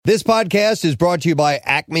This podcast is brought to you by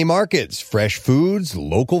Acme Markets, fresh foods,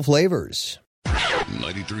 local flavors.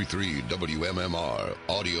 93.3 WMMR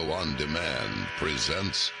Audio on Demand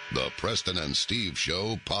presents the Preston and Steve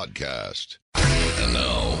Show podcast. And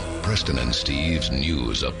now, Preston and Steve's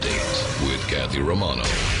news update with Kathy Romano.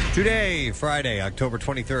 Today, Friday, October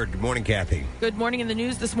 23rd. Good morning, Kathy. Good morning. In the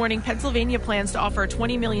news this morning, Pennsylvania plans to offer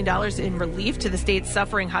 $20 million in relief to the state's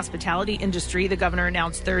suffering hospitality industry. The governor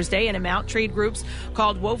announced Thursday an amount trade groups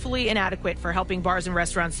called woefully inadequate for helping bars and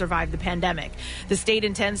restaurants survive the pandemic. The state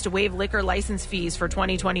intends to waive liquor license fees for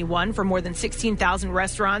 2021 for more than 16,000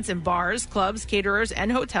 restaurants and bars, clubs, caterers,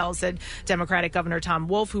 and hotels, said Democratic Governor Tom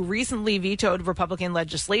Wolf, who recently vetoed Republican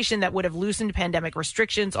legislation that would have loosened pandemic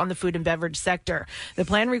restrictions on the food and beverage sector. The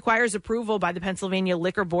plan requires approval by the Pennsylvania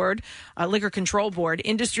Liquor Control Board.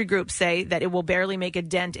 Industry groups say that it will barely make a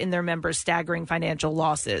dent in their members' staggering financial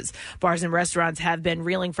losses. Bars and restaurants have been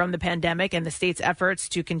reeling from the pandemic and the state's efforts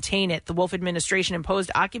to contain it. The Wolf administration imposed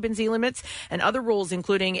occupancy limits and other rules,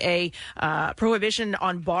 including a prohibition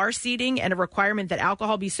on bar seating and a requirement that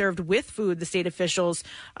alcohol be served with food. The state officials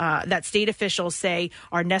say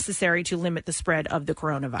are necessary to limit the spread of the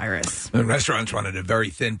coronavirus. And restaurants run at a very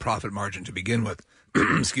thin profit margin to begin with.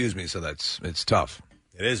 Excuse me, so it's tough.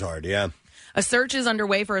 It is hard, yeah. A search is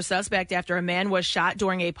underway for a suspect after a man was shot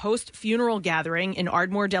during a post-funeral gathering in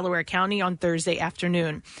Ardmore, Delaware County on Thursday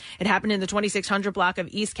afternoon. It happened in the 2600 block of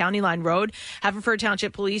East County Line Road. Haverford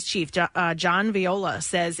Township Police Chief John Viola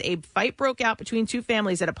says a fight broke out between two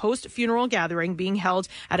families at a post-funeral gathering being held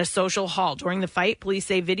at a social hall. During the fight, police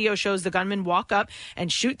say video shows the gunman walk up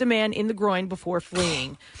and shoot the man in the groin before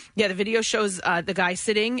fleeing. Yeah, the video shows the guy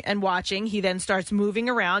sitting and watching. He then starts moving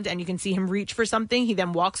around, and you can see him reach for something. He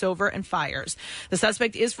then walks over and fires. The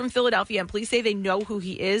suspect is from Philadelphia, and police say they know who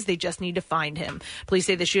he is. They just need to find him. Police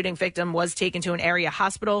say the shooting victim was taken to an area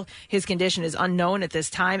hospital. His condition is unknown at this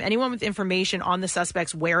time. Anyone with information on the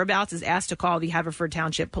suspect's whereabouts is asked to call the Haverford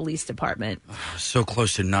Township Police Department. So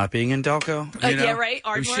close to not being in Delco. Yeah, right?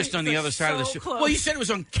 Ardmore, it was just on the other side of the street. Well, you said it was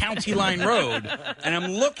on County Line Road, and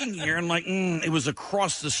I'm looking here and like, it was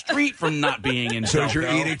across the street from not being in Delco. So is your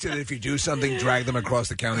edict that if you do something, drag them across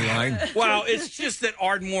the county line? Well, it's just that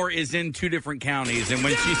Ardmore is in two different counties, and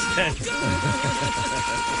when she said...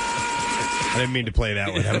 I didn't mean to play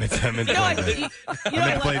that one. I meant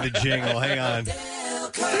to play the jingle. Hang on.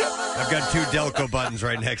 I've got two Delco buttons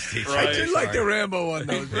right next to each other. I did like the Rambo one,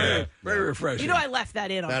 though. Very refreshing. You know, I left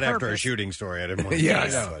that in on Not purpose. after a shooting story. I didn't want to. Yeah, I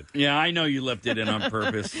know. Yeah, I know you left it in on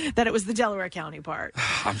purpose. That it was the Delaware County part.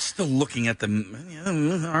 I'm still looking at all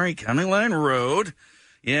right, County Line Road.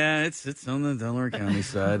 Yeah, it's on the Delaware County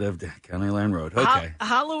side of County Line Road. Okay.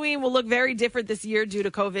 Halloween will look very different this year due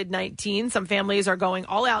to COVID-19. Some families are going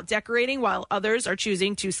all out decorating, while others are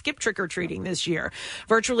choosing to skip trick-or-treating this year.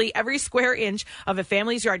 Virtually every square inch of a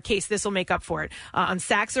family's yard, case this will make up for it, on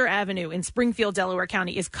Saxer Avenue in Springfield, Delaware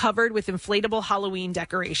County, is covered with inflatable Halloween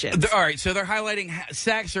decorations. All right, so they're highlighting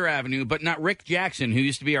Saxer Avenue, but not Rick Jackson, who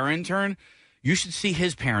used to be our intern. You should see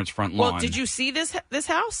his parents' front lawn. Well, did you see this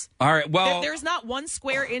house? All right, well... There's not 1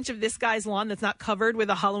 square inch of this guy's lawn that's not covered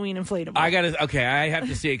with a Halloween inflatable. I have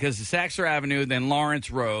to see it, because Saxer Avenue, then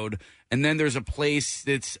Lawrence Road, and then there's a place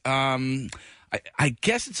that's, I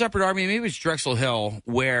guess it's Upper Darby, maybe it's Drexel Hill,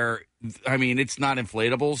 where, I mean, it's not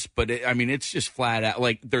inflatables, but, it's just flat out,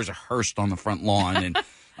 like, there's a hearse on the front lawn, and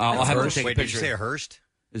I'll have to take a picture. Did you say a Hearst?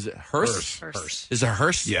 Is it Hearst? Hearst. Is it a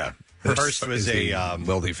Hearst? Yeah. Hearst was a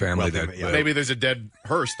wealthy family. Maybe there's a dead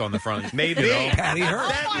Hearst on the front. Maybe. Patty Hearst.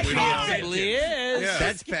 That probably is. Yeah.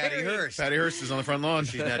 That's Patty Hearst. Patty Hearst is on the front lawn.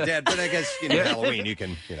 She's not dead, but I guess, Halloween, you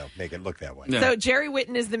can, make it look that way. Yeah. So Jerry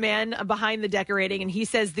Witten is the man behind the decorating, and he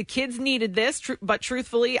says the kids needed this, but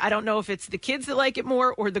truthfully, I don't know if it's the kids that like it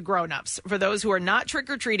more or the grown-ups. For those who are not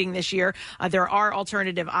trick-or-treating this year, there are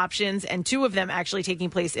alternative options, and 2 of them actually taking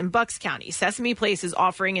place in Bucks County. Sesame Place is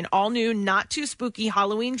offering an all-new, not-too-spooky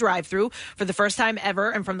Halloween drive-thru for the first time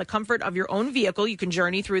ever, and from the comfort of your own vehicle, you can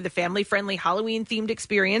journey through the family-friendly Halloween-themed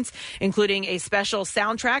experience, including a special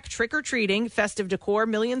soundtrack, trick-or-treating, festive decor,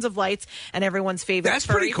 millions of lights, and everyone's favorite That's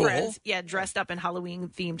furry pretty cool. friends, dressed up in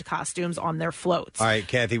Halloween-themed costumes on their floats. All right,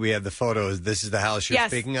 Kathy, we have the photos. This is the house you're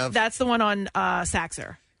speaking of? That's the one on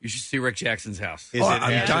Saxer. You should see Rick Jackson's house.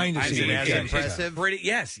 I'm dying to is see it as it. impressive?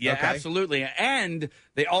 Yes, Okay. absolutely. And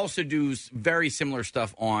they also do very similar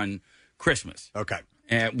stuff on Christmas. Okay.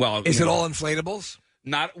 Well, Is it all inflatables?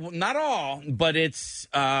 Not all, but it's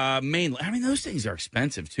mainly. I mean, those things are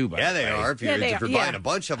expensive too. Yeah, they are. If you're buying a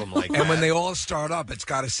bunch of them like that. And when they all start up, it's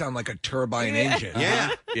got to sound like a turbine engine.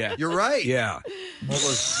 Yeah, you're right. Yeah,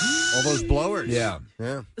 all those blowers. Yeah.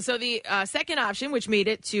 So the second option, which made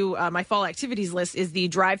it to my fall activities list, is the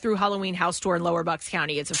drive-through Halloween house tour in Lower Bucks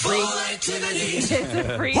County. It's a free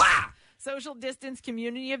social distance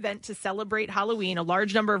community event to celebrate Halloween. A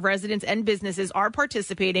large number of residents and businesses are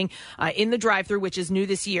participating in the drive-through, which is new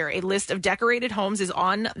this year. A list of decorated homes is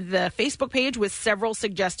on the Facebook page with several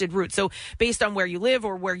suggested routes. So based on where you live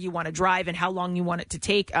or where you want to drive and how long you want it to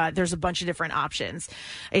take, there's a bunch of different options.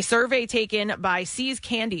 A survey taken by See's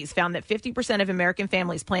Candies found that 50% of American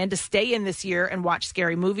families plan to stay in this year and watch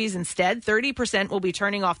scary movies instead. 30% will be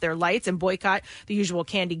turning off their lights and boycott the usual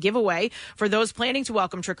candy giveaway. For those planning to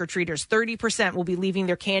welcome trick-or-treaters, 30% will be leaving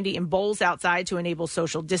their candy in bowls outside to enable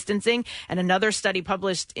social distancing. And another study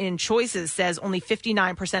published in Choices says only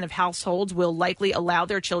 59% of households will likely allow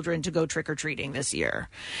their children to go trick-or-treating this year.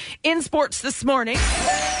 In sports this morning.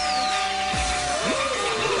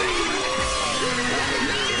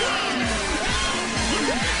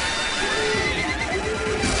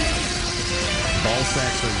 Ball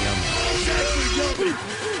sacks are yummy.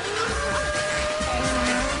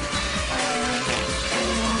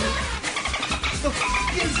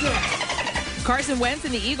 Carson Wentz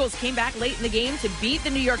and the Eagles came back late in the game to beat the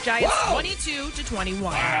New York Giants 22-21.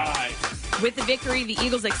 Wow. With the victory, the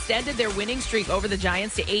Eagles extended their winning streak over the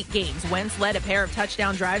Giants to 8 games. Wentz led a pair of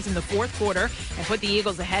touchdown drives in the fourth quarter and put the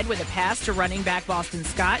Eagles ahead with a pass to running back Boston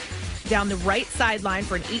Scott down the right sideline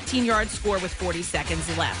for an 18-yard score with 40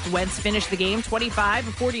 seconds left. Wentz finished the game 25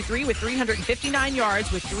 of 43 with 359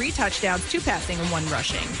 yards with 3 touchdowns, 2 passing and 1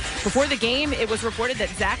 rushing. Before the game, it was reported that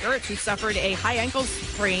Zach Ertz, who suffered a high ankle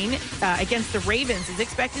sprain against the Ravens, is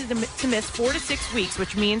expected to miss 4 to 6 weeks,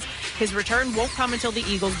 which means his return won't come until the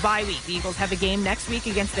Eagles' bye week. The Eagles have a game next week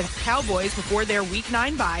against the Cowboys before their Week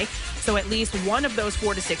 9 bye, so at least one of those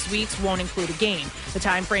 4 to 6 weeks won't include a game. The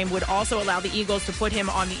time frame would also allow the Eagles to put him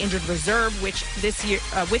on the injured reserve, which this year,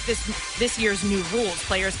 with this year's new rules,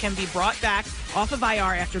 players can be brought back off of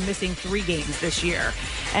IR after missing 3 games this year.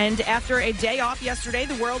 And after a day off yesterday,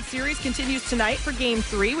 the World Series continues tonight for Game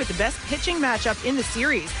 3 with the best pitching matchup in the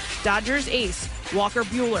series. Dodgers ace Walker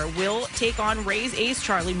Buehler will take on Rays ace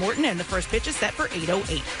Charlie Morton, and the first pitch is set for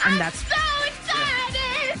 8:08. And that's so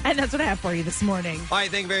excited! And that's what I have for you this morning. All right,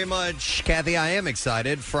 thank you very much, Kathy. I am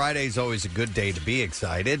excited. Friday's always a good day to be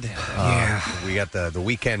excited. We got the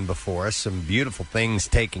weekend before us. Some beautiful things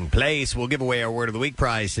taking place. We'll give away our Word of the Week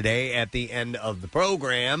prize today at the end of the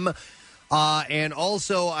program. And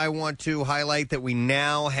also, I want to highlight that we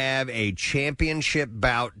now have a championship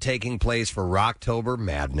bout taking place for Rocktober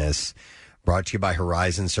Madness, brought to you by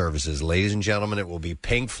Horizon Services. Ladies and gentlemen, it will be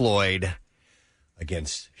Pink Floyd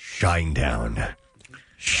against Shinedown.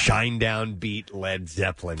 Shinedown beat Led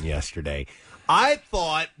Zeppelin yesterday. I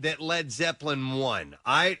thought that Led Zeppelin won.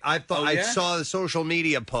 I thought I saw the social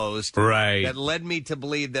media post that led me to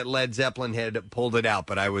believe that Led Zeppelin had pulled it out,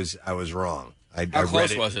 but I was wrong. How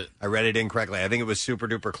close was it? I read it incorrectly. I think it was super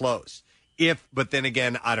duper close. But then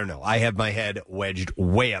again, I don't know. I had my head wedged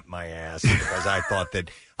way up my ass because I thought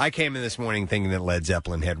that I came in this morning thinking that Led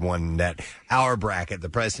Zeppelin had won that our bracket. The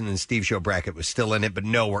Preston and Steve show bracket was still in it, but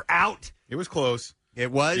no, we're out. It was close. It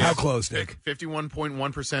was? How close, Nick?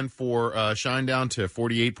 51.1% for Shinedown to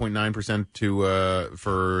 48.9%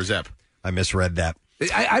 for Zepp. I misread that.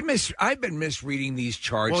 I've been misreading these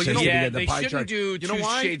charts. Well, they shouldn't do two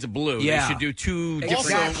shades of blue. Yeah. They should do two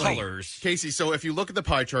different colors. Casey, so if you look at the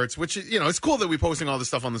pie charts, which, it's cool that we're posting all this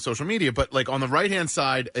stuff on the social media, but like on the right-hand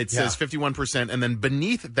side, it says 51%, and then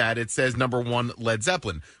beneath that, it says number 1, Led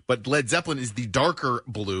Zeppelin. But Led Zeppelin is the darker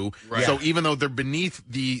blue, right. So even though they're beneath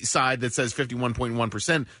the side that says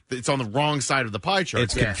 51.1%, it's on the wrong side of the pie chart.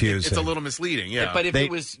 It's confusing. It's a little misleading, yeah. But if it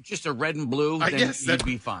was just a red and blue, then you'd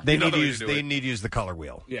be fine. They need to use the color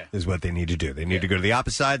wheel. Yeah. Is what they need to do. They need to go to the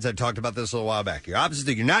opposite sides. I talked about this a little while back. You're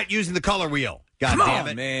not using the color wheel. God damn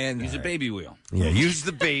it, man. Use a baby wheel. Yeah, use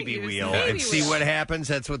the baby wheel and see what happens.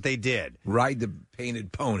 That's what they did. Ride the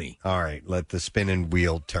painted pony. All right, let the spinning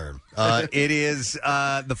wheel turn. It is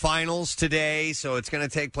the finals today, so it's going to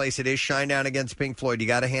take place. It is Shinedown against Pink Floyd. You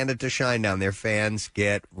got to hand it to Shinedown. Their fans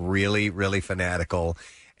get really, really fanatical.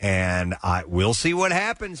 And we'll see what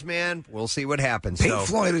happens, man. We'll see what happens. Pink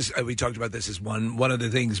Floyd is. We talked about this as one of the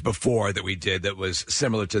things before that we did that was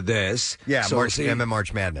similar to this. Yeah, so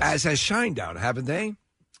March Madness. As has Shinedown, haven't they?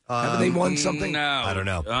 Haven't they won something? No. I don't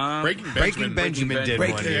know. Breaking Benjamin did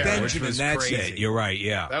Breaking one. Benjamin, that's crazy. it. You're right,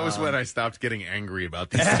 yeah. That was when I stopped getting angry about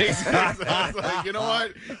these things. I was like, you know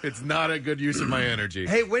what? It's not a good use of my energy.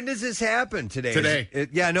 Hey, when does this happen today? Today.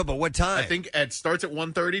 Yeah, I know, but what time? I think it starts at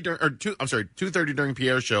 1:30 2:30 during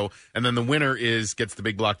Pierre's show, and then the winner gets the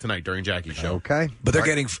big block tonight during Jackie's show. Okay. But they're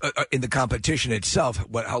getting, in the competition itself,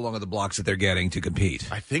 how long are the blocks that they're getting to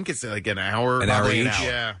compete? I think it's like an hour. An hour probably each?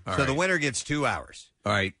 Yeah. So the winner gets 2 hours.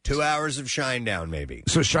 All right. 2 hours of Shinedown, maybe.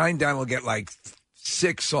 So Shinedown will get like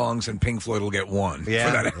 6 songs, and Pink Floyd will get 1.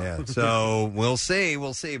 Yeah. So we'll see,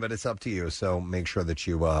 but it's up to you. So make sure that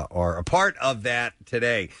you are a part of that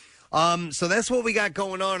today. So that's what we got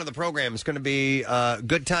going on in the program. It's going to be a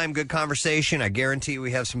good time, good conversation. I guarantee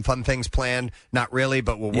we have some fun things planned. Not really,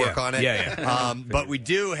 but we'll work on it. Yeah. But we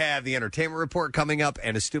do have the entertainment report coming up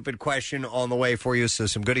and a stupid question on the way for you. So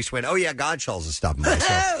some goodies win. Oh, yeah, Godshall's is stopping by.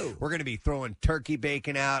 So we're going to be throwing turkey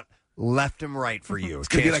bacon out left and right for you. It's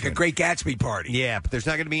going to be like a Great Gatsby party. Yeah, but there's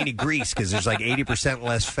not going to be any grease because there's like 80%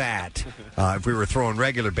 less fat. If we were throwing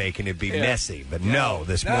regular bacon, it'd be messy. But no,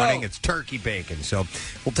 this morning it's turkey bacon. So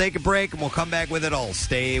we'll take a break and we'll come back with it all.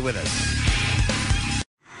 Stay with us.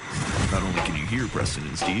 Not only can you hear Preston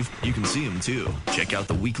and Steve, you can see them too. Check out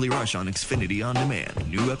the Weekly Rush on Xfinity On Demand.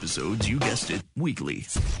 New episodes, you guessed it, weekly.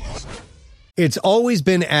 It's always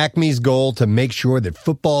been Acme's goal to make sure that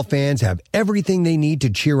football fans have everything they need to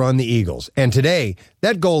cheer on the Eagles. And today,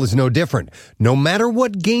 that goal is no different. No matter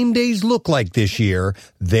what game days look like this year,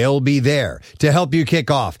 they'll be there to help you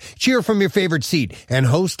kick off, cheer from your favorite seat, and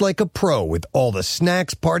host like a pro with all the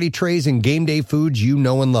snacks, party trays, and game day foods you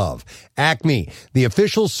know and love. Acme, the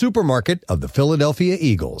official supermarket of the Philadelphia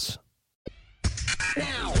Eagles.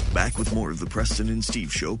 Back with more of the Preston and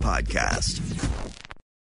Steve Show podcast.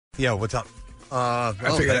 Yo, what's up? I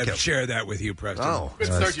figured I'd share that with you, Preston.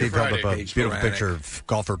 Steve held up a beautiful picture of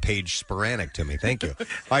golfer Paige Sporanic to me. Thank you. All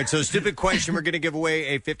right, so stupid question. We're going to give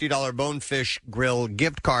away a $50 Bonefish Grill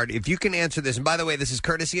gift card. If you can answer this, and by the way, this is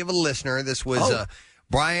courtesy of a listener. This was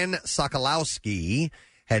Brian Sokolowski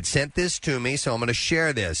had sent this to me, so I'm going to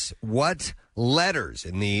share this. What letters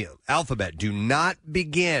in the alphabet do not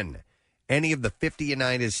begin any of the 50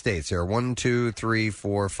 United States? There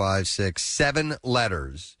are 7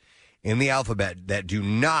 letters in the alphabet that do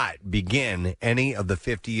not begin any of the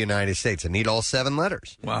 50 United States. I need all 7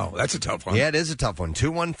 letters. Wow, that's a tough one. Yeah, it is a tough one.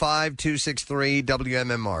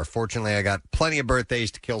 215-263-WMMR. Fortunately, I got plenty of birthdays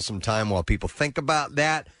to kill some time while people think about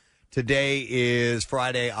that. Today is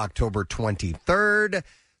Friday, October 23rd.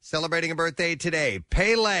 Celebrating a birthday today,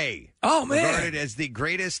 Pele. Oh, man. Regarded as the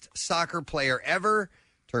greatest soccer player ever,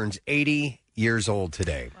 turns 80 years old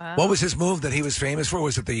today. Wow. What was his move that he was famous for?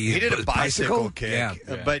 Was it the He did a bicycle kick. Yeah.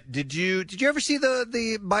 But did you ever see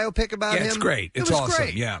the biopic about him? Yeah, it's great. It's it was awesome.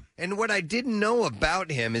 Great. Yeah. And what I didn't know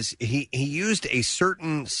about him is he used a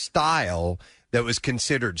certain style that was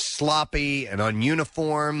considered sloppy and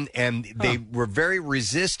ununiform, and they were very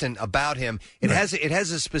resistant about him. It has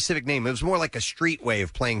a specific name. It was more like a street way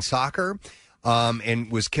of playing soccer.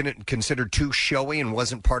 And was considered too showy and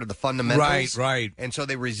wasn't part of the fundamentals. Right. And so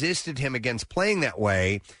they resisted him against playing that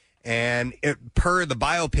way. And per the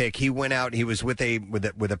biopic, he went out. He was with a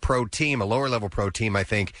pro team, a lower level pro team, I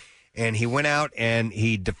think. And he went out and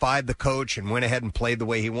he defied the coach and went ahead and played the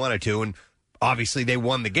way he wanted to. And obviously, they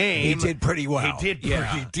won the game. He did pretty well. He did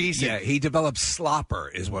pretty decent. Yeah, he developed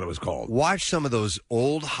slopper, is what it was called. Watch some of those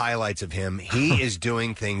old highlights of him. He is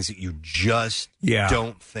doing things that you just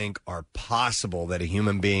don't think are possible that a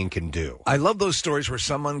human being can do. I love those stories where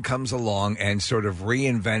someone comes along and sort of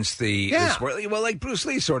reinvents the sport. Well, like Bruce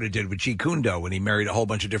Lee sort of did with Jeet Kune Do when he married a whole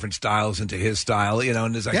bunch of different styles into his style, you know,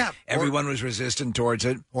 and it's like everyone was resistant towards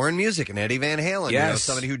it. Or in music, and Eddie Van Halen, yes. You know,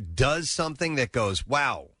 somebody who does something that goes,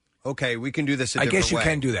 wow. Okay, we can do this a different way. I guess you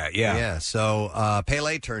can do that, yeah. Yeah, so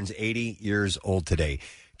Pele turns 80 years old today.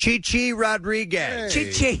 Chichi Rodriguez.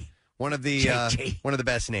 Hey. Chichi. One of the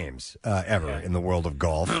best names ever in the world of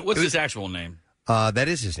golf. What's his actual name? That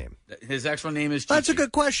is his name. His actual name is Chichi. That's a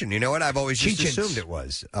good question. You know what? I've always just assumed it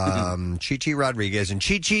was. Chichi Rodriguez. And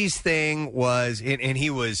Chichi's thing was, and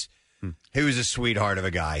he was a sweetheart of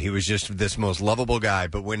a guy. He was just this most lovable guy.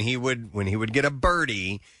 But when he would get a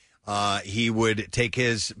birdie, he would take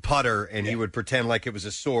his putter and he would pretend like it was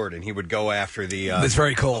a sword and he would go after the that's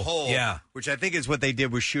very cool. hole. Yeah. Which I think is what they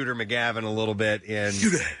did with Shooter McGavin a little bit. In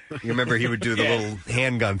you remember he would do the little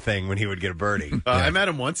handgun thing when he would get a birdie. I met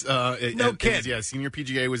him once. No kid. Yeah, senior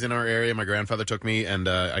PGA was in our area. My grandfather took me, and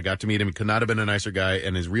I got to meet him. He could not have been a nicer guy.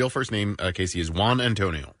 And his real first name, Casey, is Juan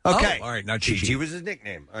Antonio. Okay. All right, now Chi-Chi was his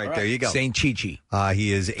nickname. All right, there you go. Saint Chi-Chi.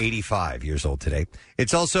 He is 85 years old today.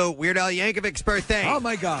 It's also Weird Al Yankovic's birthday. Oh,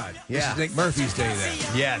 my God. Yeah. This is Nick Murphy's day then.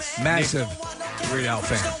 Yes. Massive Weird Al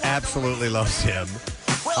fan. Absolutely loves him.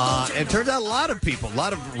 And turns out a lot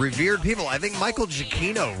of revered people. I think Michael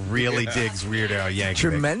Giacchino really digs Weird Al Yankovic.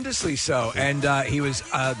 Tremendously so. And he was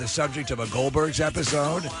the subject of a Goldberg's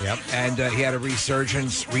episode. Yep. And he had a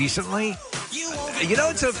resurgence recently. You know,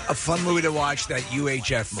 it's a fun movie to watch, that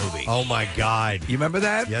UHF movie. Oh, my God. You remember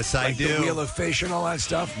that? Yes, I do. The Wheel of Fish and all that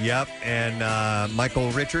stuff? Yep. And Michael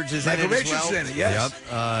Richards is in it as well. in it, yes.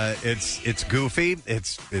 Yep. It's goofy.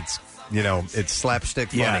 It's slapstick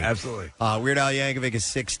funny. Yeah, absolutely. Weird Al Yankovic is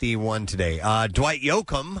 61 today. Dwight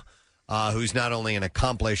Yoakam, who's not only an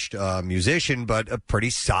accomplished musician, but a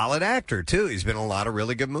pretty solid actor, too. He's been in a lot of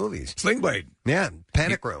really good movies. Sling Blade. Yeah,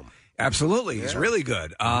 Panic Room. Absolutely. He's really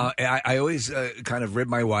good. I always kind of rib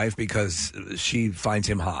my wife because she finds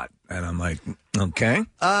him hot. And I'm like, okay.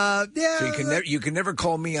 Yeah. So you can never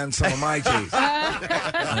call me on some of my teeth. All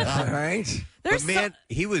right? But man,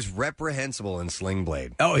 he was reprehensible in Sling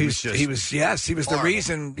Blade. Oh, he was the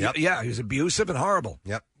reason. Yep. Yeah, he was abusive and horrible.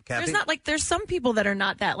 Yep. Kathy? There's some people that are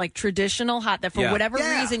not that like traditional hot that for whatever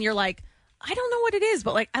reason you're like, I don't know what it is,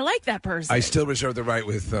 but like I like that person. I still reserve the right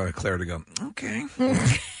with Claire to go, okay.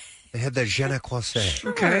 They had the je ne quoi sais.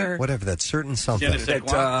 Sure. Okay. Whatever, that certain something. Je ne sais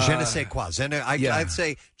quoi. Je ne sais quoi. I'd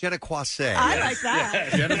say je ne quoi sais. I like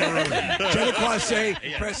that. Jenna Maroney. Je ne quoi sais.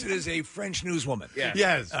 Preston is a French newswoman. Yeah.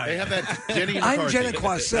 Yes. They have that Jenny I'm McCarthy. Je ne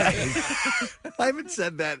quoi sais. I haven't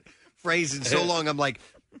said that phrase in so long. I'm like,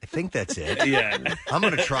 I think that's it. Yeah. I'm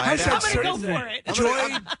going to try it I'm out. going to go for it.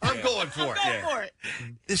 I'm going for it. Go for it.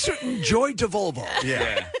 There's certain joy de Volvo.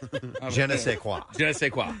 Yeah. Je ne sais quoi. Je ne sais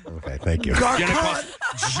quoi. Okay, thank you. Je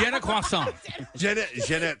ne croissant. Je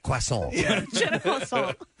ne croissant. Yeah. Je ne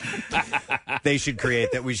croissant. They should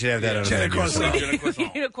create that. We should have that on Je ne the croissant. You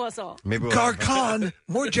need a croissant. Maybe we'll Garcon,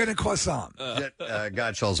 more je ne croissant.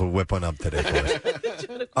 Godshalls will whip one up today for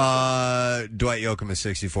us. Dwight Yoakam is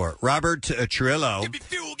 64. Robert Trillo. Give me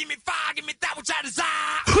fuel, give me fire, give me that which I desire.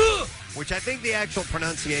 Which I think the actual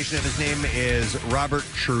pronunciation of his name is Robert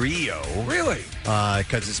Trujillo. Really?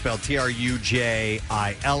 Because it's spelled Trujillo,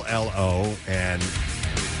 and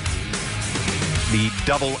the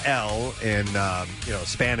double L in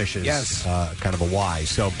Spanish is kind of a Y.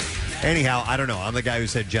 So anyhow, I don't know. I'm the guy who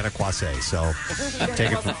said je ne quoi sais, so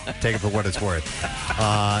take it for what it's worth.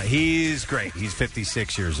 He's great. He's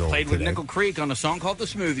 56 years old. Played with today. Nickel Creek on a song called The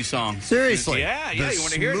Smoothie Song. Seriously? Yeah. The You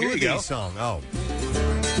want to hear it? Here you Smoothie go. Song. Oh.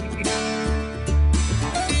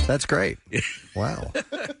 That's great. Wow.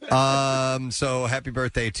 So happy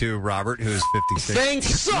birthday to Robert, who is 56.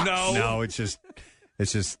 Thanks. No, it's just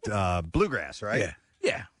bluegrass, right? Yeah.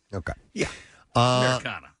 Yeah. Okay. Yeah.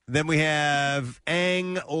 Americana. Then we have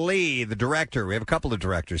Ang Lee, the director. We have a couple of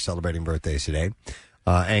directors celebrating birthdays today.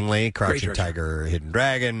 Ang Lee, Crouching Tiger, Hidden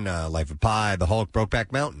Dragon, Life of Pi, The Hulk,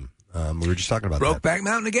 Brokeback Mountain. We were just talking about that. Brokeback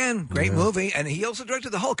Mountain again. Great movie. And he also directed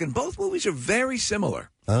The Hulk, and both movies are very similar.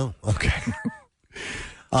 Oh, okay.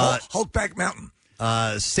 Hulkback Mountain.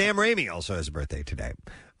 Sam Raimi also has a birthday today.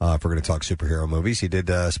 If we're going to talk superhero movies, he did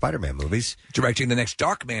Spider-Man movies. Directing the next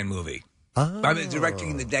Darkman movie. Oh. I mean,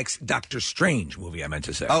 directing the next Doctor Strange movie, I meant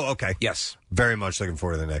to say. Oh, okay. Yes. Very much looking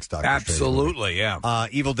forward to the next Doctor Strange Absolutely, yeah.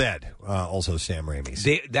 Evil Dead, also Sam Raimi's.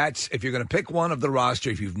 That's, if you're going to pick one of the roster,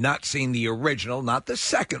 if you've not seen the original, not the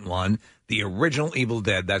second one, the original Evil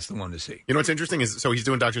Dead, that's the one to see. You know what's interesting is, so he's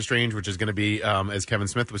doing Doctor Strange, which is going to be, as Kevin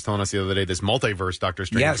Smith was telling us the other day, this multiverse Doctor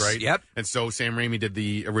Strange, Yes, right? yep. And so Sam Raimi did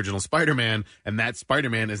the original Spider-Man, and that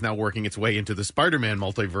Spider-Man is now working its way into the Spider-Man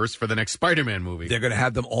multiverse for the next Spider-Man movie. They're going to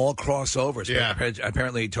have them all cross over. So Yeah.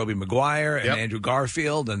 Apparently, Tobey Maguire and Andrew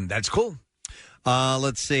Garfield, and that's cool.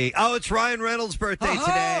 Let's see. Oh, it's Ryan Reynolds' birthday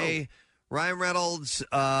today. Ryan Reynolds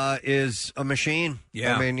is a machine.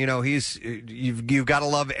 Yeah. I mean, you've got to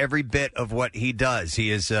love every bit of what he does. He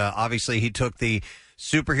is obviously he took the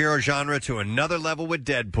superhero genre to another level with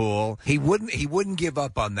Deadpool. He wouldn't give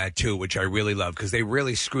up on that too, which I really love because they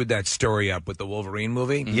really screwed that story up with the Wolverine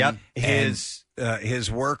movie. Yep. His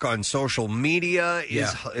work on social media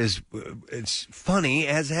is it's funny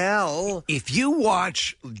as hell. If you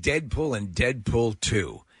watch Deadpool and Deadpool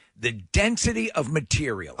 2, the density of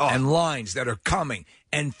material and lines that are coming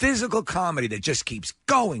and physical comedy that just keeps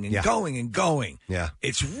going and going and going. Yeah.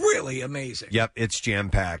 It's really amazing. Yep, it's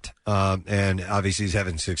jam-packed. And obviously he's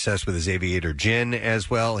having success with his aviator gin as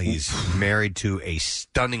well. He's married to a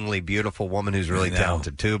stunningly beautiful woman who's really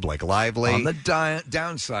talented too, Blake Lively. On the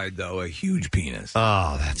downside, though, a huge penis.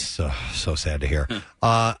 Oh, that's so sad to hear.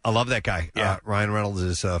 I love that guy. Yeah. Ryan Reynolds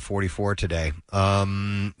is 44 today.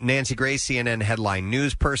 Nancy Grace, CNN headline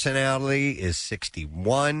news personality, is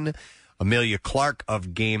 61. Amelia Clarke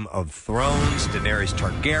of Game of Thrones, Daenerys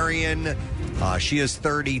Targaryen. She is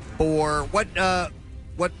 34. What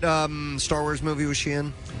Star Wars movie was she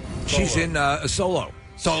in? She's in Solo.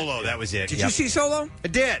 Solo, that was it. Did you see Solo? I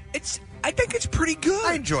did. I think it's pretty good.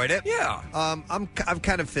 I enjoyed it. Yeah. I've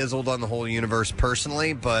kind of fizzled on the whole universe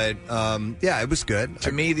personally, but yeah, it was good.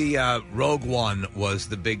 To me, the Rogue One was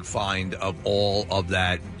the big find of all of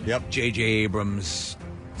that. Yep. J.J. Abrams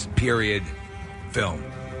period film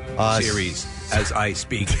series, as I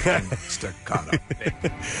speak in staccato.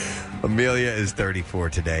 Amelia is 34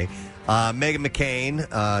 today. Meghan McCain,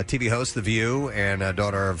 TV host, The View, and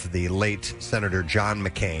daughter of the late Senator John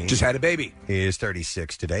McCain. Just had a baby. He is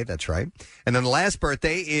 36 today, that's right. And then the last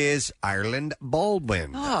birthday is Ireland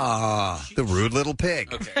Baldwin. The rude little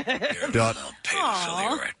pig. Okay.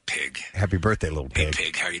 Pig, Pig. Happy birthday, little pig. Hey,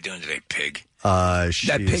 pig, how are you doing today, pig?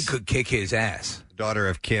 That pig could kick his ass. Daughter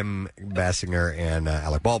of Kim Basinger and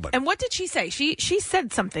Alec Baldwin. And what did she say? She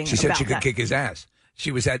said something. She said about she could that. kick his ass.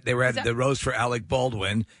 They were at the roast for Alec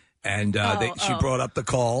Baldwin, and she brought up the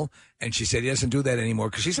call, and she said he doesn't do that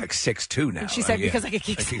anymore because she's like 6'2" now. And she said because I could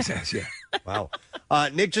kick his ass. Yeah. Wow.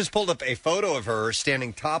 Nick just pulled up a photo of her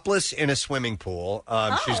standing topless in a swimming pool.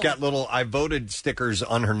 She's got little I voted stickers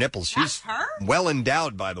on her nipples. She's well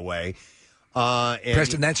endowed, by the way. And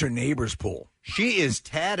Preston, that's her neighbor's pool. She is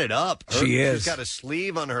tatted up. She is. She's got a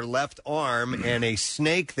sleeve on her left arm and a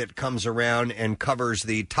snake that comes around and covers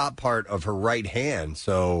the top part of her right hand.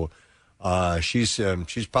 So she's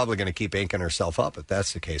probably going to keep inking herself up if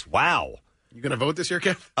that's the case. Wow. You going to vote this year,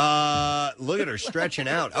 Kev? Look at her stretching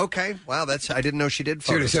out. Okay. Wow, I didn't know she did.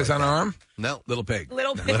 See what it says on her arm? No. Little pig.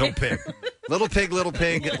 Little pig. Little pig. Little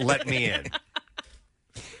pig, let me in.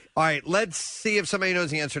 All right, let's see if somebody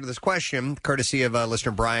knows the answer to this question, courtesy of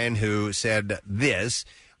listener Brian, who said this.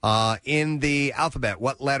 In the alphabet,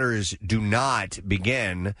 what letters do not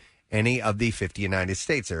begin any of the 50 United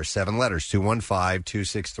States? There are 7 letters,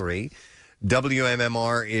 215-263.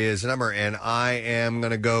 WMMR is the number, and I am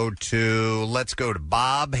going to let's go to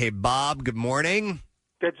Bob. Hey, Bob, good morning.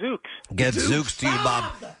 Gadzooks. Gadzooks to you,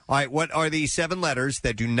 Bob. All right, what are the 7 letters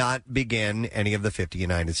that do not begin any of the 50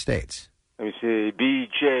 United States? Let me see.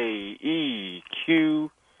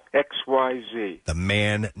 BJEQXYZ. The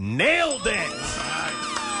man nailed it.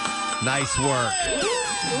 Nice work.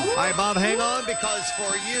 All right, Bob, hang on, because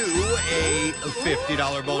for you, a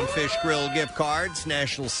 $50 Bonefish Grill gift card. It's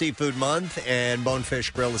National Seafood Month, and Bonefish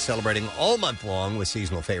Grill is celebrating all month long with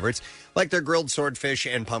seasonal favorites like their grilled swordfish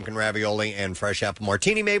and pumpkin ravioli and fresh apple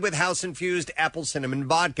martini made with house-infused apple cinnamon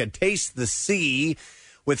vodka. Taste the sea.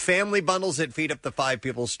 With family bundles that feed up to 5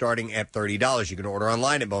 people starting at $30. You can order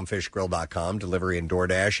online at bonefishgrill.com, delivery and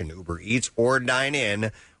DoorDash and Uber Eats, or dine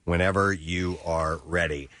in whenever you are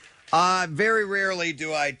ready. Very rarely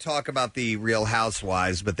do I talk about the Real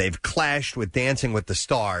Housewives, but they've clashed with Dancing with the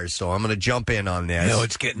Stars, so I'm going to jump in on this. No,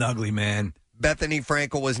 it's getting ugly, man. Bethany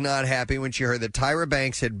Frankel was not happy when she heard that Tyra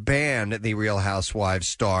Banks had banned the Real Housewives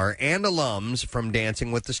star and alums from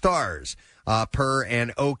Dancing with the Stars. Per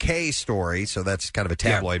an OK story, so that's kind of a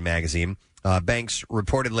tabloid magazine, Banks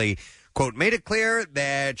reportedly, quote, made it clear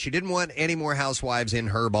that she didn't want any more housewives in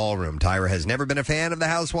her ballroom. Tyra has never been a fan of the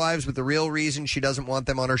housewives, but the real reason she doesn't want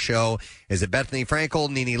them on her show is that Bethany Frankel,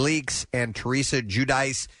 Nene Leakes, and Teresa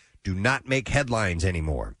Giudice do not make headlines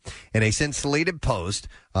anymore. In a since-deleted post,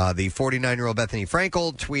 the 49-year-old Bethany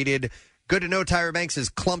Frankel tweeted, good to know Tyra Banks has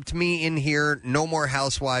clumped me in here, no more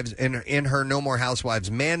housewives, in her No More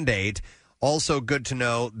Housewives mandate. Also good to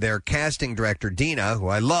know their casting director, Dina, who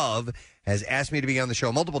I love, has asked me to be on the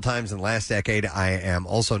show multiple times in the last decade. I am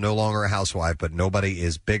also no longer a housewife, but nobody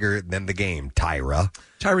is bigger than the game, Tyra.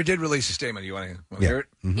 Tyra did release a statement. You want to hear it?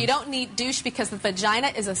 Mm-hmm. You don't need douche because the vagina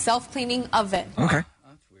is a self-cleaning oven. Okay.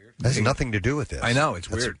 That's weird. That has nothing to do with this. I know. It's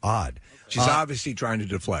That's weird. Odd. She's obviously trying to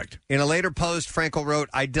deflect. In a later post, Frankel wrote,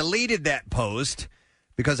 I deleted that post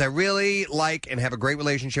because I really like and have a great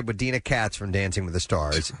relationship with Dina Katz from Dancing with the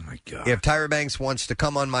Stars. Oh, my God. If Tyra Banks wants to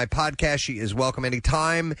come on my podcast, she is welcome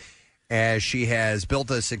anytime, as she has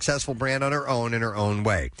built a successful brand on her own in her own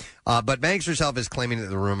way. But Banks herself is claiming that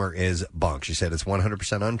the rumor is bunk. She said it's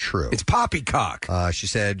 100% untrue. It's poppycock. She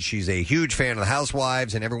said she's a huge fan of the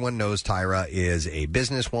Housewives, and everyone knows Tyra is a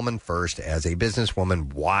businesswoman first. As a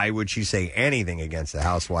businesswoman, why would she say anything against the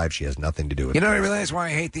Housewives? She has nothing to do with it. You know, I realize why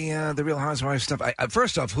I hate the Real Housewives stuff.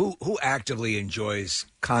 First off, who actively enjoys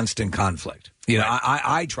constant conflict? You know,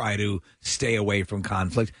 I try to stay away from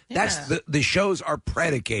conflict. That's the shows are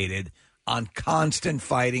predicated on constant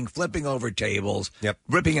fighting, flipping over tables,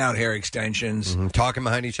 ripping out hair extensions, talking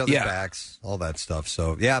behind each other's backs, all that stuff.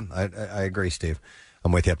 So, I agree, Steve.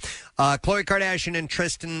 I'm with you. Khloe Kardashian and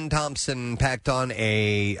Tristan Thompson packed on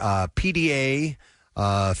a PDA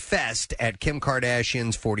fest at Kim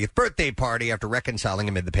Kardashian's 40th birthday party after reconciling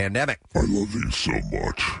amid the pandemic. I love you so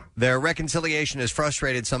much. Their reconciliation has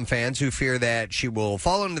frustrated some fans who fear that she will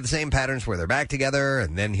fall into the same patterns where they're back together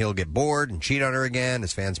and then he'll get bored and cheat on her again.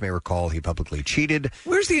 As fans may recall, he publicly cheated.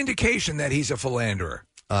 Where's the indication that he's a philanderer?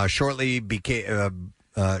 Shortly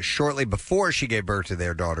before she gave birth to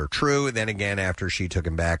their daughter, True, and then again after she took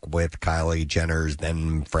him back with Kylie Jenner's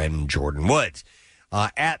then friend Jordan Woods.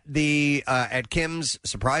 At Kim's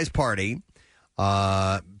surprise party,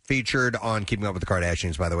 featured on Keeping Up with the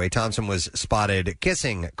Kardashians, by the way, Thompson was spotted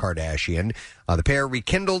kissing Kardashian. The pair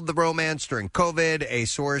rekindled the romance during COVID. A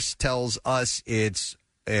source tells us it's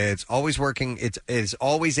always working. It's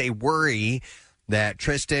always a worry that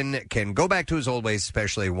Tristan can go back to his old ways,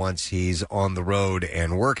 especially once he's on the road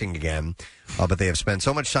and working again. But they have spent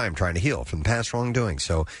so much time trying to heal from the past wrongdoing.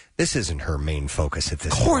 So this isn't her main focus at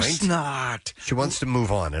this point. Of course not. She wants to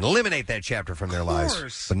move on and eliminate that chapter from their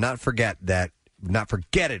lives, but not forget it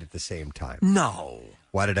at the same time. No.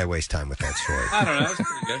 Why did I waste time with that story? I don't know. That's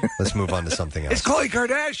pretty good. Let's move on to something else. It's Khloe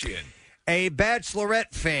Kardashian. A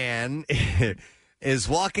Bachelorette fan is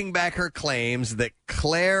walking back her claims that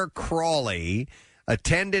Claire Crawley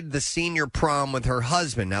attended the senior prom with her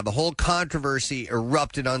husband. Now, the whole controversy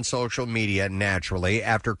erupted on social media naturally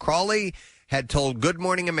after Crawley had told Good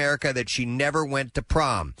Morning America that she never went to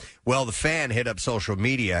prom. Well, the fan hit up social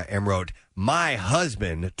media and wrote, "My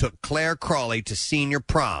husband took Claire Crawley to senior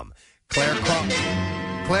prom. Claire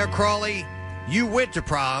Crawley, you went to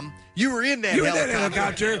prom. You were in that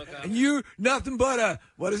helicopter. And you're nothing but a,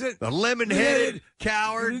 what is it? A lemon-headed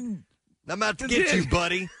coward. I'm about to get you,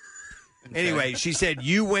 buddy." Anyway, she said,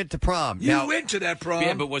 you went to prom. You went to that prom.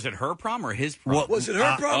 Yeah, but was it her prom or his prom? Was it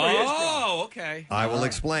her prom or his prom? Oh, okay. I will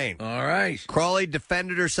explain. All right. Crawley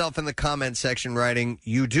defended herself in the comment section, writing,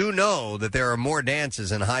 "You do know that there are more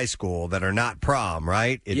dances in high school that are not prom,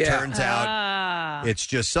 right? It turns out it's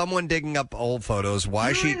just someone digging up old photos. Why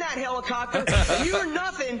you're she in that helicopter, and you're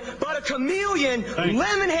nothing but a chameleon,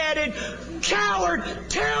 lemon-headed, coward,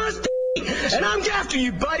 terrorist, and I'm after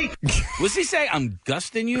you, buddy." Was he say, "I'm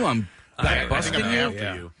gusting you? I'm busting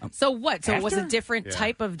you"? So what? So it was a different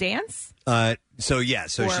type of dance? So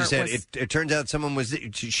she said it turns out someone was.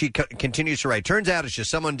 She continues to write. Turns out it's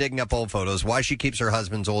just someone digging up old photos. Why she keeps her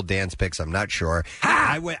husband's old dance pics, I'm not sure.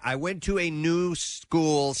 I went to a new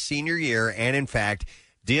school senior year, and in fact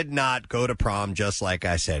did not go to prom, just like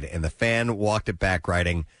I said. And the fan walked it back,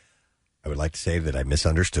 writing, "I would like to say that I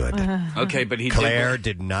misunderstood. Okay, but Claire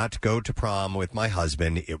did not go to prom with my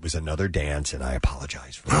husband. It was another dance, and I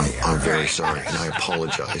apologize for that. I'm very sorry, and I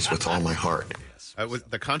apologize with all my heart."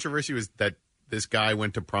 The controversy was that this guy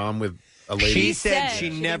went to prom with a lady. She said she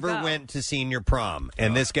never went to senior prom,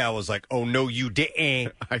 and this guy was like, "Oh no, you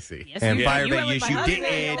didn't." I see. Yes, and you Firebait, did. yes, you did.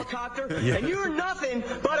 Helicopter, and you're nothing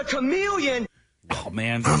but a chameleon. Oh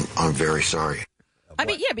man, I'm very sorry. I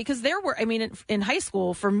mean, yeah, because there were, in high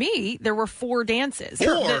school, for me, there were 4 dances.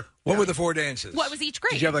 What were the 4 dances? What was each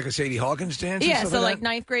grade? Did you have like a Sadie Hawkins dance? Yeah, so like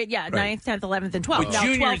ninth grade, Right. 9th, 10th, 11th, and 12th. But Now,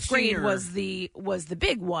 junior 12th grade senior- was the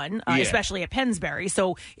big one, especially at Pennsbury.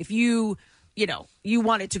 So if you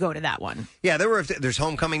wanted to go to that one. Yeah, there's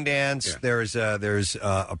homecoming dance. Yeah. There's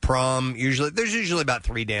a prom. There's usually about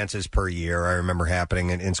 3 dances per year. I remember happening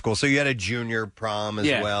in school. So you had a junior prom as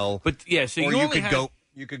well. But so or you could go.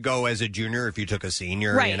 You could go as a junior if you took a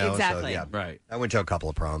senior. Right, exactly. So, right. I went to a couple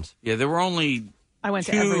of proms. Yeah, there were only I went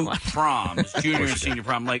to 2 everyone. proms, junior and senior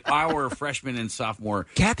prom. Like our freshman and sophomore.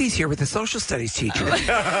 Kathy's here with the social studies teacher.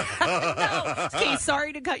 No. Okay,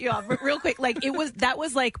 sorry to cut you off, but real quick. Like that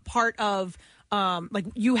was like part of. Like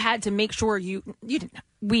you had to make sure you didn't.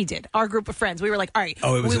 We did. Our group of friends. We were like, all right,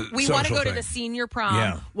 we want to go to the senior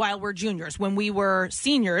prom while we're juniors. When we were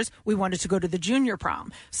seniors, we wanted to go to the junior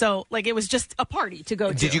prom. So like it was just a party to go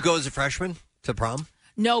to. Did you go as a freshman to prom?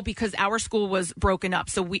 No, because our school was broken up.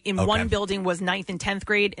 So one building was 9th and 10th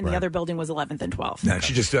grade, and the other building was 11th and 12th. No,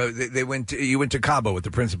 she just you went to Cabo with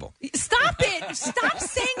the principal. Stop it! Stop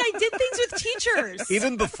saying I did things with teachers.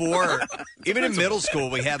 Even in middle school,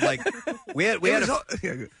 we had a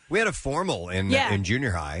formal in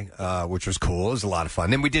junior high, which was cool. It was a lot of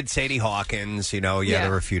fun. Then we did Sadie Hawkins. There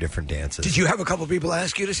were a few different dances. Did you have a couple people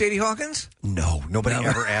ask you to Sadie Hawkins? No, nobody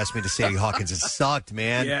ever asked me to Sadie Hawkins. It sucked,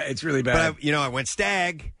 man. Yeah, it's really bad. But I went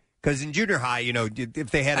stag. Because in junior high,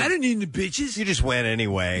 if they had, I didn't need the bitches. You just went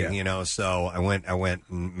anyway, So I went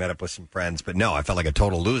and met up with some friends. But no, I felt like a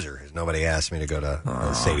total loser because nobody asked me to go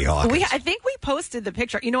to Sadie Hawkins. I think we posted the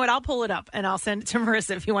picture. You know what? I'll pull it up and I'll send it to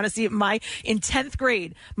Marissa if you want to see it. In 10th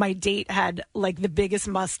grade, my date had like the biggest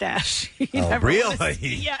mustache. Oh, really?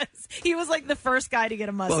 Yes, he was like the first guy to get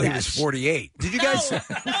a mustache. Well, he was 48. Did you guys? No,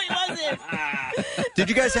 he wasn't. Did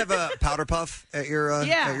you guys have a powder puff at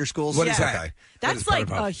your schools? What is that? Okay. That's like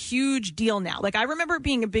a huge deal now. Like, I remember it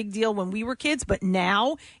being a big deal when we were kids, but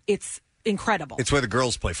now it's incredible. It's where the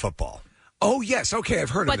girls play football. Oh, yes. Okay, I've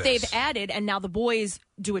heard of this. But they've added, and now the boys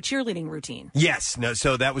do a cheerleading routine. Yes. No.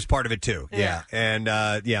 So that was part of it, too. Yeah. And,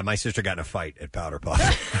 my sister got in a fight at Powder Puff.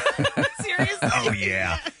 Seriously? Oh,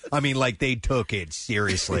 yeah. I mean, like, they took it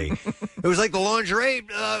seriously. It was like the lingerie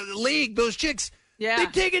league. Those chicks... Yeah. They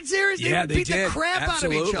take it seriously. Yeah, they beat the crap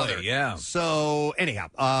Absolutely. out of each other. Yeah. So anyhow,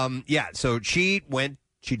 so she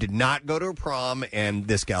did not go to her prom, and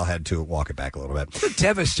this gal had to walk it back a little bit. It's a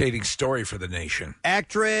devastating story for the nation.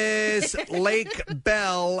 Actress Lake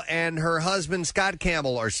Bell and her husband Scott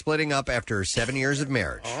Campbell are splitting up after 7 years of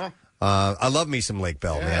marriage. I love me some Lake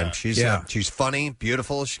Bell, man. She's funny,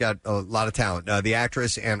 beautiful. She's got a lot of talent. The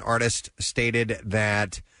actress and artist stated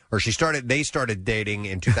that. They started dating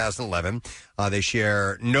in 2011. They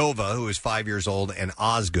share Nova, who is 5 years old, and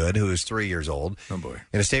Osgood, who is 3 years old. Oh, boy.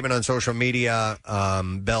 In a statement on social media,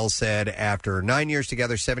 Bell said, after 9 years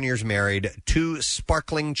together, 7 years married, 2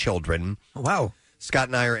 sparkling children. Oh, wow. Scott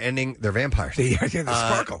and I are ending, they're vampires. They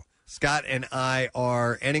sparkle. Scott and I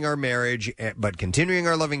are ending our marriage, but continuing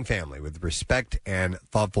our loving family. With respect and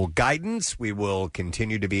thoughtful guidance, we will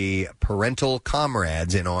continue to be parental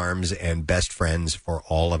comrades in arms and best friends for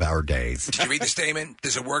all of our days. Did you read the statement?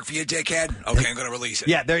 Does it work for you, dickhead? Okay, I'm going to release it.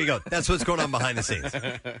 Yeah, there you go. That's what's going on behind the scenes.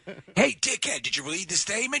 Hey, dickhead, did you read the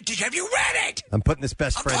statement? Have you read it? I'm putting this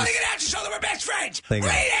best I'm friend. putting it out to show that we're best friends. Thing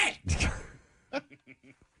Read it.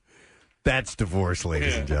 That's divorce,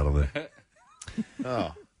 ladies and gentlemen.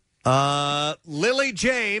 Lily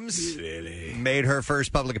James made her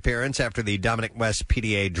first public appearance after the Dominic West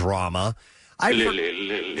PDA drama.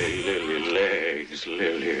 Lily.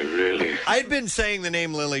 I'd been saying the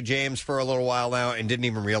name Lily James for a little while now and didn't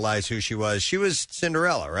even realize who she was. She was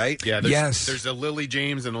Cinderella, right? Yeah, there's a Lily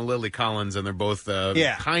James and a Lily Collins, and they're both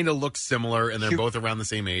kind of look similar, and they're both around the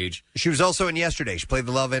same age. She was also in Yesterday. She played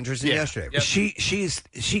the love interest in Yesterday. Yep.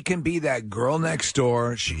 She can be that girl next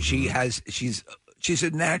door. She's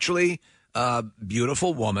a naturally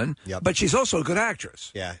beautiful woman, but she's also a good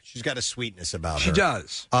actress. Yeah, she's got a sweetness about her. She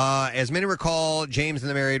does. As many recall, James and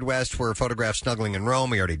the Married West were photographed snuggling in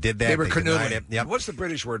Rome. We already did that. They were canoodling. Yep. What's the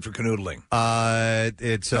British word for canoodling?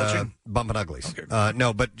 It's bumping uglies. Okay.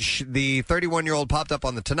 No, but the 31-year-old popped up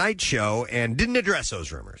on The Tonight Show and didn't address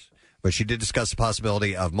those rumors. But she did discuss the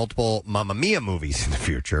possibility of multiple Mamma Mia movies in the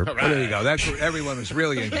future. Right. Well, there you go. That's what everyone was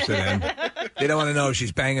really interested in. They don't want to know if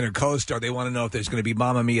she's banging her co-star. They want to know if there's going to be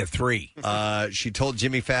Mamma Mia 3. She told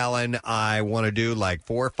Jimmy Fallon, I want to do like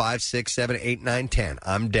 4, 5, 6, 7, 8, 9, 10.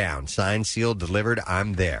 I'm down. Signed, sealed, delivered.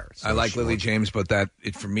 I'm there. So I like Lily James, but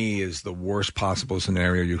it for me is the worst possible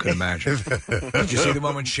scenario you could imagine. Did you see the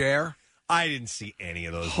one with Cher? I didn't see any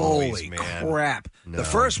of those movies, man. Holy crap. No. The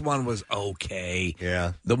first one was okay.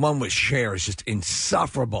 Yeah. The one with Cher is just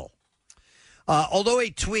insufferable. Although a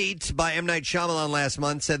tweet by M. Night Shyamalan last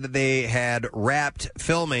month said that they had wrapped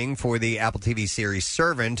filming for the Apple TV series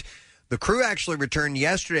Servant, the crew actually returned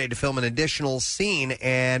yesterday to film an additional scene,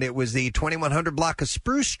 and it was the 2100 block of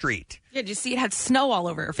Spruce Street. Yeah, did you see it had snow all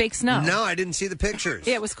over, or fake snow? No, I didn't see the pictures.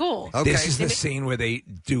 Yeah, it was cool. Okay. This is the scene where they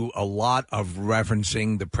do a lot of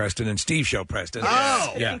referencing the Preston and Steve show, Preston.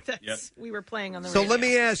 Oh! Yeah. We were playing on the So radio. let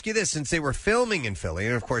me ask you this. Since they were filming in Philly,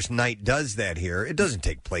 and of course Night does that here, it doesn't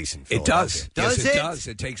take place in Philly. It does. Does it does.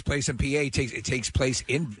 It takes place in PA. It takes place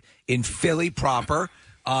in Philly proper.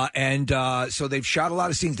 So they've shot a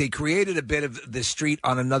lot of scenes. They created a bit of the street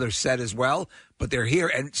on another set as well, but they're here.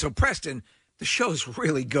 And so Preston, the show's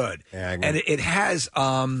really good. Yeah, and it has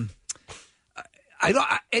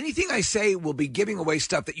anything I say will be giving away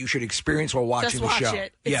stuff that you should experience while watching Just watch the show.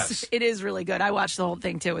 It. Yes. It is really good. I watched the whole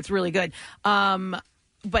thing too. It's really good.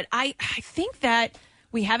 But I think that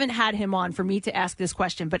we haven't had him on for me to ask this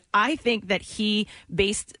question, but I think that he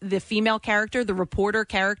based the female character, the reporter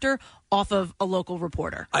character, off of a local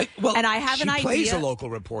reporter. And I have an idea. She plays a local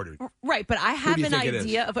reporter. Right, but I have an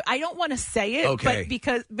idea of. I don't want to say it, Okay.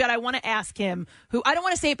 but I want to ask him who. I don't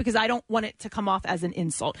want to say it because I don't want it to come off as an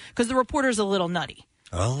insult because the reporter's a little nutty.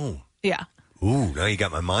 Oh. Yeah. Ooh, now you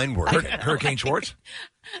got my mind working. Hurricane Schwartz?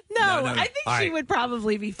 No, No. I think All she right. would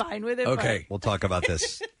probably be fine with it. Okay. We'll talk about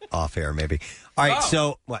this off air, maybe. All right,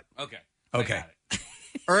 so what? Okay.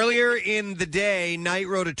 Earlier in the day, Knight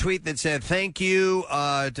wrote a tweet that said, "Thank you,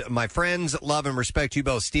 to my friends, love and respect you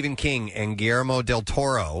both, Stephen King and Guillermo del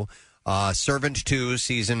Toro. Servant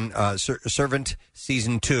season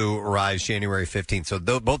 2 arrives January 15th." So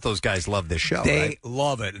both those guys love this show. They right?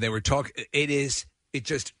 love it. They were talking. It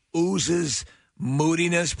just oozes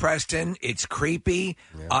moodiness, Preston. It's creepy.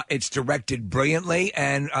 It's directed brilliantly,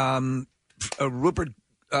 and Rupert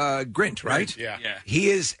Grint, right? Yeah. He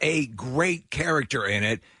is a great character in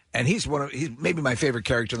it, and he's maybe my favorite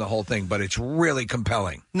character in the whole thing. But it's really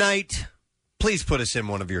compelling. Knight, please put us in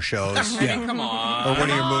one of your shows. Come on. Or one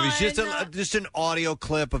of your movies. Just an audio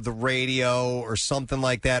clip of the radio or something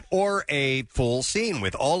like that. Or a full scene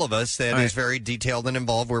with all of us that is very detailed and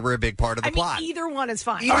involved where we're a big part of the plot. Either one is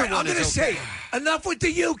fine. All right, I'm going to say enough with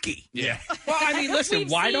the Yuki. Yeah. Well, I mean, listen,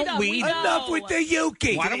 why don't we? Enough with the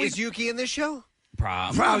Yuki. Why don't we? Is Yuki in this show?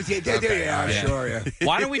 Probably. Sure.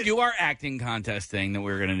 Why don't we do our acting contest thing that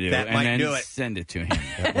we're going to do That and might then do it. send it to him?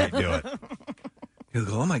 That might do it. You'll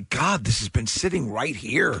go, oh my God, this has been sitting right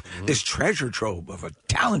here. This treasure trove of a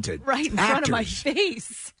talented Right in front of my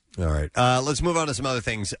face. All right. Let's move on to some other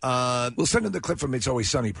things. We'll send him the clip from It's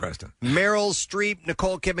Always Sunny, Preston. Meryl Streep,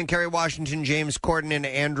 Nicole Kidman, Kerry Washington, James Corden, and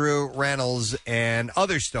Andrew Reynolds, and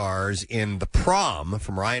other stars in The Prom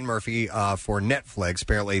from Ryan Murphy for Netflix.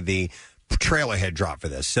 Apparently, the trailer had dropped for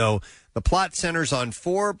this. So the plot centers on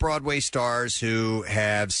 4 Broadway stars who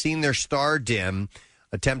have seen their star dim,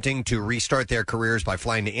 attempting to restart their careers by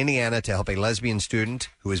flying to Indiana to help a lesbian student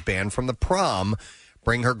who is banned from the prom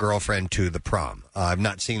bring her girlfriend to the prom. I've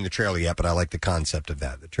not seen the trailer yet, but I like the concept of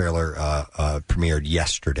that. The trailer premiered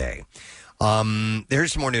yesterday.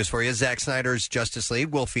 There's some more news for you. Zack Snyder's Justice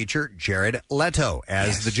League will feature Jared Leto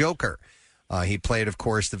as the Joker. He played, of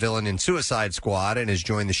course, the villain in Suicide Squad and has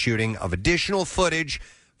joined the shooting of additional footage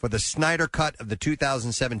for the Snyder Cut of the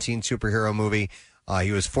 2017 superhero movie.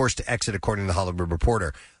 He was forced to exit, according to The Hollywood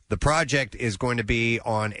Reporter. The project is going to be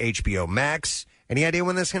on HBO Max. Any idea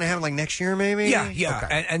when that's going to happen? Like next year, maybe? Yeah.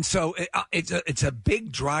 Okay. And so it's a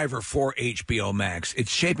big driver for HBO Max.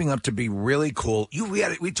 It's shaping up to be really cool.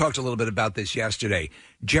 We talked a little bit about this yesterday.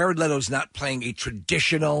 Jared Leto's not playing a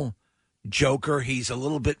traditional Joker. He's a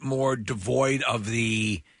little bit more devoid of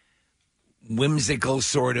the whimsical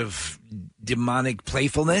sort of demonic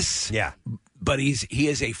playfulness. Yeah. But he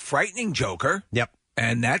is a frightening Joker. Yep.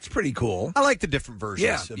 And that's pretty cool. I like the different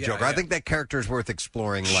versions of Joker. Yeah. I think that character is worth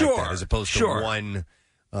exploring like Sure, that, as opposed to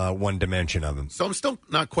one dimension of him. So I'm still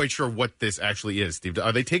not quite sure what this actually is, Steve.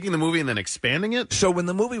 Are they taking the movie and then expanding it? So when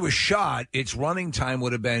the movie was shot, its running time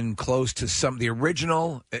would have been close to the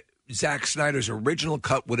original. Zack Snyder's original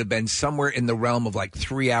cut would have been somewhere in the realm of like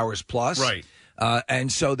 3 hours plus. Right. And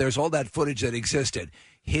so there's all that footage that existed.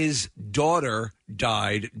 His daughter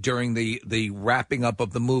died during the wrapping up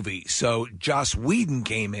of the movie. So Joss Whedon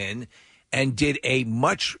came in and did a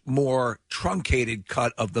much more truncated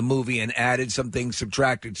cut of the movie and added some things,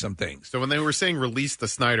 subtracted some things. So when they were saying release the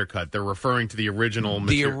Snyder Cut, they're referring to the original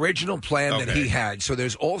material. The original plan that he had. So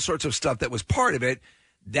there's all sorts of stuff that was part of it.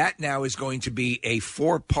 That now is going to be a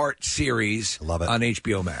 4-part series on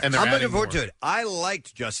HBO Max. And I'm looking forward to it. I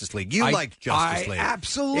liked Justice League. You liked Justice League.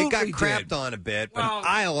 Absolutely. It got did. crapped on a bit, but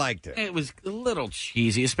I liked it. It was a little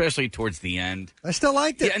cheesy, especially towards the end. I still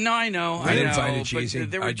liked it. Yeah, no, I know. I didn't know, find it but cheesy.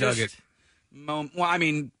 There were I dug just it. Well, I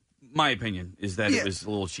mean, my opinion is that it was a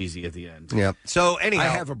little cheesy at the end. Yeah. So anyhow, I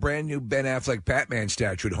have a brand new Ben Affleck Batman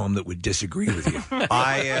statue at home that would disagree with you.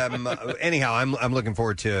 I am. Anyhow, I'm looking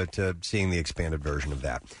forward to seeing the expanded version of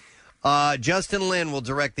that. Justin Lin will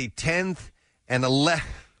direct the 10th and 11th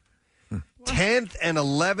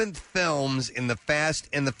films in the Fast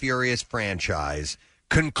and the Furious franchise,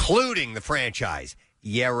 concluding the franchise.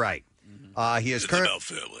 Yeah, right. He is about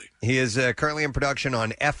family. He is currently in production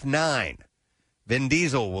on F9. Vin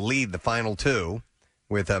Diesel will lead the final 2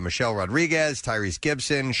 with Michelle Rodriguez, Tyrese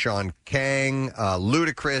Gibson, Sean Kang,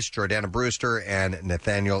 Ludacris, Jordana Brewster, and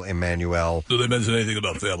Nathaniel Emmanuel. Do they mention anything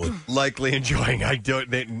about family? Likely enjoying.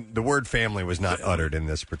 The word family was not uttered in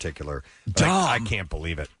this particular. I can't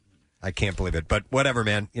believe it. I can't believe it. But whatever,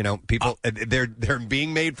 man. You know, people they're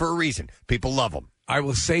being made for a reason. People love them. I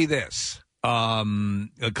will say this.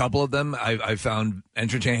 A couple of them I found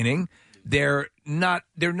entertaining. They're not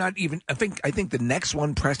even. I think the next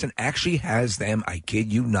one, Preston, actually has them. I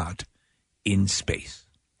kid you not, in space.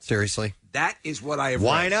 Seriously, that is what I have.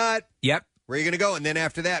 Why read. not? Yep. Where are you going to go? And then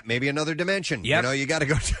after that, maybe another dimension. Yep. You know, you got to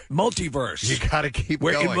go to multiverse. You got to keep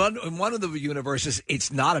Where going. In one of the universes,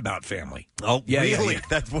 it's not about family. Oh, yeah, really? Yeah.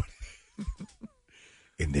 That's what.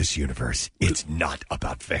 In this universe, it's not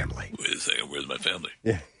about family. Wait a second, where's my family?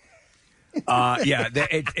 Yeah.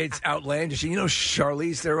 It's outlandish. You know,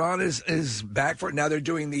 Charlize Theron is back for it. Now they're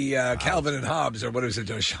doing the Calvin and Hobbes, or what is it,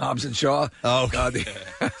 Hobbes and Shaw? Oh.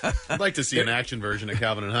 I'd like to see an action version of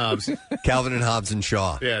Calvin and Hobbes. Calvin and Hobbes and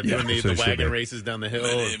Shaw. Yeah, doing the wagon races down the hill.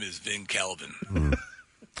 My name is Vin Calvin.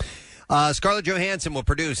 Scarlett Johansson will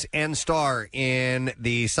produce and star in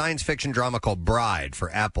the science fiction drama called Bride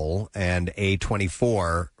for Apple and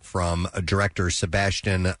A24 from director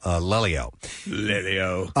Sebastian Lelio.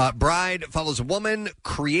 Bride follows a woman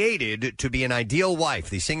created to be an ideal wife,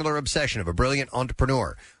 the singular obsession of a brilliant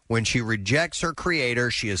entrepreneur. When she rejects her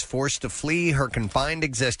creator, she is forced to flee her confined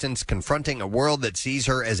existence, confronting a world that sees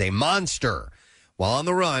her as a monster. While on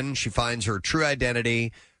the run, she finds her true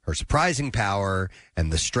identity, her surprising power,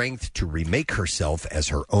 and the strength to remake herself as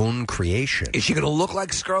her own creation. Is she going to look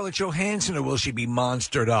like Scarlett Johansson, or will she be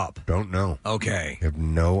monstered up? Don't know. Okay. I have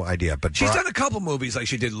no idea. But She's done a couple movies, like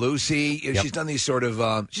she did Lucy. Yep. She's done these sort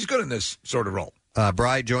of... she's good in this sort of role.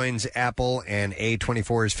 Bride joins Apple and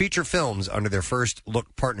A24's feature films under their first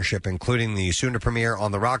look partnership, including the soon-to-premiere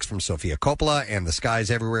On the Rocks from Sofia Coppola and The Skies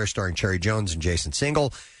Everywhere starring Cherry Jones and Jason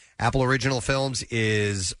Segel. Apple Original Films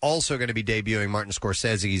is also going to be debuting Martin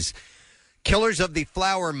Scorsese's Killers of the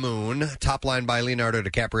Flower Moon, top-lined by Leonardo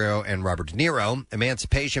DiCaprio and Robert De Niro,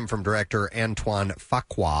 Emancipation from director Antoine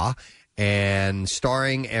Fuqua, and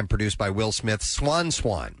starring and produced by Will Smith, Swan.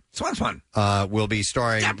 Will be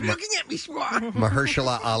starring Stop looking at me, Swan.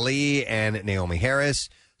 Mahershala Ali and Naomi Harris.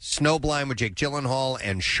 Snowblind with Jake Gyllenhaal,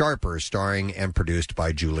 and Sharper, starring and produced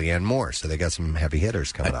by Julianne Moore. So they got some heavy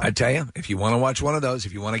hitters coming up. I tell you, if you want to watch one of those,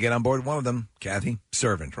 if you want to get on board one of them, Kathy,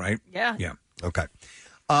 Servant, right? Yeah. Yeah. Okay.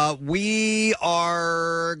 We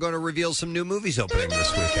are going to reveal some new movies opening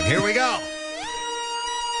this weekend. Here we go.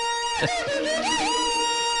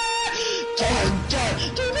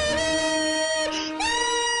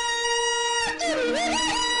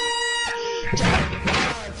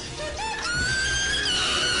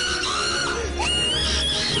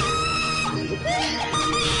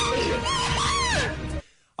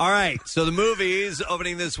 All right, so the movies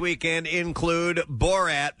opening this weekend include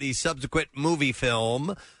Borat, the subsequent movie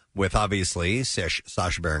film with, obviously,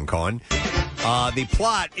 Sacha Baron Cohen. The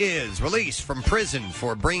plot is released from prison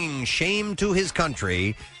for bringing shame to his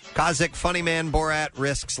country. Kazakh funny man Borat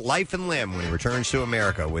risks life and limb when he returns to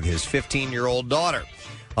America with his 15-year-old daughter.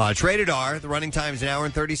 It's rated R. The running time is an hour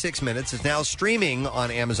and 36 minutes. It's now streaming on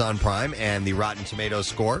Amazon Prime, and the Rotten Tomatoes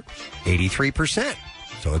score, 83%.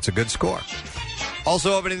 So it's a good score.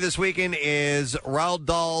 Also opening this weekend is Roald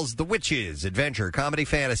Dahl's The Witches, adventure, comedy,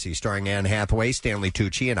 fantasy, starring Anne Hathaway, Stanley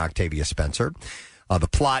Tucci, and Octavia Spencer. The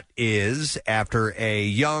plot is, after a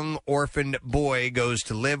young orphaned boy goes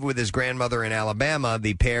to live with his grandmother in Alabama,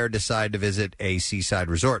 the pair decide to visit a seaside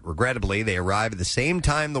resort. Regrettably, they arrive at the same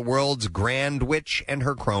time the world's grand witch and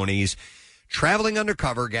her cronies, traveling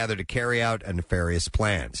undercover, gather to carry out nefarious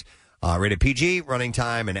plans. Rated PG, running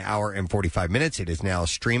time an hour and 45 minutes. It is now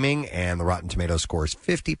streaming, and the Rotten Tomatoes scores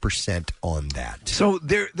 50% on that. So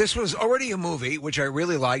this was already a movie, which I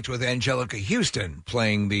really liked, with Angelica Houston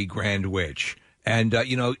playing the Grand Witch. And,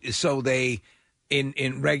 so they,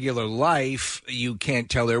 in regular life, you can't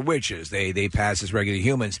tell they're witches. They pass as regular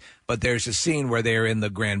humans. But there's a scene where they're in the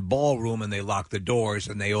grand ballroom, and they lock the doors,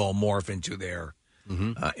 and they all morph into their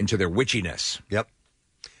witchiness. Yep.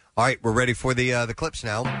 All right, we're ready for the clips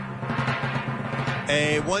now.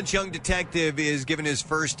 A once young detective is given his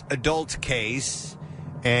first adult case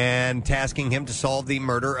and tasking him to solve the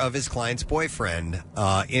murder of his client's boyfriend.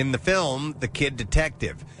 In the film, The Kid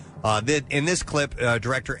Detective. In this clip,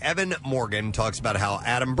 director Evan Morgan talks about how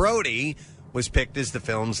Adam Brody was picked as the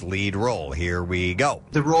film's lead role. Here we go.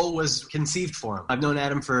 The role was conceived for him. I've known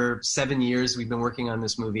Adam for 7 years. We've been working on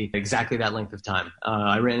this movie exactly that length of time.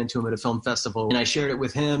 I ran into him at a film festival, and I shared it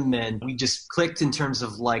with him, and we just clicked in terms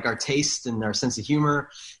of like our taste and our sense of humor.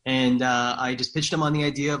 And I just pitched him on the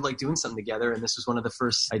idea of like doing something together, and this was one of the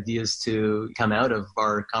first ideas to come out of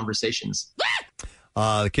our conversations.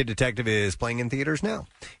 The Kid Detective is playing in theaters now.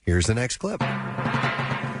 Here's the next clip.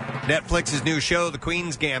 Netflix's new show, The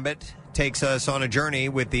Queen's Gambit, takes us on a journey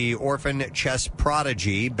with the orphan chess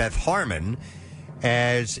prodigy Beth Harmon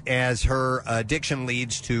as her addiction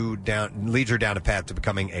leads her down a path to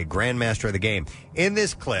becoming a grandmaster of the game. In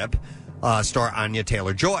this clip, star Anya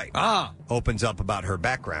Taylor-Joy opens up about her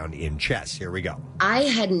background in chess. Here we go. I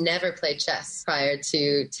had never played chess prior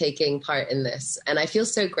to taking part in this, and I feel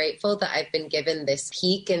so grateful that I've been given this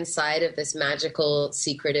peek inside of this magical,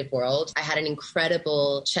 secretive world. I had an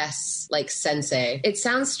incredible chess sensei. It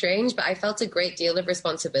sounds strange, but I felt a great deal of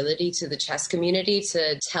responsibility to the chess community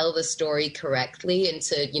to tell the story correctly and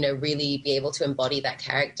to, really be able to embody that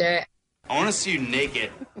character. I want to see you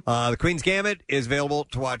naked. The Queen's Gambit is available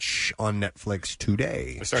to watch on Netflix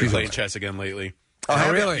today. I started playing chess again lately.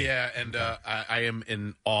 Oh, really? Yeah, and I am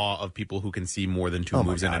in awe of people who can see more than two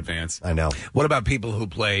moves in advance. I know. What about people who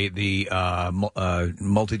play the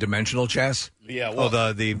multi-dimensional chess? Yeah, well,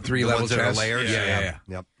 the three-level chess? layers? Yeah.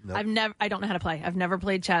 Yep. I don't know how to play. I've never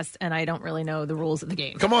played chess, and I don't really know the rules of the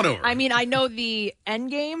game. Come on over. I mean, I know the end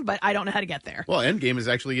game, but I don't know how to get there. Well, end game is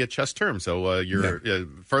actually a chess term, so you're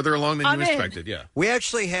further along than you expected. Yeah. We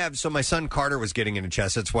actually have. So my son Carter was getting into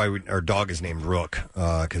chess. That's why our dog is named Rook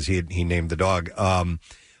because he named the dog.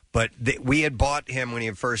 But we had bought him when he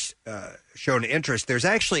had first shown interest. There's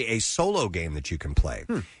actually a solo game that you can play.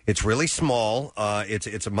 It's really small.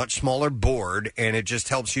 It's a much smaller board, and it just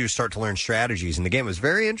helps you start to learn strategies. And the game was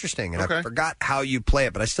very interesting, and I forgot how you play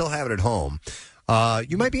it, but I still have it at home.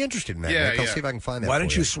 You might be interested in that. Nick. I'll see if I can find that. Why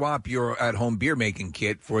don't you swap your at-home beer-making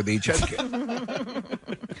kit for the chess kit?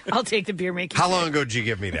 I'll take the beer making. How long ago did you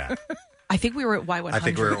give me that? I think we were at Y100. I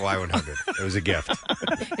think we were at Y100. It was a gift.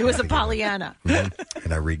 It was a Pollyanna. And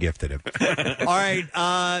I re-gifted it. All right,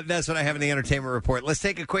 that's what I have in the entertainment report. Let's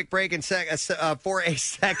take a quick break for a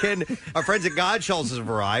second. Our friends at Godshall's have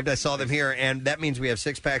arrived. I saw them here, and that means we have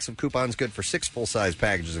 6 packs of coupons good for 6 full-size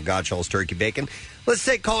packages of Godshall's turkey bacon. Let's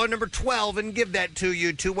take caller number 12 and give that to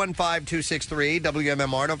you,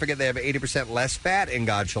 215-263-WMMR. Don't forget they have 80% less fat in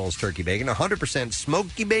Godshall's turkey bacon, 100%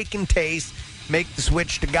 smoky bacon taste. Make the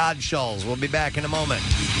switch to Godshall's. We'll be back in a moment.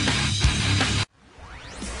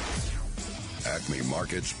 Acme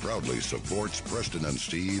Markets proudly supports Preston and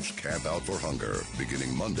Steve's Camp Out for Hunger,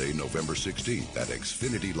 beginning Monday, November 16th at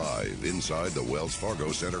Xfinity Live inside the Wells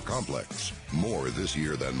Fargo Center complex. More this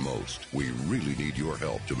year than most. We really need your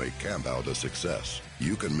help to make Camp Out a success.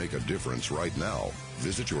 You can make a difference right now.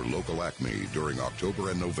 Visit your local Acme during October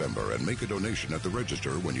and November and make a donation at the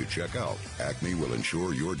register when you check out. Acme will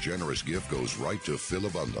ensure your generous gift goes right to Phil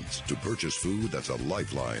Abundance to purchase food that's a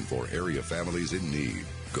lifeline for area families in need.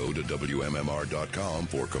 Go to WMMR.com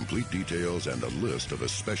for complete details and a list of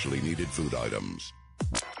especially needed food items.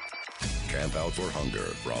 Camp Out for Hunger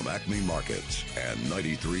from Acme Markets and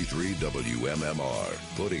 93.3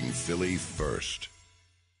 WMMR, putting Philly first.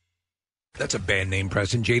 That's a band name,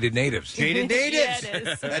 Preston. Jaded Natives. Jaded Natives. Yeah, it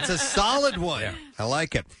is. That's a solid one. Yeah. I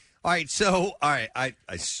like it. All right, so, I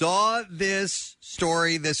saw this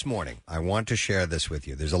story this morning. I want to share this with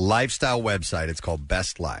you. There's a lifestyle website. It's called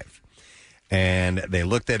Best Life. And they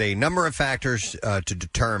looked at a number of factors to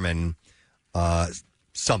determine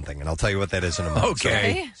something, and I'll tell you what that is in a moment.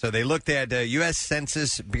 Okay. So they looked at U.S.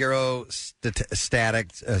 Census Bureau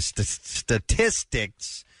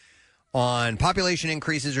statistics on population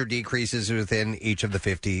increases or decreases within each of the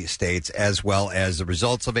 50 states, as well as the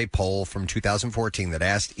results of a poll from 2014 that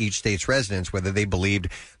asked each state's residents whether they believed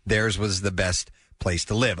theirs was the best place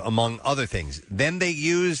to live, among other things. Then they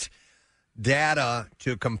used data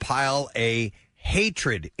to compile a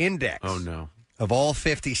hatred index of all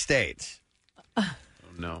 50 states. Oh,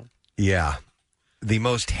 no. Yeah. The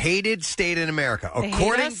most hated state in America.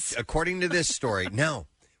 According to this story. No.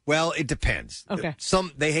 Well, it depends. Okay.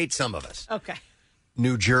 They hate some of us. Okay.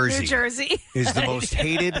 New Jersey. Is the most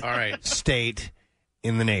hated state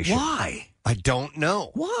in the nation. Why? I don't know.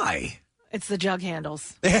 Why? It's the jug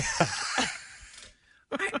handles.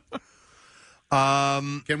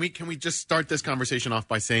 Can we just start this conversation off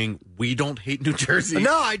by saying we don't hate New Jersey?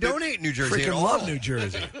 No, I don't hate New Jersey. Freaking love New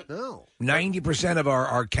Jersey. No. 90% of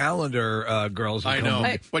our calendar girls. I know,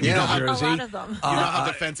 but you you know know how Jersey. A lot of them. You know how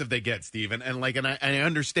defensive they get, Steve, and I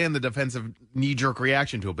understand the defensive knee-jerk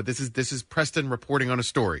reaction to it, but this is Preston reporting on a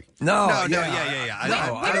story. No, yeah.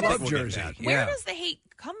 I love Jersey. Where does the hate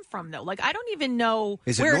come from, though? Like, I don't even know.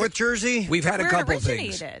 Is it North Jersey? We've had a where it couple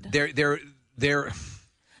things. originated. They're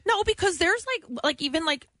No, because there's like even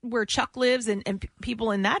like where Chuck lives and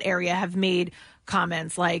people in that area have made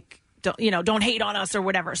comments like, don't hate on us or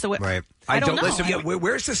whatever. So right. I don't know. Listen,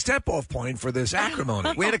 where's the step-off point for this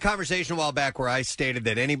acrimony? We had a conversation a while back where I stated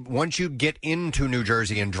that once you get into New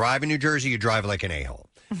Jersey and drive in New Jersey, you drive like an a-hole.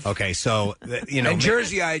 Okay, so and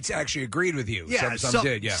Jerseyites actually agreed with you. Yeah, some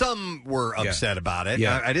did. Yeah, some were upset about it.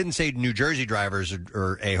 Yeah. I didn't say New Jersey drivers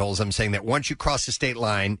are a-holes. I'm saying that once you cross the state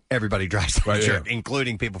line, everybody drives the shirt,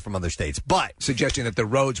 including people from other states. But suggesting that the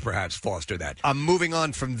roads perhaps foster that. I'm moving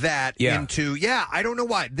on from that into I don't know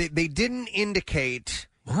why they didn't indicate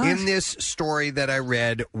in this story that I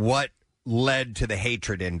read what led to the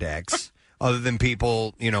hatred index, other than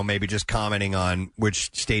people maybe just commenting on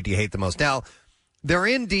which state do you hate the most. Now, they're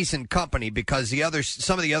in decent company because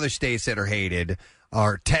some of the other states that are hated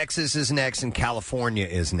are Texas is next and California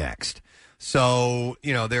is next. So,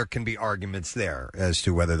 there can be arguments there as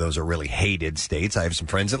to whether those are really hated states. I have some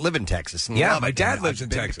friends that live in Texas. And love my it. dad And lives I've in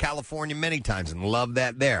been Texas. to California many times and love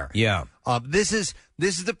that there. Yeah. This is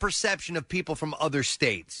the perception of people from other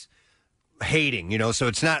states hating, so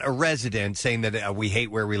it's not a resident saying that we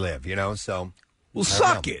hate where we live, so. Well,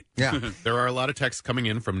 suck it. Yeah. There are a lot of texts coming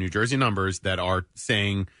in from New Jersey numbers that are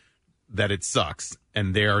saying that it sucks,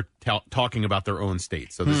 and they're talking about their own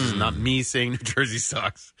state. So this is not me saying New Jersey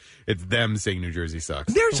sucks. It's them saying New Jersey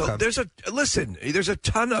sucks. There's a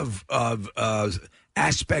ton of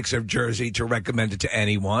aspects of Jersey to recommend it to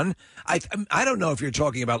anyone. I don't know if you're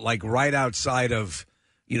talking about like right outside of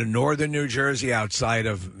northern New Jersey, outside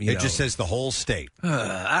of it just says the whole state.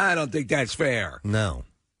 I don't think that's fair. No.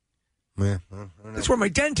 Yeah, that's where my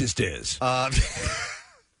dentist is. How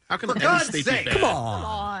can For any God's state sake, be come bad?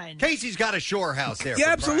 on. Casey's got a shore house there.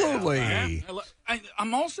 Yeah, for crying out absolutely. loud.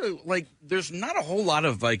 I'm also like, there's not a whole lot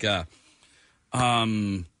of like a,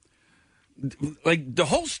 like the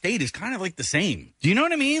whole state is kind of like the same. Do you know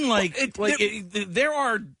what I mean? Like, there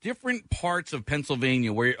are different parts of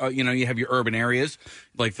Pennsylvania where you have your urban areas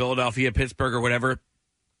like Philadelphia, Pittsburgh, or whatever,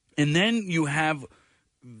 and then you have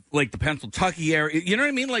like the Pennsylvania area. You know what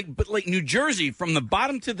I mean? But New Jersey, from the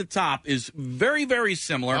bottom to the top, is very, very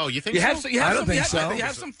similar. Oh, you think so? I don't think so. You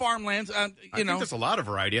have some farmlands. I think there's a lot of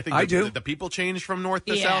variety. I think I do. The people change from north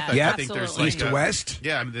to Yeah, south. I think there's east to west.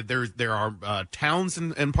 Yeah, I mean, there are towns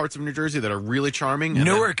in parts of New Jersey that are really charming. And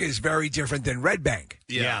Newark is very different than Red Bank.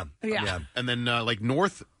 Yeah. And then like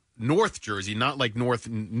North Jersey, not like Newark,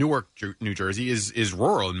 New Jersey, is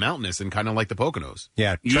rural and mountainous and kind of like the Poconos.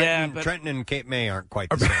 Yeah, Trenton and Cape May aren't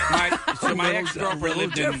quite the same. My ex-girlfriend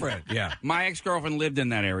lived different. My ex-girlfriend lived in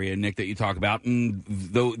that area, Nick, that you talk about, and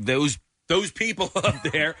those people up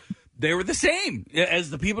there, they were the same as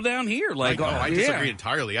the people down here. Like, I disagree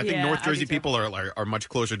entirely. I think North Jersey people are much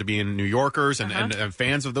closer to being New Yorkers and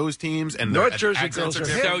fans of those teams. And North Jersey girls are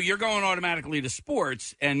so you're going automatically to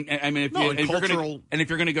sports, and I mean, if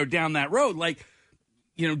you're going to go down that road, like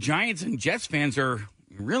Giants and Jets fans are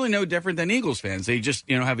really no different than Eagles fans. They just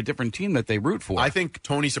have a different team that they root for. I think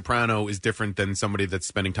Tony Soprano is different than somebody that's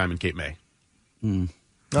spending time in Cape May. All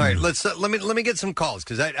right, let me get some calls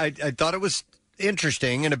because I thought it was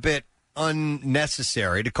interesting and a bit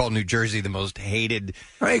unnecessary to call New Jersey the most hated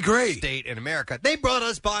state in America. They brought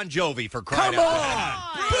us Bon Jovi for crying out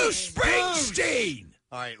loud. Bruce Springsteen.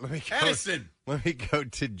 All right, let me go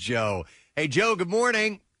to Joe. Hey, Joe, good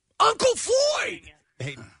morning. Uncle Floyd.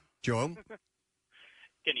 Hey, Joe.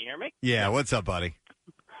 Can you hear me? Yeah, what's up, buddy?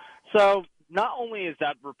 So, not only is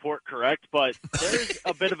that report correct, but there's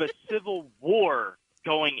a bit of a civil war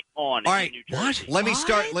going on in New Jersey. Let me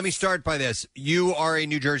start by this. You are a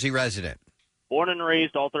New Jersey resident. Born and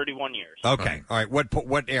raised all 31 years. Okay. All right.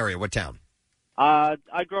 What area? What town? I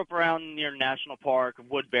grew up around near National Park,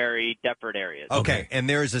 Woodbury, Deptford areas. Okay. And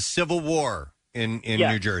there is a civil war in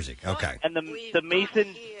Yes. New Jersey. Okay. And the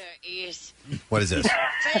Mason... What is this?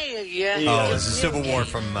 Yeah. Oh, it's a civil war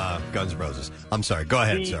from Guns N' Roses. I'm sorry. Go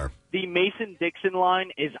ahead, sir. The Mason-Dixon line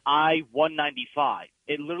is I-195.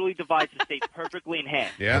 It literally divides the state perfectly in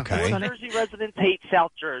half. Yeah. Okay. North Jersey residents hate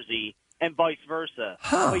South Jersey and vice versa.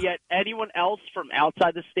 But yet anyone else from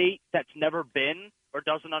outside the state that's never been or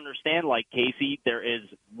doesn't understand, like Casey, there is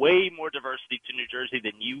way more diversity to New Jersey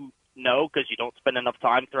than you know because you don't spend enough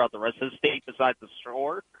time throughout the rest of the state besides the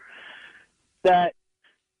shore, that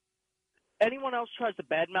anyone else tries to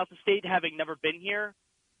badmouth the state having never been here,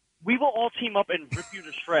 we will all team up and rip you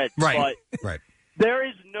to shreds. Right. But Right. there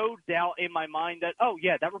is no doubt in my mind that, oh,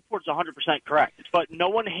 yeah, that report's 100% correct. But no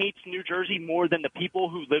one hates New Jersey more than the people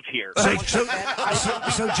who live here.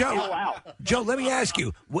 So Joe, let me ask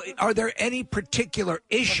you: are there any particular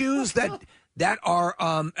issues that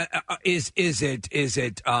are is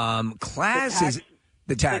it class? Is it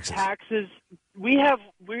the taxes? The taxes. We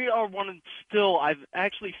are one of still. I've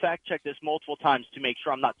actually fact checked this multiple times to make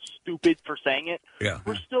sure I'm not stupid for saying it. Yeah.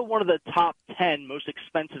 We're still one of the top 10 most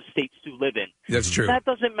expensive states to live in. That's true. That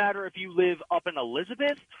doesn't matter if you live up in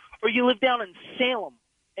Elizabeth or you live down in Salem.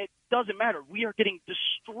 it doesn't matter. We are getting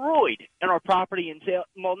destroyed in our property and sale.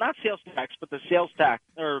 Well, not sales tax, but the sales tax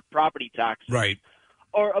or property tax. Right.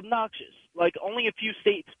 Are obnoxious. Like, only a few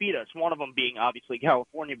states beat us, one of them being obviously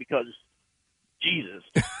California because, Jesus.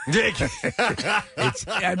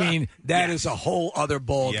 That is a whole other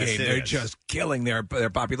ball game. They're just killing their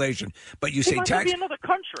population. But you say might tax. be another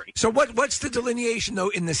country. So what's the delineation, though,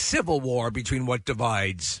 in the Civil War between what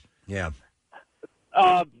divides? Yeah.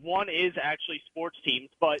 One is actually sports teams,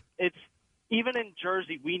 but it's even in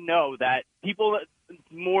Jersey, we know that people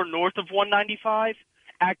more north of 195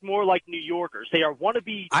 act more like New Yorkers. They are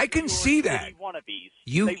wannabe. I can see that. Wannabes.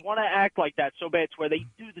 You- They want to act like that so bad, it's where they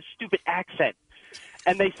do the stupid accent.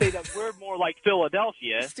 And they say that we're more like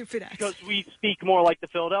Philadelphia because we speak more like the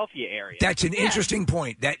Philadelphia area. That's an interesting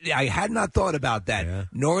point. That I had not thought about that. Yeah.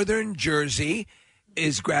 Northern Jersey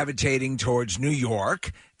is gravitating towards New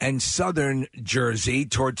York, and Southern Jersey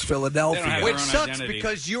towards Philadelphia. Which sucks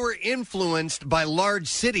because you're influenced by large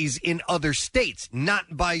cities in other states,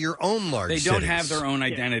 not by your own large cities. They don't have their own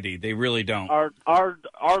identity. They really don't. Our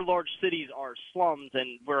large cities are slums,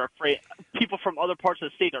 and we're afraid. People from other parts of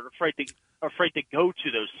the state are afraid to go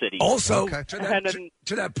to those cities. Also,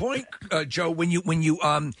 to that point, Joe, when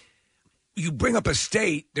you bring up a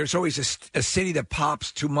state, there's always a city that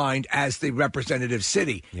pops to mind as the representative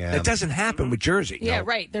city. Yeah. That doesn't happen with Jersey. Yeah,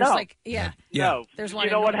 right. There's No. There's one.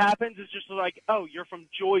 You know what happens? It's just like, oh, you're from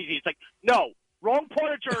Jersey. It's like, no, wrong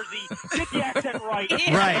part of Jersey. Get the accent right.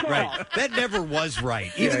 Right. That never was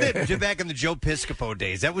right. Even back in the Joe Piscopo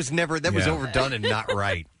days, that was overdone and not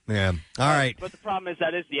right. Yeah. All right. But the problem is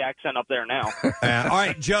that is the accent up there now. All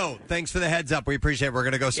right, Joe, thanks for the heads up. We appreciate it. We're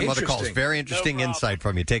going to go some other calls. Very interesting insight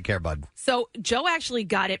from you. Take care, bud. So Joe actually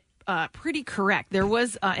got it pretty correct. There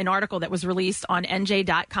was an article that was released on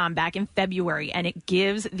NJ.com back in February, and it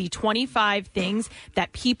gives the 25 things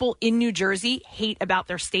that people in New Jersey hate about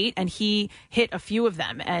their state, and he hit a few of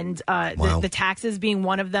them. And the taxes being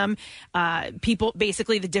one of them. People,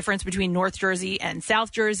 basically the difference between North Jersey and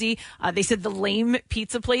South Jersey. They said the lame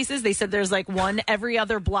pizza places. They said there's like one every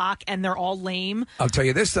other block, and they're all lame. I'll tell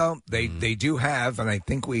you this, though. They do have, and I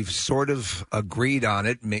think we've sort of agreed on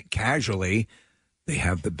it casually, they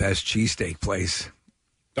have the best cheesesteak place.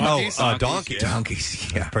 Donkeys? Donkeys.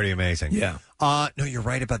 Donkeys, yeah. That's pretty amazing. Yeah. No, you're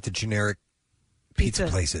right about the generic pizza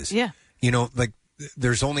places. Yeah. You know, like,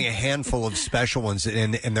 there's only a handful of special ones,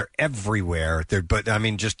 and they're everywhere. But, I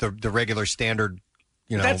mean, just the regular standard,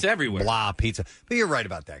 that's everywhere. Blah pizza. But you're right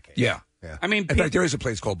about that, Kate. Yeah. I mean, in fact, there is a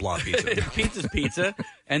place called Blah Pizza. Pizza's pizza.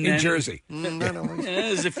 And in then, Jersey.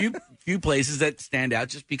 There's a few places that stand out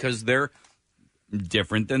just because they're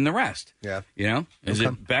different than the rest. Yeah. Is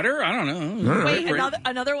it better? I don't know. Wait,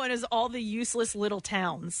 another one is all the useless little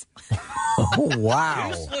towns. Oh, wow.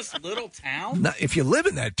 Useless little town? Now, if you live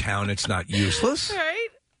in that town, it's not useless. Right?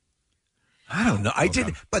 I don't know. I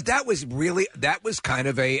did, but that was kind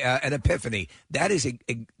of an epiphany. That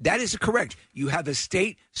is correct. You have a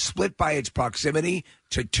state split by its proximity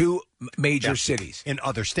to two major cities in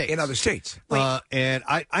other states. And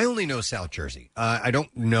I only know South Jersey. I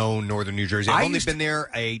don't know Northern New Jersey. I've only been there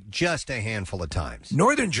just a handful of times.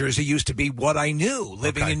 Northern Jersey used to be what I knew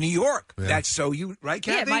living in New York. Yeah. That's so you right,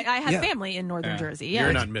 Kathy? Yeah, I have family in Northern Jersey. Yeah,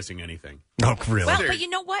 you're not missing anything. No, really. Well, but you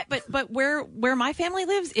know what? But where my family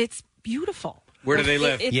lives, it's beautiful. Where do they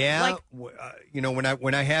live?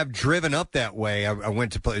 When I have driven up that way, I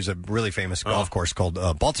went to play. There's a really famous golf course called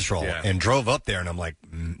Baltusrol, and drove up there, and I'm like,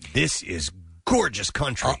 this is gorgeous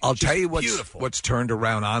country. I'll tell you what's turned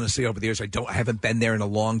around. Honestly, over the years, I haven't been there in a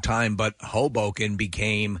long time, but Hoboken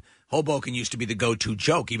used to be the go-to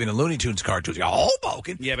joke, even in Looney Tunes cartoons.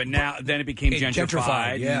 Hoboken, yeah, but then it became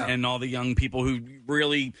gentrified, and all the young people who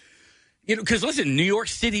really. Because listen, New York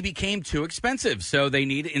City became too expensive, so they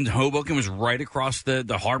needed. And Hoboken was right across the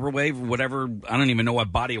Harborway, whatever. I don't even know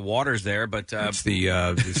what body of water is there, but it's the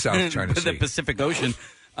South China Sea, the Pacific Ocean.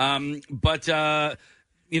 But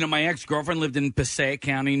my ex-girlfriend lived in Passaic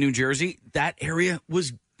County, New Jersey. That area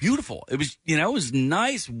was beautiful. It was, it was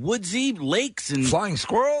nice, woodsy, lakes and flying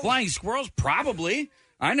squirrels. Flying squirrels, probably.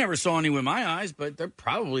 I never saw any with my eyes, but they're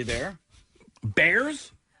probably there.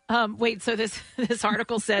 Bears. Wait, so this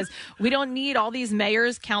article says we don't need all these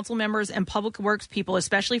mayors, council members, and public works people,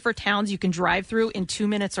 especially for towns you can drive through in 2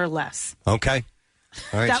 minutes or less. Okay.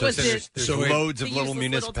 All right. That was there's loads of little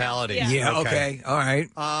municipalities. Yeah. Okay. All right.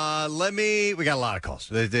 We got a lot of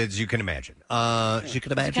calls, as you can imagine. I'm going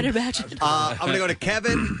to go to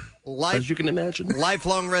Kevin. As you can imagine.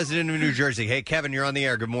 Lifelong resident of New Jersey. Hey, Kevin, you're on the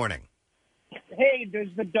air. Good morning. Hey, does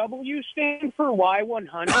the W stand for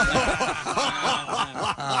Y100?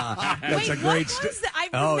 That's a great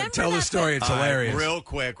tell the story. It's hilarious. Real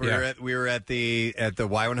quick, we were at the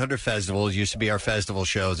Y100 festival. It used to be our festival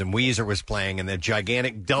shows, and Weezer was playing, and the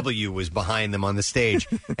gigantic W was behind them on the stage.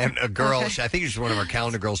 And a girl, I think she's one of our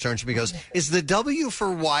calendar girls, turns to me and goes, "Is the W for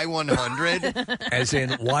Y100?" As in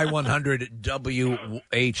Y100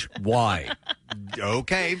 WHY.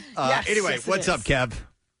 Okay. Yes, Anyway, yes, it what's is. up, Kev?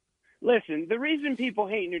 Listen, the reason people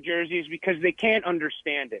hate New Jersey is because they can't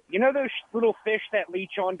understand it. You know those little fish that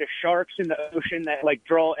leech onto sharks in the ocean that like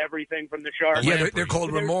draw everything from the shark? Yeah, they're called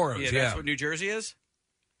remoras. Yeah, that's what New Jersey is?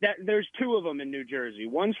 There's two of them in New Jersey.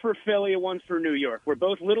 One's for Philly and one's for New York. We're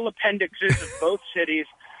both little appendixes of both cities.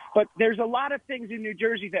 But there's a lot of things in New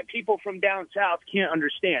Jersey that people from down south can't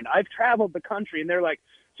understand. I've traveled the country, and they're like,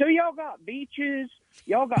 so y'all got beaches,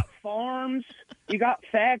 y'all got farms, you got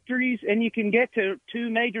factories, and you can get to two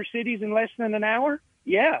major cities in less than an hour?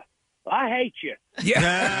 Yeah. I hate you.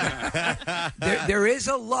 Yeah. there is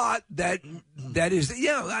a lot that is,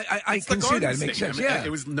 I It's the can see Garden that. It makes State. sense, I mean, yeah. It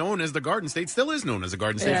was known as the Garden State, still is known as the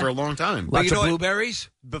Garden State for a long time. But Lots of blueberries?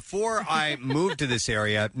 Before I moved to this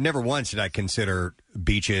area, never once did I consider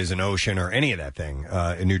beaches and ocean or any of that thing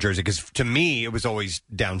in New Jersey, because to me, it was always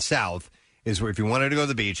down south. Is where if you wanted to go to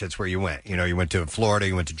the beach, that's where you went. You know, you went to Florida,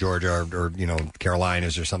 you went to Georgia, or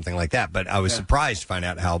Carolinas or something like that. But I was surprised to find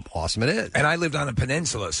out how awesome it is. And I lived on a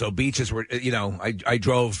peninsula, so beaches were, I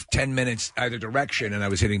drove 10 minutes either direction, and I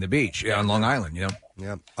was hitting the beach on Long Island,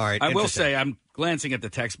 Yeah. All right. I will say, I'm glancing at the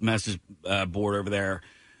text message board over there.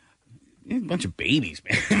 A bunch of babies,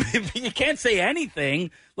 man. You can't say anything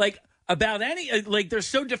about any they're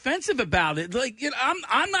so defensive about it.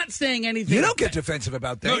 I'm not saying anything. You don't get defensive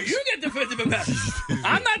about things. No, you get defensive about it.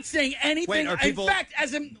 I'm not saying anything. Wait, are people- in fact,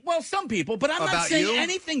 some people, but I'm not About saying you?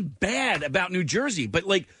 anything bad about New Jersey. But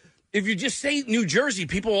if you just say New Jersey,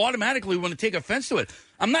 people automatically want to take offense to it.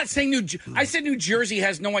 I'm not saying I said New Jersey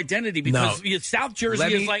has no identity because South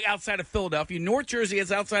Jersey is like outside of Philadelphia. North Jersey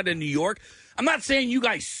is outside of New York. I'm not saying you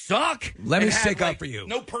guys suck. Let me and have, stick up for you.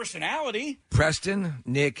 No personality. Preston,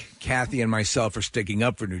 Nick, Kathy, and myself are sticking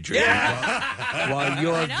up for New Jersey while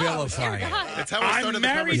you're vilifying. That's how I started I'm the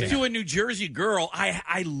married conversation. to a New Jersey girl.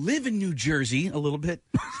 I live in New Jersey a little bit.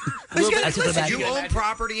 Listen, you own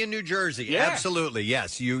property in New Jersey. Yeah. Absolutely,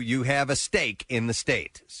 yes. You have a stake in the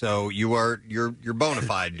state, so you're bona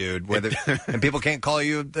fide, dude. And people can't call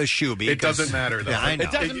you a shoebie. It doesn't matter, though. Yeah, I know.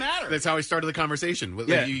 It doesn't matter. That's how I started the conversation.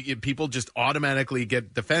 Yeah. People just automatically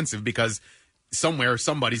get defensive because somewhere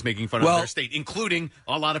somebody's making fun of their state, including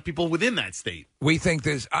a lot of people within that state. We think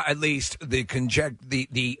there's at least the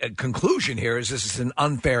conclusion here is this is an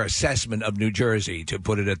unfair assessment of New Jersey to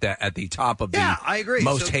put it at the top of the I agree.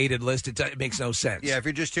 most So- hated list. It makes no sense. Yeah, if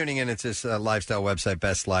you're just tuning in, it's this lifestyle website,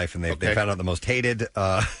 Best Life, and they found out the most hated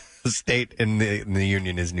state in the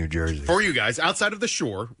union is New Jersey. For you guys, outside of the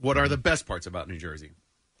shore, what are the best parts about New Jersey?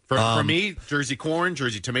 For me, Jersey corn,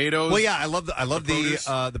 Jersey tomatoes. Well, yeah, I love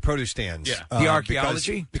the produce stands. Yeah. The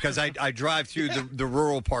archaeology? because I drive through the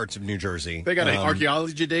rural parts of New Jersey. They got an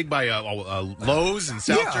archaeology dig by Lowe's in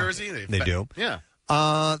South Jersey. They do. Yeah.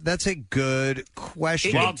 That's a good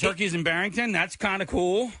question. Wild turkeys in Barrington. That's kind of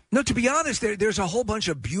cool. No, to be honest, there's a whole bunch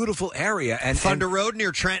of beautiful area and Thunder Road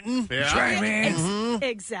near Trenton. Yeah. That's right, man.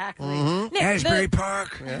 Exactly. Nick, Asbury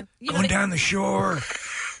Park, going down the shore.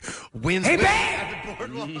 Winds. Hey,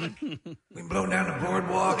 man! We blow down the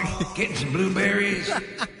boardwalk, getting some blueberries,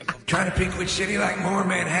 trying to pick which city like more,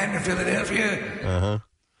 Manhattan or Philadelphia.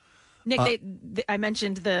 Nick, I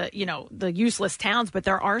mentioned the useless towns, but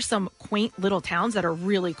there are some quaint little towns that are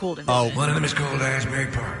really cool to visit. One of them is called Asbury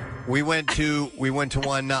Park. We went to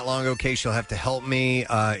one not long ago. Case, you'll have to help me.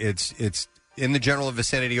 It's in the general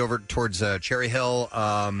vicinity over towards Cherry Hill.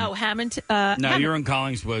 Hamilton. No, you're in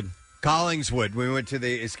Collingswood. Collingswood. We went to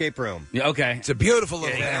the escape room. Yeah, okay. It's a beautiful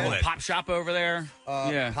little a hamlet. little pop shop over there.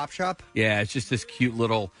 Pop shop? Yeah, it's just this cute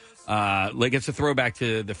little, it's a throwback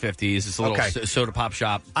to the 50s. It's a little soda pop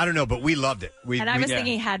shop. I don't know, but we loved it. And I was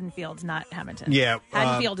thinking Haddonfield, not Hamilton. Yeah.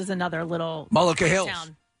 Haddonfield is another little Mullica Hills.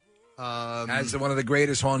 town. As one of the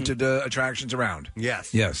greatest haunted attractions around. Yes.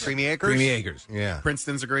 Creamy Acres? Creamy Acres. Yeah.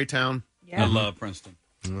 Princeton's a great town. Yeah. I love Princeton.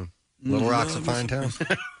 Little Rock's a fine town.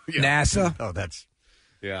 NASA. Oh, that's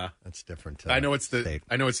different. I know it's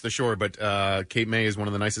the shore, but Cape May is one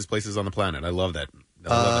of the nicest places on the planet. I love that. I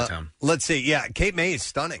love that town. Let's see. Yeah, Cape May is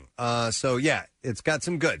stunning. So, yeah, it's got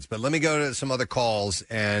some goods. But let me go to some other calls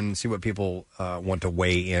and see what people want to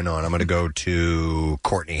weigh in on. I'm going to go to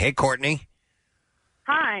Courtney. Hey, Courtney.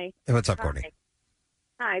 Hi. Hey, what's up, Courtney?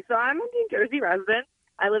 Hi. So I'm a New Jersey resident.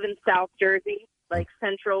 I live in South Jersey. like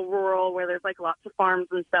central rural where there's like lots of farms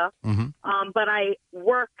and stuff. Mm-hmm. But I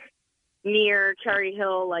work near Cherry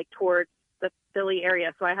Hill, like towards the Philly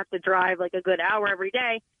area, so I have to drive like a good hour every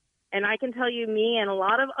day. And I can tell you, me and a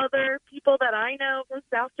lot of other people that I know from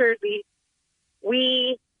South Jersey,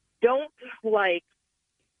 we don't like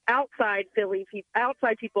outside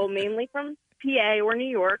people, mainly from PA or New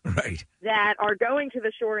York, right, that are going to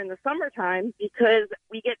the shore in the summertime because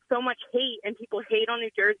we get so much hate and people hate on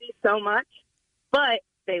New Jersey so much, but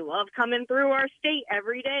they love coming through our state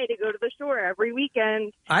every day to go to the shore every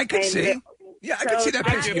weekend. I could see. Yeah, I could see that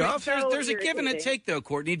pissing you off. There's a give and a take, though,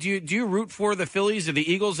 Courtney. Do you root for the Phillies or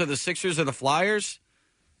the Eagles or the Sixers or the Flyers?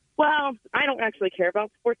 Well, I don't actually care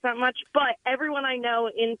about sports that much, but everyone I know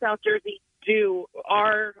in South Jersey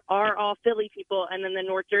are all Philly people, and then the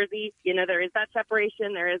North Jersey, there is that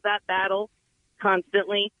separation, there is that battle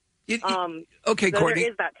constantly. Okay, so Courtney,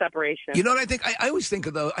 there is that separation. You know what I think? I always think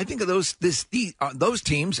of those. I think of those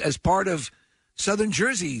teams as part of Southern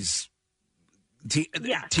Jersey's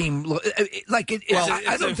team. Like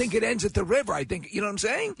I don't think it ends at the river. I think you know what I'm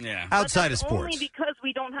saying. Yeah, outside of sports. Only because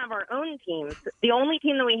we don't have our own teams. The only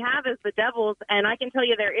team that we have is the Devils, and I can tell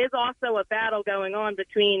you there is also a battle going on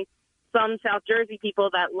between some South Jersey people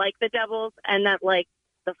that like the Devils and that like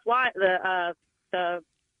the Flyers.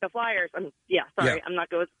 I'm not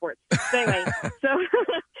good with sports. So anyway,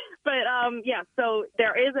 so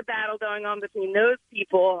there is a battle going on between those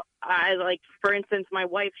people. For instance, my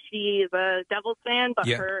wife, she is a Devils fan, but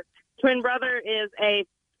her twin brother is a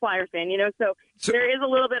Flyers fan, so there is a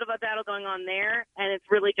little bit of a battle going on there, and it's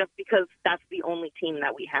really just because that's the only team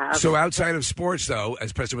that we have. So outside of sports, though,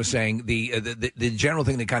 as Preston was saying, the general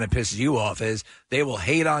thing that kind of pisses you off is they will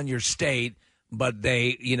hate on your state, but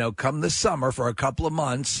they, come the summer for a couple of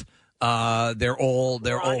months, they're all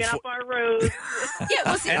up our roads.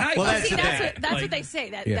 That's what they say.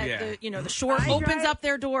 That the shore opens up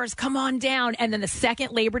their doors. Come on down, and then the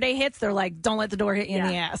second Labor Day hits, they're like, "Don't let the door hit you in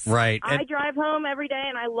the ass." Right. I drive home every day,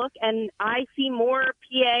 and I look, and I see more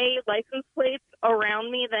PA license plates around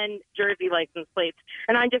me than Jersey license plates,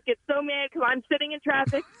 and I just get so mad because I'm sitting in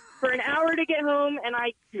traffic for an hour to get home, and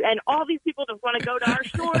all these people just want to go to our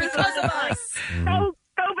shores.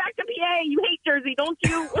 Go back to PA. You hate Jersey, don't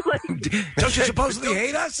you? Don't you supposedly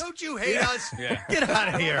hate us? Don't you hate us? Yeah. Get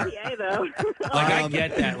out of here. PA, though. I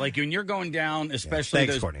get that. Like when you're going down, especially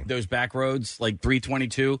those back roads, like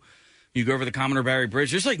 322, you go over the Commodore Barry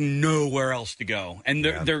Bridge. There's like nowhere else to go, and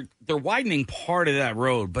they're widening part of that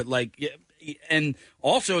road. But and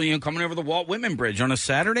also coming over the Walt Whitman Bridge on a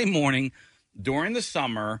Saturday morning during the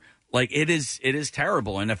summer. Like it is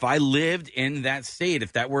terrible, and if I lived in that state,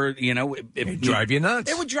 if that were it'd drive you nuts.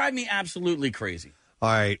 It would drive me absolutely crazy. All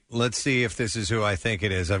right, let's see if this is who I think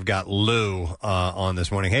it is. I've got Lou on this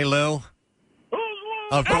morning. Hey, Lou.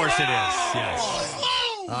 Of course it is. Yes.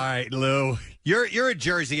 All right, Lou. You're a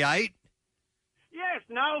Jerseyite. Yes.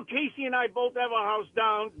 Now Casey and I both have a house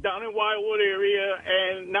down in Wildwood area,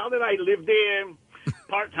 and now that I live there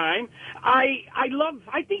part-time, I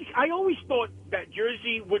always thought that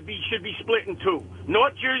Jersey should be split in two,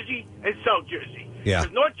 North Jersey and South Jersey. Yeah.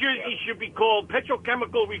 Because North Jersey should be called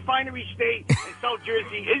Petrochemical Refinery State, and South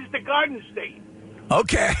Jersey is the Garden State.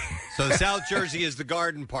 Okay. So South Jersey is the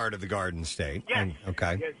garden part of the Garden State. Yes.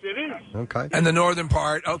 Okay. Yes, it is. Okay. And the northern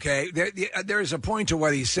part, okay. There is a point to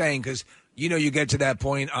what he's saying, because you get to that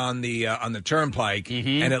point on the turnpike,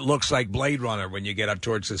 and it looks like Blade Runner when you get up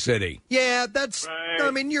towards the city. Yeah, that's. Right. I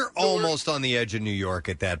mean, you're almost on the edge of New York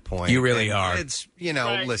at that point. You really are. It's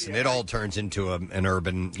listen, it all turns into an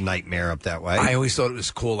urban nightmare up that way. I always thought it was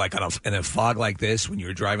cool, like in a fog like this, when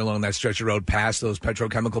you're driving along that stretch of road past those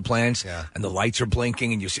petrochemical plants, and the lights are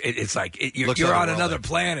blinking, and it's like you're on another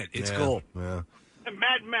planet. It's cool. Yeah.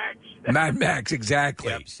 Mad Max. Mad Max, exactly.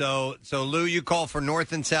 Yep. So Lou, you call for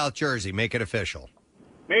North and South Jersey. Make it official.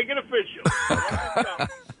 Make it official.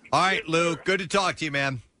 All right, Lou. Good to talk to you,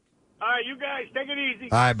 man. All right, you guys, take it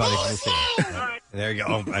easy. All right, buddy. We'll see you. All right. There you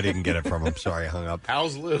go. Oh, I didn't get it from him. Sorry, I hung up.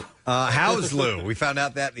 How's Lou? How's Lou? We found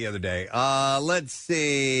out that the other day. Let's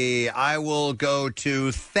see. I will go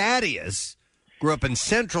to Thaddeus. Grew up in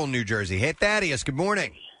central New Jersey. Hey, Thaddeus, good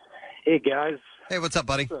morning. Hey, guys. Hey, what's up,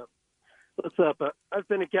 buddy? What's up? I've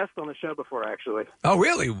been a guest on the show before, actually. Oh,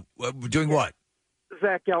 really? Doing what?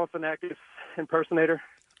 Zach Galifianakis impersonator.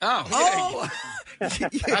 Oh. How's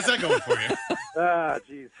that going for you?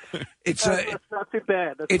 Jeez. It's not too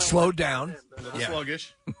bad. It's slowed down. A little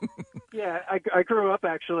sluggish. Yeah, I grew up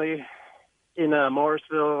actually in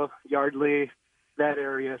Morrisville, Yardley, that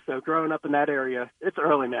area. So growing up in that area, it's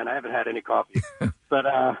early, man. I haven't had any coffee. But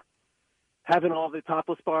having all the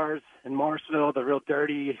topless bars in Morrisville, the real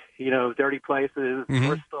dirty, dirty places,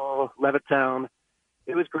 Bristol, Levittown,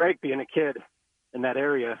 it was great being a kid in that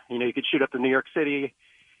area. You could shoot up to New York City,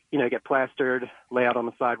 get plastered, lay out on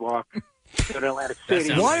the sidewalk, go to Atlantic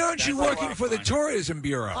City. Why aren't you working for the Tourism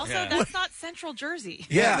Bureau? Also, that's not Central Jersey.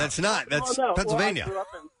 Yeah, that's not. That's Pennsylvania. Well,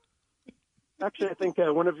 actually, I think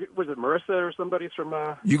one of you, was it Marissa or somebody's from...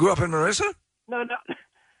 You grew up in Marissa?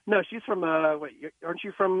 No, she's from, aren't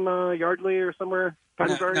you from Yardley or somewhere?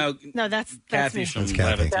 No, that's Kathy's from That's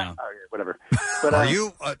Kathy. Levittown. Oh, yeah, whatever. But, Are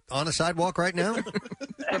you on a sidewalk right now?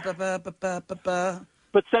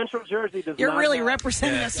 But Central Jersey does You're not really have-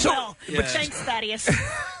 representing us well. Yeah. Thanks, Thaddeus.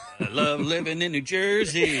 I love living in New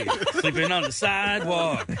Jersey, sleeping on the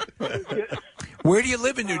sidewalk. Where do you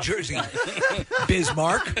live in New Jersey?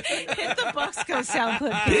 Bismarck? Hit the Bucksco sound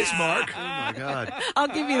clip. Bismarck? Oh, my God. I'll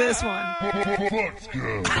give you this one.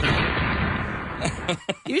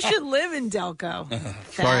 You should live in Delco.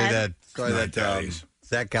 Sorry that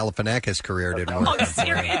Zach Galifianakis' career didn't work. Oh,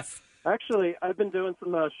 serious? Actually, I've been doing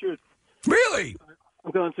some shoots. Really?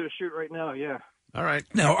 I'm going to a shoot right now, yeah. All right.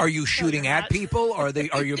 Now, are you shooting at people, or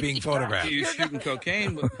are you being photographed? You're shooting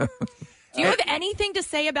cocaine. Do you have anything to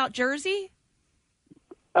say about Jersey?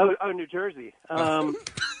 Oh, New Jersey.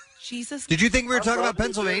 Jesus. Did you think we were talking about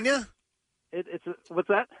Pennsylvania? What's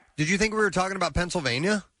that? Did you think we were talking about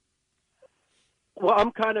Pennsylvania? Well,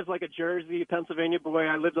 I'm kind of like a Jersey, Pennsylvania boy.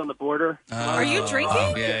 I lived on the border. Are you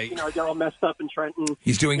drinking? Yeah. I got all messed up in Trenton.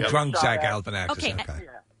 He's doing drunk Shot Zach at. Galifianakis. Okay.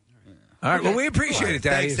 All right, well, we appreciate it,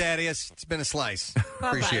 Thanks, Thaddeus. Thaddeus. It's been a slice.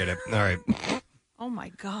 Appreciate it. All right. Oh, my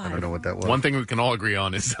God. I don't know what that was. One thing we can all agree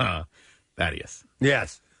on is Thaddeus.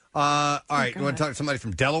 Yes. All right. You want to talk to somebody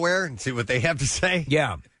from Delaware and see what they have to say?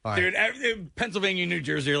 Yeah. All right. Dude, Pennsylvania, New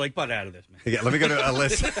Jersey are like, butt out of this, man. Yeah, let me go to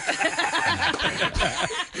Alyssa.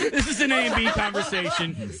 This is an A&B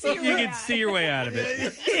conversation. You can see your way out of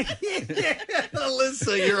it.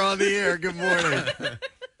 Alyssa, you're on the air. Good morning.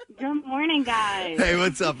 Good morning, guys. Hey,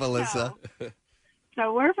 what's up, Alyssa?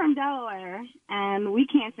 So we're from Delaware, and we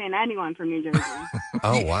can't stand anyone from New Jersey.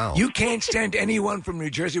 Oh, wow. You can't stand anyone from New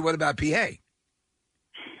Jersey. What about PA?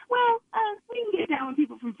 Well, we can get down with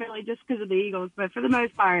people from Philly just because of the Eagles, but for the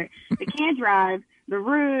most part, they can't drive, they're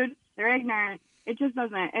rude, they're ignorant. It just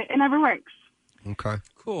doesn't. It never works. Okay.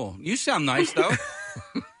 Cool. You sound nice, though.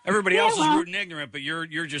 Everybody else is rude and ignorant, but you're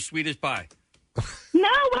just sweet as pie. No,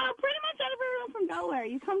 well, pretty much everyone from Delaware.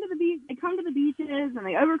 You come to the beach, they come to the beaches, and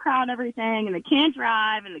they overcrowd everything, and they can't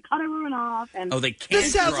drive, and they cut everyone off. And they can't.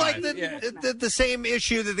 This sounds drive. like the same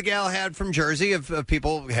issue that the gal had from Jersey of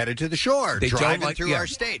people headed to the shore, They don't driving like- through yeah. our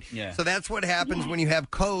state. Yeah. So that's what happens when you have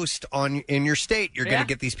coast in your state. You're going Yeah. to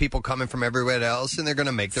get these people coming from everywhere else, and they're going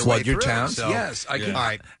to make their Flood way your through. towns. So, Yes, I can. All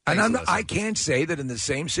right. And Thanks, I Alyssa. can't say that in the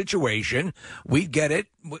same situation, we'd get it.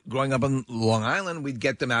 Growing up on Long Island, we'd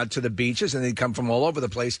get them out to the beaches, and they'd come from all over the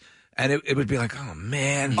place. And it would be like, oh,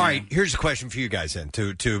 man. All right, here's a question for you guys then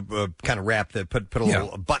to kind of put a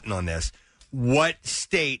little button on this. What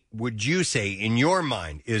state would you say, in your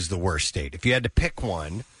mind, is the worst state? If you had to pick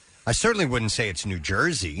one, I certainly wouldn't say it's New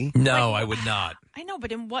Jersey. No, I would not. I know,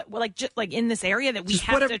 but in what, just like in this area that we Just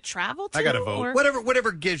have whatever- to travel to? I got to vote. or-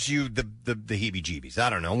 Whatever gives you the heebie-jeebies. I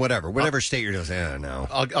don't know. Whatever state you're just, I don't know.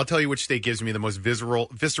 I'll tell you which state gives me the most visceral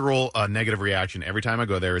negative reaction every time I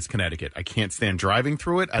go there. It's Connecticut. I can't stand driving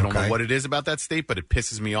through it. I don't know what it is about that state, but it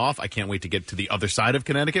pisses me off. I can't wait to get to the other side of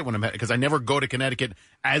Connecticut because I never go to Connecticut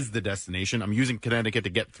as the destination. I'm using Connecticut to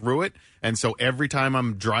get through it, and so every time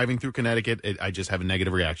I'm driving through Connecticut, I just have a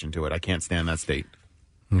negative reaction to it. I can't stand that state.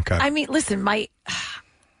 Okay. I mean, listen,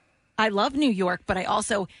 I love New York, but I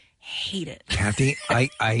also hate it. Kathy,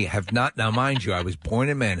 I have not. Now, mind you, I was born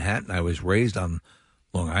in Manhattan. I was raised on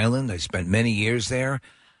Long Island. I spent many years there.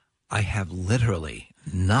 I have literally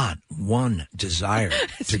not one desire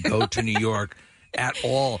to go to New York at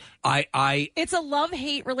all. It's a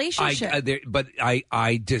love-hate relationship.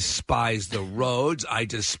 I despise the roads. I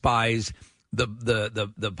despise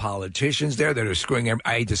the politicians there that are screwing.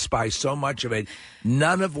 I despise so much of it.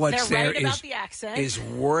 None of what's They're there right about the accent. is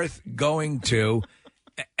worth going to.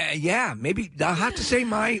 Yeah, maybe I'll have to say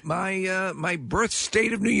my birth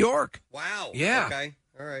state of New York. Wow. Yeah. Okay.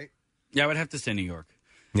 All right. Yeah, I would have to say New York.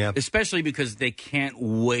 Yeah. Especially because they can't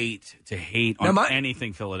wait to hate on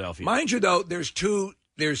anything Philadelphia. Mind you, though, there's two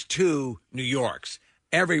New Yorks.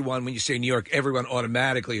 Everyone, when you say New York, everyone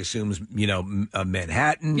automatically assumes,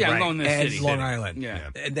 Manhattan Yeah, I'm going to the and city. Long Island. Yeah.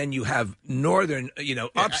 And then you have northern,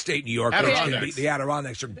 upstate New York. Which is gonna be, the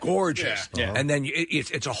Adirondacks are gorgeous. Yeah. And then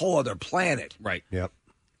it's a whole other planet. Right. Yep.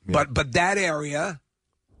 But that area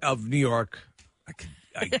of New York,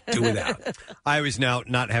 I do without. I was now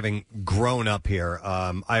not having grown up here.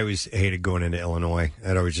 I always hated going into Illinois.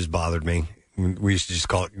 That always just bothered me. We used to just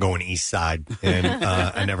call it going east side, and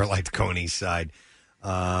I never liked going east side.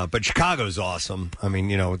 But Chicago's awesome. I mean,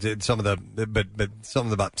 some of the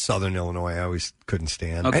about Southern Illinois I always couldn't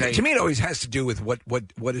stand. Okay. And to me, it always has to do with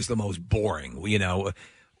what is the most boring,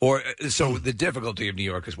 Or so the difficulty of New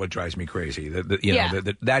York is what drives me crazy. That's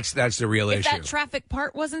the real if issue. If that traffic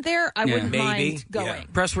part wasn't there, I wouldn't mind going. Yeah.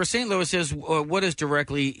 Press, where St. Louis is, what is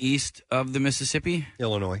directly east of the Mississippi?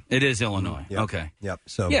 Illinois. It is Illinois. Yep. Okay. Yep.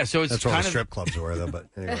 So it's that's where all kind the of strip clubs were, though. But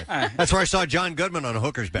anyway, that's where I saw John Goodman on a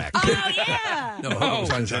hooker's back. Oh yeah. No,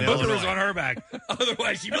 Hooker was on her back.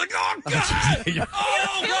 Otherwise, she'd be like, "Oh God!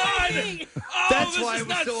 Oh God!" That's why it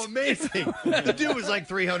was so amazing. The dude was like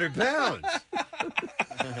 300 pounds.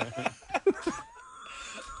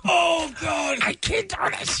 Oh, God. I can't do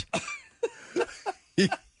this.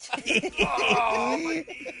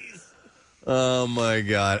 Oh, my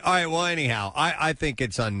God. All right, well, anyhow, I think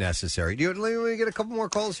it's unnecessary. Do you get a couple more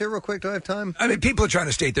calls here real quick? Do I have time? I mean, people are trying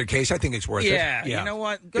to state their case. I think it's worth it. Yeah, you know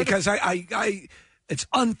what? Because it's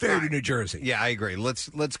unfair to New Jersey. Yeah, I agree. Let's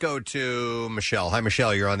go to Michelle. Hi,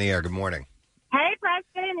 Michelle. You're on the air. Good morning. Hey,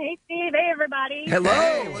 Preston. Hey, Steve. Hey, everybody. Hello.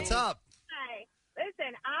 Hey, what's up? Hi.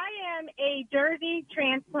 Listen, I am a Jersey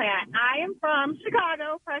transplant. I am from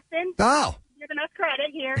Chicago, Preston. Oh. Giving us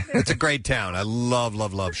credit here. It's a great town. I love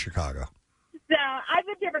Chicago. So I've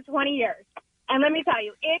lived here for 20 years. And let me tell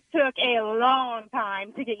you, it took a long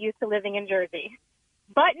time to get used to living in Jersey.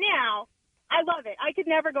 But now, I love it. I could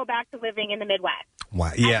never go back to living in the Midwest.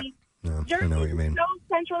 Wow. Yeah. I mean, no, Jersey I know what you mean. is so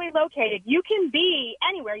centrally located. You can be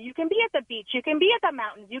anywhere. You can be at the beach. You can be at the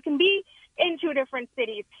mountains. You can be in 2 different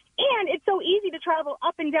cities. And it's so easy to travel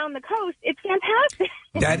up and down the coast. It's fantastic.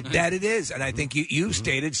 That it is. And I think you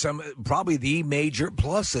stated probably the major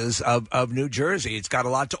pluses of New Jersey. It's got a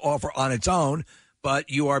lot to offer on its own, but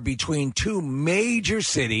you are between 2 major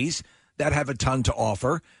cities that have a ton to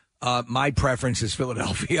offer. My preference is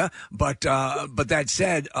Philadelphia, but that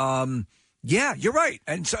said, yeah, you're right,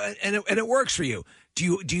 and it works for you.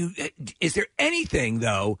 Do you? Is there anything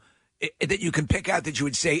though that you can pick out that you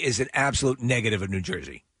would say is an absolute negative of New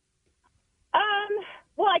Jersey?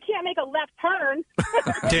 Well, I can't make a left turn.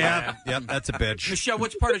 Yeah, yep, that's a bitch. Michelle,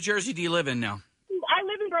 which part of Jersey do you live in now? I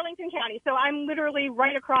live in Burlington County, so I'm literally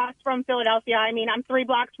right across from Philadelphia. I mean, I'm 3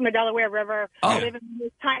 blocks from the Delaware River. Oh. I live in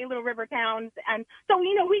these tiny little river towns, and so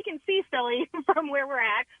we can see Philly from where we're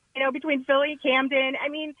at. Between Philly, Camden. I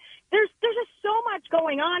mean, there's just so much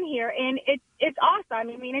going on here, and it's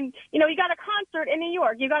awesome. I mean, and you got a concert in New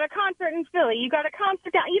York, you got a concert in Philly, you got a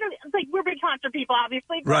concert down. It's like we're big concert people,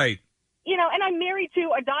 obviously, but, right? And I'm married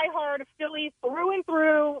to a diehard Philly through and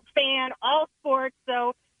through fan, all sports.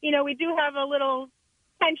 So we do have a little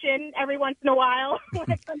tension every once in a while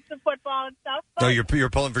when it comes to football and stuff. But, Oh, you're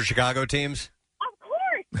pulling for Chicago teams? Of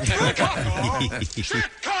course.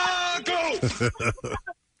 Chicago!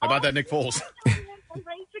 How about that, Nick Foles? I'm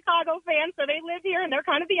a Chicago fan, so they live here, and they're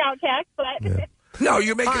kind of the outcasts, but... No,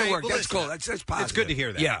 you're making All it right, work. well, That's cool. That's positive. It's good to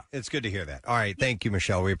hear that. Yeah. It's good to hear that. All right. Thank you,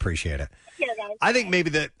 Michelle. We appreciate it. Yeah, guys. I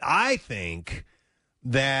think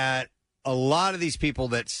that a lot of these people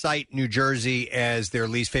that cite New Jersey as their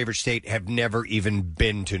least favorite state have never even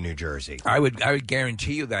been to New Jersey. I would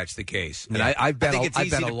guarantee you that's the case. And Yeah. I've been I think it's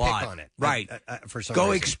easy a to lot pick on it. Right. For some Go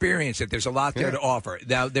reason. experience it. There's a lot there Yeah. to offer.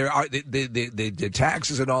 Now there are the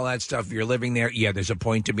taxes and all that stuff. If you're living there, yeah, there's a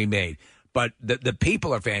point to be made. But the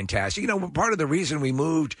people are fantastic. Part of the reason we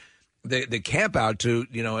moved the camp out to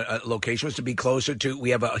a location was to be closer to.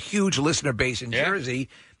 We have a huge listener base in Jersey.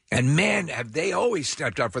 And, man, have they always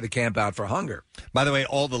stepped up for the camp out for hunger. By the way,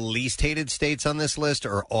 all the least hated states on this list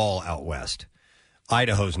are all out west.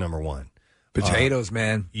 Idaho's number 1. Potatoes,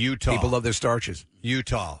 man. Utah. People love their starches.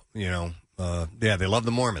 Utah, they love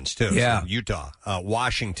the Mormons, too. Yeah. So Utah,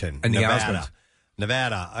 Washington, And the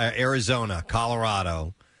Nevada, Arizona,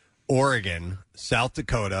 Colorado, Oregon, South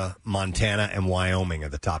Dakota, Montana, and Wyoming are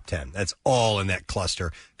the top 10. That's all in that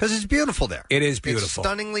cluster because it's beautiful there. It is beautiful. It's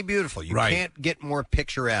stunningly beautiful. You Right. can't get more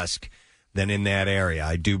picturesque than in that area.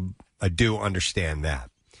 I do understand that.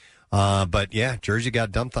 But yeah, Jersey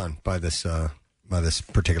got dumped on by this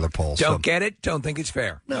particular poll. Don't get it. Don't think it's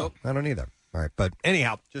fair. No, I don't either. All right, but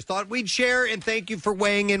anyhow, just thought we'd share, and thank you for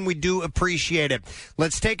weighing in. We do appreciate it.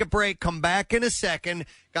 Let's take a break, come back in a second.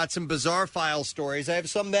 Got some bizarre file stories. I have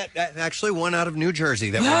some that actually one out of New Jersey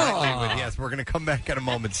that we're not with. Yes, we're going to come back in a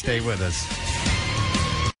moment. Stay with us.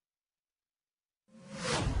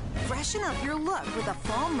 Freshen up your look with a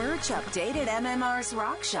fall merch update at MMR's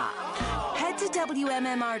Rock Shop. Head to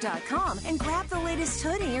WMMR.com and grab the latest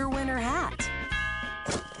hoodie or winter hat.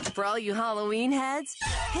 For all you Halloween heads,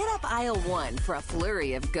 hit up aisle 1 for a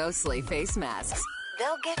flurry of ghostly face masks.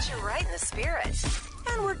 They'll get you right in the spirit.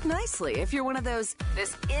 can work nicely if you're one of those,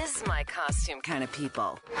 this is my costume kind of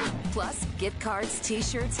people. Plus, gift cards,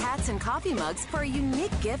 t-shirts, hats, and coffee mugs for a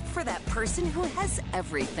unique gift for that person who has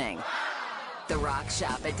everything. The Rock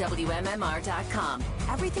Shop at WMMR.com.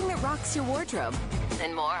 Everything that rocks your wardrobe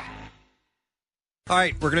and more. All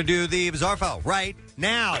right, we're going to do the Bizarre File right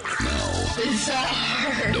now.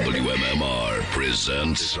 WMMR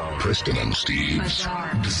presents Preston and Steve's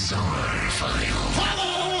Bizarre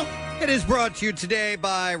File. It is brought to you today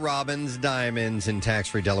by Robbins Diamonds in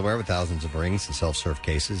tax-free Delaware with thousands of rings and self-serve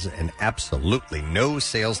cases and absolutely no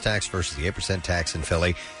sales tax versus the 8% tax in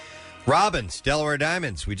Philly. Robbins, Delaware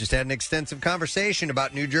Diamonds. We just had an extensive conversation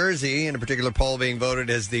about New Jersey and a particular poll being voted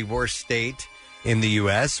as the worst state in the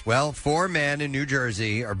U.S. Well, 4 men in New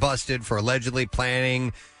Jersey are busted for allegedly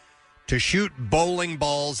planning to shoot bowling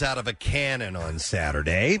balls out of a cannon on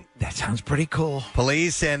Saturday. That sounds pretty cool.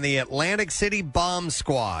 Police and the Atlantic City Bomb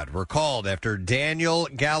Squad were called after Daniel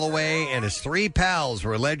Galloway and his 3 pals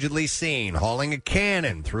were allegedly seen hauling a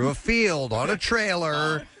cannon through a field on a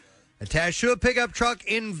trailer attached to a pickup truck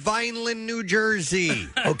in Vineland, New Jersey.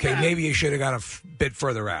 Okay, maybe you should have gone a bit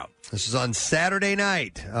further out. This is on Saturday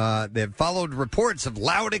night. They followed reports of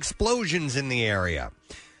loud explosions in the area.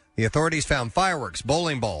 The authorities found fireworks,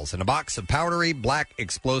 bowling balls, and a box of powdery black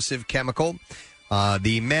explosive chemical.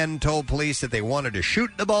 The men told police that they wanted to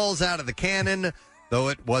shoot the balls out of the cannon, though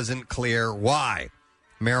it wasn't clear why.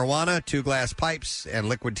 Marijuana, 2 glass pipes, and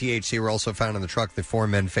liquid THC were also found in the truck. The 4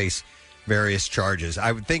 men face various charges.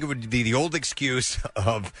 I would think it would be the old excuse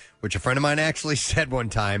of, which a friend of mine actually said one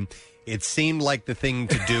time, it seemed like the thing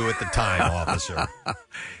to do at the time, officer.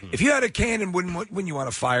 If you had a cannon, wouldn't you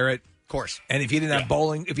want to fire it? Of course. And if you didn't have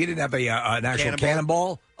bowling, if you didn't have an actual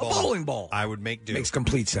cannonball, a bowling ball. I would make do. Makes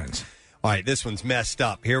complete sense. All right, this one's messed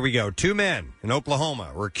up. Here we go. 2 men in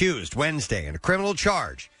Oklahoma were accused Wednesday in a criminal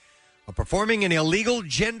charge of performing an illegal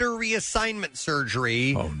gender reassignment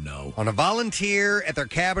surgery on a volunteer at their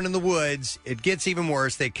cabin in the woods. It gets even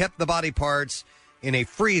worse. They kept the body parts in a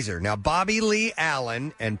freezer. Now, Bobby Lee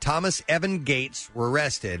Allen and Thomas Evan Gates were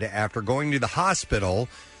arrested after going to the hospital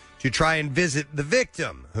to try and visit the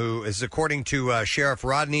victim, who is, according to Sheriff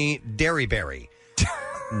Rodney Derryberry.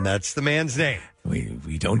 That's the man's name.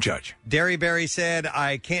 We don't judge. Derryberry said,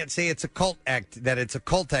 "I can't say it's a cult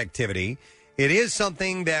activity. It is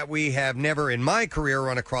something that we have never in my career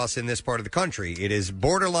run across in this part of the country. It is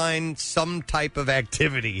borderline some type of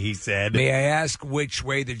activity," he said. May I ask which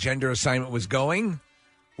way the gender assignment was going?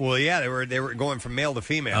 Well, yeah, they were going from male to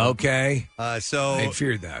female. Okay. So I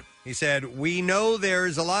feared that. He said, "We know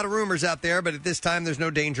there's a lot of rumors out there, but at this time there's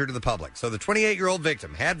no danger to the public." So the 28-year-old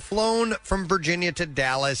victim had flown from Virginia to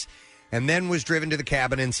Dallas and then was driven to the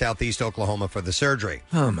cabin in southeast Oklahoma for the surgery.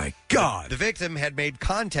 Oh, my God. The victim had made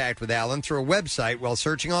contact with Allen through a website while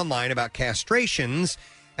searching online about castrations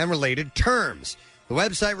and related terms. The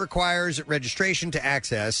website requires registration to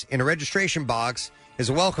access. In a registration box is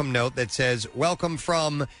a welcome note that says, "Welcome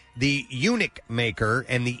from the Eunuch Maker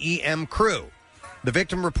and the EM crew." The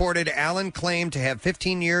victim reported Allen claimed to have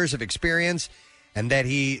 15 years of experience and that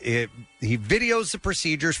he videos the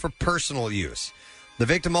procedures for personal use. The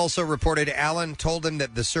victim also reported Allen told him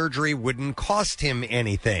that the surgery wouldn't cost him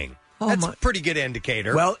anything. That's a pretty good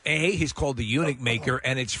indicator. Well, he's called the Eunuch Maker,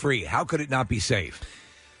 and it's free. How could it not be safe?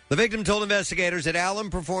 The victim told investigators that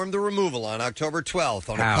Allen performed the removal on October 12th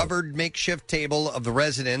on a covered makeshift table of the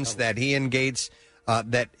residence that he and Gates,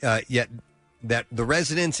 that the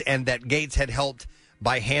residents and that Gates had helped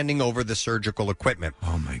by handing over the surgical equipment.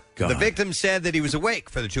 Oh, my God. The victim said that he was awake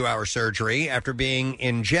for the 2-hour surgery after being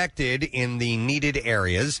injected in the needed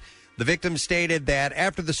areas. The victim stated that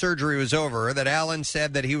after the surgery was over, that Allen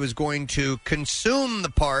said that he was going to consume the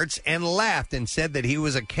parts and laughed and said that he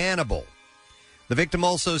was a cannibal. The victim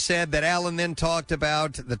also said that Allen then talked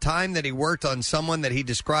about the time that he worked on someone that he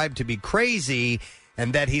described to be crazy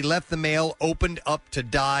and that he left the male opened up to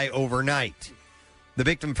die overnight. The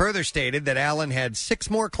victim further stated that Allen had 6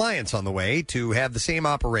 more clients on the way to have the same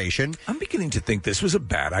operation. I'm beginning to think this was a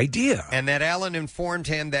bad idea. And that Allen informed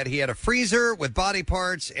him that he had a freezer with body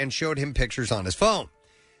parts and showed him pictures on his phone.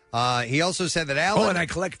 He also said that Allen... Oh, and I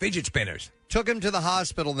collect fidget spinners. Took him to the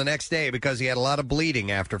hospital the next day because he had a lot of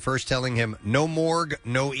bleeding after first telling him no morgue,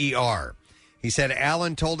 no ER. He said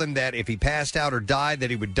Allen told him that if he passed out or died, that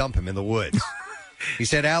he would dump him in the woods. He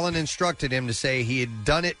said Allen instructed him to say he had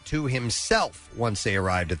done it to himself once they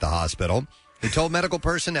arrived at the hospital. He told medical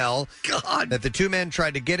personnel that the 2 men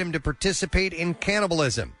tried to get him to participate in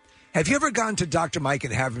cannibalism. Have you ever gone to Dr. Mike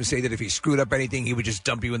and have him say that if he screwed up anything, he would just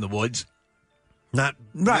dump you in the woods? Not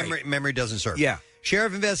right. Memory doesn't serve. Yeah.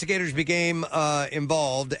 Sheriff investigators became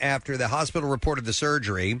involved after the hospital reported the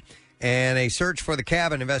surgery, And a search for the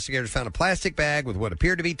cabin, investigators found a plastic bag with what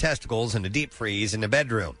appeared to be testicles and a deep freeze in the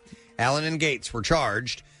bedroom. Allen and Gates were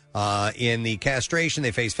charged. In the castration,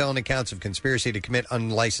 they face felony counts of conspiracy to commit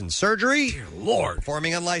unlicensed surgery. Dear Lord.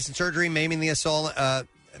 Performing unlicensed surgery, maiming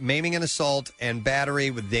an assault, and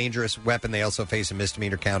battery with dangerous weapon. They also face a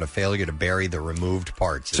misdemeanor count of failure to bury the removed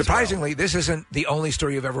parts. Surprisingly, this isn't the only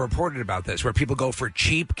story you've ever reported about this, where people go for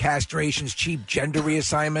cheap castrations, cheap gender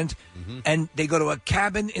reassignment, and they go to a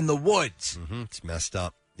cabin in the woods. It's messed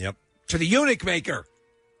up. Yep. To the eunuch maker.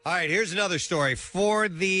 All right, here's another story. For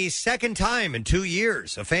the second time in 2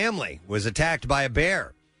 years, a family was attacked by a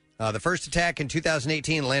bear. The first attack in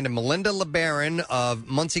 2018 landed Melinda LeBaron of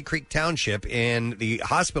Muncie Creek Township in the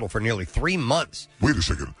hospital for nearly 3 months. Wait a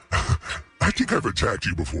second. I think I've attacked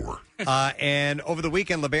you before. And over the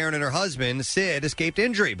weekend, LeBaron and her husband, Sid, escaped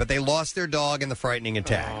injury, but they lost their dog in the frightening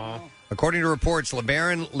attack. According to reports,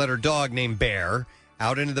 LeBaron let her dog named Bear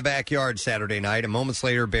out into the backyard Saturday night, and moments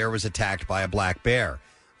later, Bear was attacked by a black bear.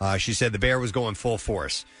 She said the bear was going full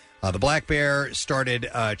force. The black bear started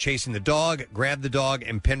chasing the dog, grabbed the dog,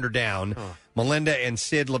 and pinned her down. Melinda and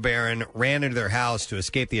Sid LeBaron ran into their house to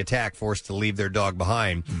escape the attack, forced to leave their dog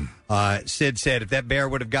behind. Sid said, if that bear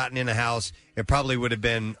would have gotten in the house, it probably would have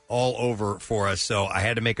been all over for us, so I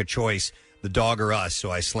had to make a choice, the dog or us, so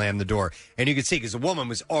I slammed the door. And you can see, because the woman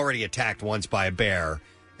was already attacked once by a bear,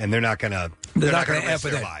 and they're not going to risk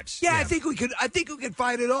their lives. Yeah, I think we could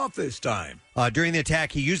fight it off this time. During the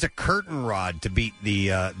attack, he used a curtain rod to beat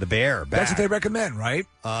the bear back. That's what they recommend, right?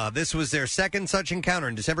 This was their second such encounter.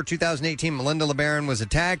 In December 2018, Melinda LeBaron was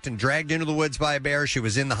attacked and dragged into the woods by a bear. She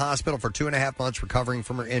was in the hospital for 2.5 months recovering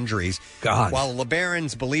from her injuries. God. While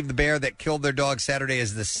LeBarons believe the bear that killed their dog Saturday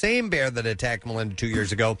is the same bear that attacked Melinda 2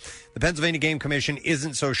 years ago, the Pennsylvania Game Commission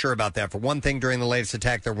isn't so sure about that. For one thing, during the latest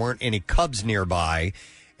attack, there weren't any cubs nearby.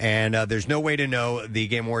 And there's no way to know, the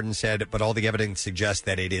game warden said, but all the evidence suggests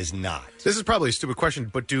that it is not. This is probably a stupid question,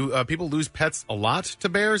 but do people lose pets a lot to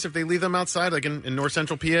bears if they leave them outside, like in north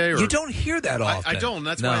central PA? Or? You don't hear that often. I don't.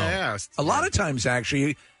 That's why I asked. A lot of times,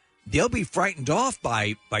 actually, they'll be frightened off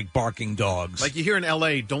by like barking dogs. Like you hear in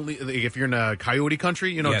L.A., don't leave, if you're in a coyote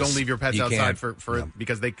country, Yes, don't leave your pets you outside can't.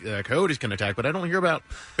 because they coyotes can attack. But I don't hear about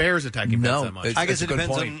bears attacking pets that much. I guess it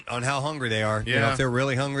depends on how hungry they are. Yeah. If they're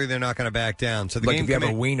really hungry, they're not going to back down. So the like game if you have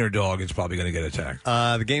a wiener dog, it's probably going to get attacked.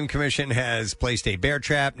 The Game Commission has placed a bear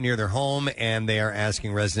trap near their home, and they are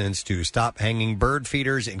asking residents to stop hanging bird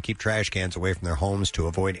feeders and keep trash cans away from their homes to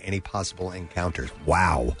avoid any possible encounters.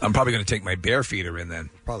 Wow. I'm probably going to take my bear feeder in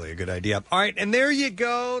then. Probably a good idea. All right, and there you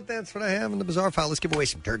go. That's what I have in the bizarre file. Let's give away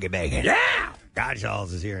some turkey bacon. Yeah!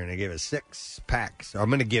 Godshalls is here, and they gave us 6 packs. I'm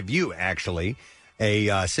going to give you, actually, a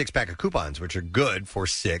 6-pack of coupons, which are good for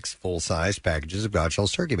 6 full-size packages of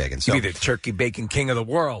Godshalls turkey bacon. So you'd be the turkey bacon king of the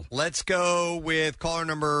world. Let's go with caller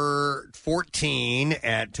number 14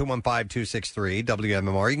 at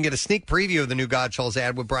 215-263-WMMR. You can get a sneak preview of the new Godshalls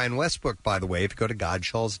ad with Brian Westbrook, by the way, if you go to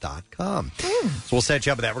godshalls.com. So we'll set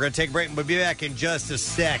you up with that. We're going to take a break, and we'll be back in just a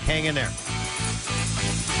sec. Hang in there.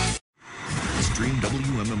 Stream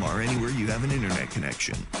WMMR anywhere you have an internet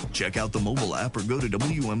connection. Check out the mobile app or go to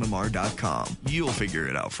WMMR.com. You'll figure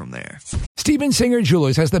it out from there. Steven Singer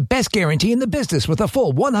Jewelers has the best guarantee in the business with a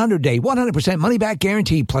full 100-day, 100% money-back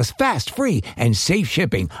guarantee plus fast, free, and safe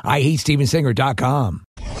shipping. IHateStevenSinger.com.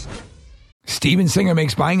 Steven Singer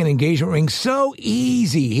makes buying an engagement ring so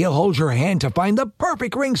easy. He'll hold your hand to find the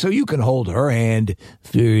perfect ring so you can hold her hand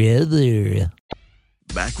forever.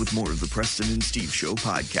 Back with more of the Preston and Steve Show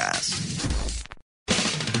podcast.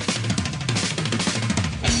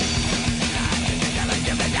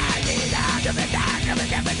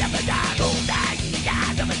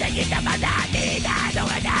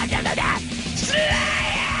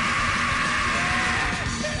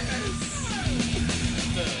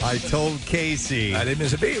 I told Casey. I didn't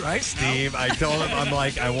miss a beat, right? Steve, I told him, I'm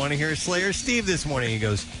like, I want to hear Slayer Steve this morning. He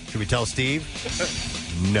goes, should we tell Steve?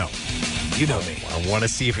 No. You know me. I want to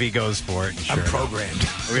see if he goes for it. I'm programmed.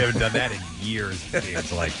 We haven't done that in years.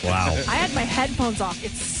 It's like, wow. I had my headphones off.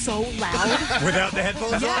 It's so loud. Without the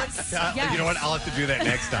headphones Yes, on? yes. You know what? I'll have to do that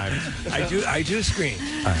next time. I do scream.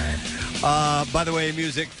 All right. By the way,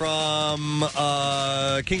 music from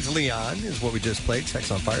Kings of Leon is what we just played. Sex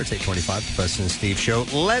on Fire. It's 8:25. The Preston and Steve Show.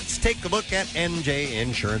 Let's take a look at NJ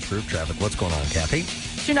Insurance Group traffic. What's going on, Kathy?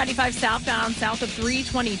 295 southbound, south of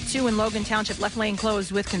 322 in Logan Township, left lane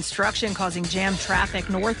closed with construction causing jam traffic.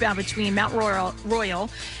 Northbound between Mount Royal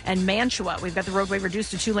and Mantua. We've got the roadway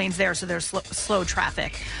reduced to 2 lanes there, so there's slow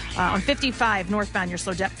traffic. On 55 northbound, you're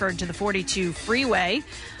slow Deptford to the 42 freeway.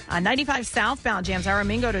 95 southbound jams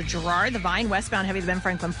Aramingo to Girard. The Vine westbound heavy to Ben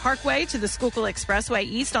Franklin Parkway to the Schuylkill Expressway.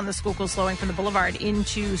 East on the Schuylkill slowing from the Boulevard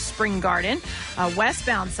into Spring Garden.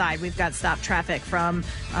 Westbound side, we've got stop traffic from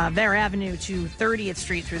Vare Avenue to 30th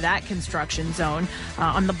Street through that construction zone.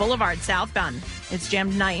 On the Boulevard southbound, it's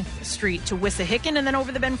jammed 9th Street to Wissahickon, and then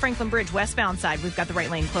over the Ben Franklin Bridge westbound side, we've got the right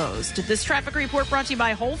lane closed. This traffic report brought to you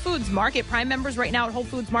by Whole Foods Market. Prime members right now at Whole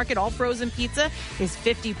Foods Market, all frozen pizza is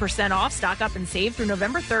 50% off. Stock up and save through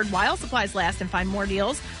November 3rd while supplies last, and find more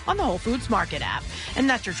deals on the Whole Foods Market app. And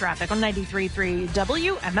that's your traffic on 93.3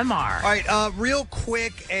 WMMR. All right, real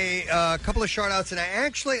quick, a couple of shout-outs, and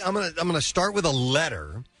I'm gonna start with a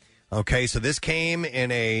letter. Okay, so this came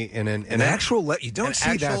in an actual letter. You don't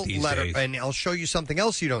see that these days. And I'll show you something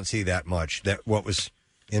else you don't see that much. That what was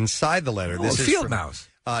inside the letter. Oh, this a is field from, mouse.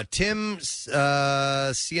 Tim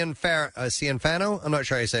Cianfano. I'm not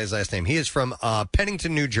sure how you say his last name. He is from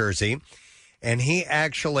Pennington, New Jersey, and he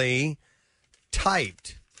actually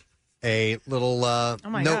typed a little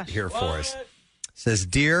note here for us. Says,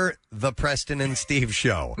 "Dear the Preston and Steve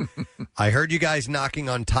Show, I heard you guys knocking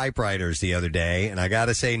on typewriters the other day, and I got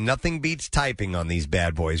to say, nothing beats typing on these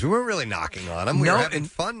bad boys." We weren't really knocking on them. We were having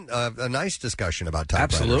fun, a nice discussion about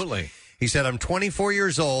typewriters. Absolutely. He said, "I'm 24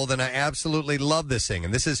 years old, and I absolutely love this thing."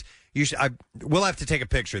 And this is, we'll have to take a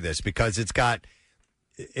picture of this because it's got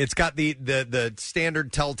the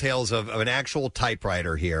standard telltales of an actual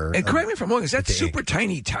typewriter here. And correct me if I'm wrong, is that super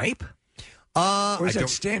tiny type? Or is that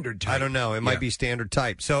standard type? I don't know. It might be standard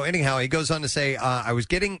type. So anyhow, he goes on to say, I was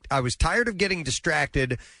tired of getting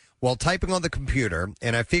distracted while typing on the computer,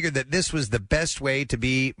 and I figured that this was the best way to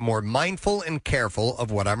be more mindful and careful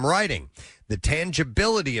of what I'm writing. The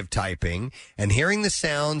tangibility of typing and hearing the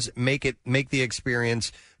sounds make the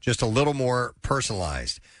experience just a little more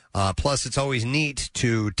personalized. Plus, it's always neat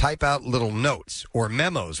to type out little notes or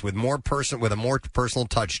memos with a more personal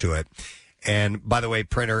touch to it. And by the way,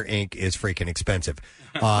 printer ink is freaking expensive.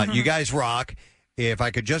 You guys rock. If I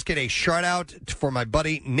could just get a shout out for my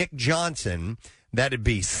buddy Nick Johnson, that'd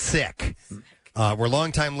be sick. We're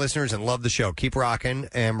longtime listeners and love the show. Keep rocking.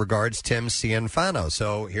 And regards, Tim Cianfano.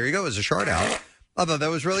 So here you go as a shout out. I thought that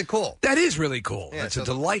was really cool. That is really cool. Yeah, That's a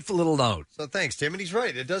delightful little note. So thanks, Tim. And he's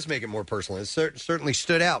right. It does make it more personal. It certainly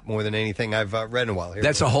stood out more than anything I've read in a while. Here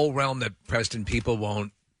That's a whole realm that Preston people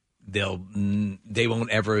they won't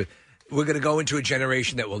ever. We're going to go into a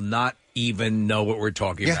generation that will not even know what we're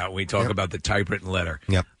talking about when we talk about the typewritten letter.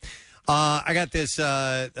 Yep. I got this.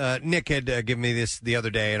 Nick had given me this the other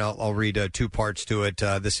day, and I'll read two parts to it.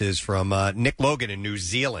 This is from Nick Logan in New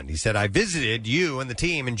Zealand. He said, "I visited you and the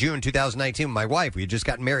team in June 2019 with my wife. We had just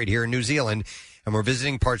gotten married here in New Zealand, and we're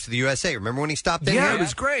visiting parts of the USA. Remember when he stopped in here? Yeah, it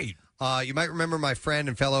was great. You might remember my friend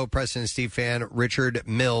and fellow Preston and Steve fan, Richard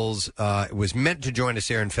Mills, was meant to join us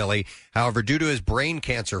here in Philly. However, due to his brain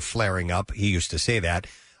cancer flaring up, he used to say that,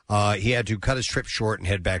 he had to cut his trip short and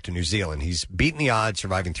head back to New Zealand. He's beaten the odds,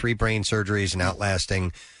 surviving 3 brain surgeries and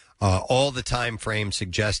outlasting all the time frame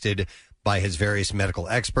suggested by his various medical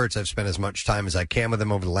experts. I've spent as much time as I can with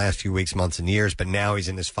him over the last few weeks, months, and years, but now he's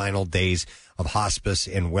in his final days of hospice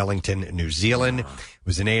in Wellington, New Zealand. It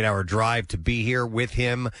was an 8-hour drive to be here with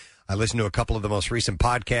him. I listened to a couple of the most recent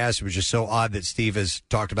podcasts. It was just so odd that Steve has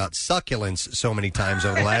talked about succulents so many times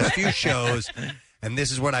over the last few shows. And this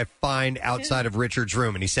is what I find outside of Richard's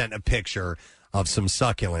room. And he sent a picture of some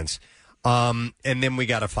succulents. And then we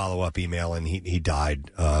got a follow-up email, and he died,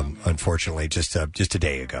 unfortunately, just a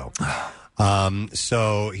day ago.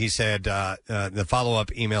 So he said, the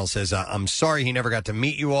follow-up email says, "I'm sorry he never got to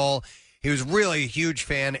meet you all. He was really a huge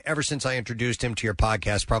fan ever since I introduced him to your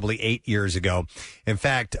podcast probably 8 years ago. In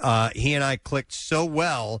fact, he and I clicked so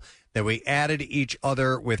well that we added each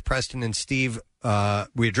other with Preston and Steve.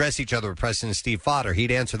 We addressed each other with Preston and Steve fodder.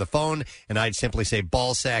 He'd answer the phone, and I'd simply say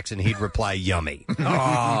ball sacks, and he'd reply yummy.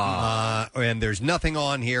 And there's nothing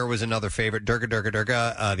on here was another favorite. Durga, Durga,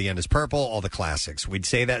 Durga. The end is purple. All the classics. We'd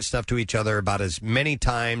say that stuff to each other about as many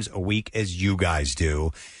times a week as you guys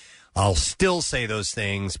do. I'll still say those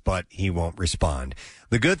things, but he won't respond.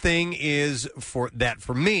 The good thing is for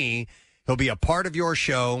me, he'll be a part of your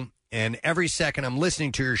show, and every second I'm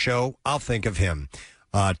listening to your show, I'll think of him.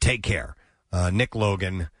 Take care." Nick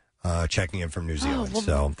Logan, checking in from New Zealand.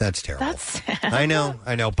 So that's terrible. That's sad. I know.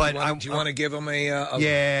 But do you want to give him a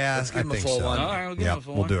yeah, let's give him I a think full so. one. All right, we'll give him a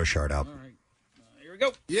full we'll one. do a shout out. All right. Here we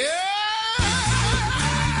go. Yeah!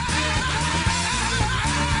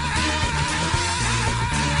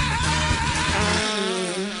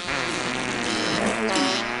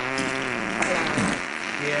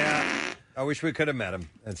 I wish we could have met him.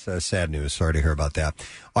 That's sad news. Sorry to hear about that.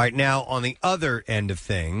 All right, now on the other end of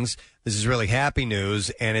things, This is really happy news,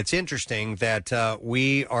 and it's interesting that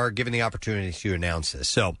we are given the opportunity to announce this.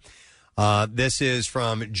 So this is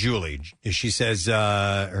from Julie. She says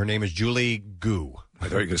her name is Julie Goo. I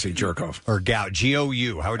thought you were going to say jerk off. Or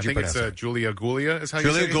G-O-U. How would you pronounce it? I think it's Julia Gulia is how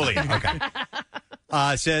Julia you say it? Gulia,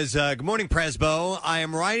 okay. Says, good morning, Presbo. I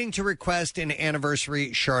am writing to request an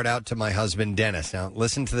anniversary shout-out to my husband, Dennis. Now,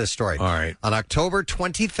 listen to this story. All right. On October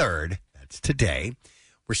 23rd, that's today,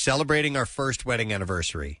 we're celebrating our first wedding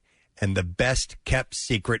anniversary, and the best-kept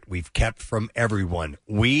secret we've kept from everyone.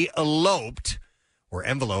 We eloped, or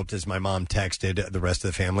enveloped, as my mom texted the rest of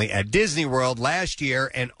the family, at Disney World last year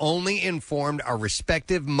and only informed our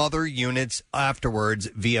respective mother units afterwards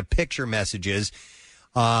via picture messages.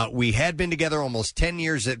 We had been together almost 10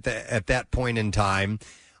 years at that point in time.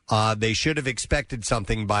 They should have expected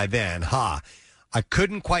something by then. I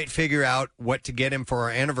couldn't quite figure out what to get him for our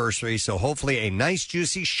anniversary, so hopefully a nice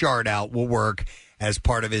juicy shard out will work as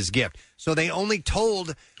part of his gift. So they only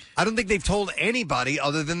told, I don't think they've told anybody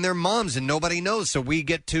other than their moms, and nobody knows. So we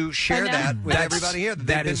get to share that with everybody here.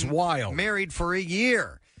 That is wild. Married for a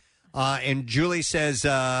year. And Julie says,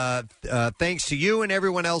 thanks to you and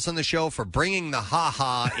everyone else on the show for bringing the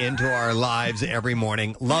ha-ha into our lives every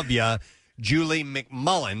morning. Love ya, Julie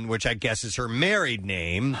McMullen, which I guess is her married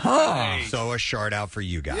name. So a shout out for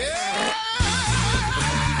you guys.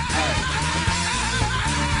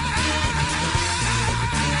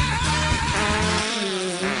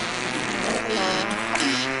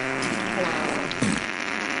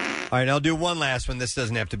 All right, I'll do one last one. This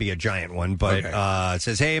doesn't have to be a giant one, but it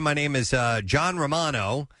says, hey, my name is John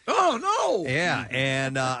Romano. Oh, no. Yeah,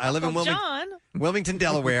 and I live in Wilmington,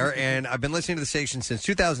 Delaware, and I've been listening to the station since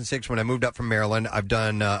 2006 when I moved up from Maryland. I've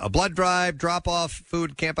done a blood drive, drop-off,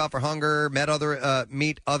 food, camp out for hunger,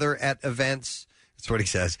 meet other at events. That's what he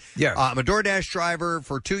says. Yeah. I'm a DoorDash driver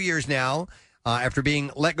for 2 years now after being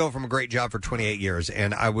let go from a great job for 28 years,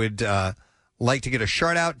 and I would like to get a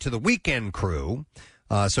shout-out to the weekend crew.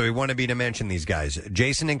 So he wanted me to mention these guys.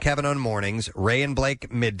 Jason and Kevin on mornings, Ray and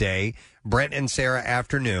Blake midday, Brent and Sarah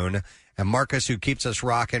afternoon, and Marcus, who keeps us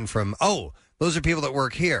rocking from, those are people that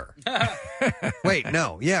work here. Wait,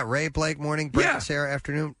 no. Yeah, Ray, Blake morning, Brent and Sarah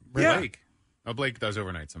afternoon. Blake. Oh, Blake does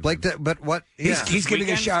overnight sometimes. Blake, but what? He's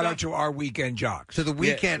giving a shout-out to our weekend jocks. To the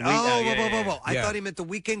weekend. I thought he meant the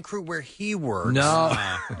weekend crew where he works. No.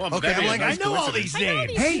 Okay, I'm like, I know all these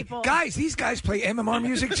names. Hey, guys, these guys play MMR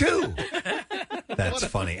music, too. That's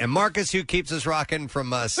funny. And Marcus, who keeps us rocking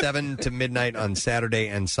from 7 to midnight on Saturday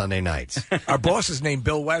and Sunday nights. Our boss is named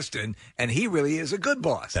Bill Weston, and he really is a good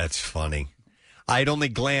boss. That's funny. I'd only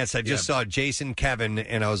glanced. I just saw Jason, Kevin,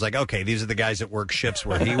 and I was like, okay, these are the guys that work shifts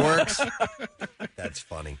where he works. That's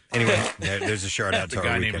funny. Anyway, there's a shout out to our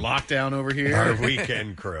guy weekend. named Lockdown over here. Our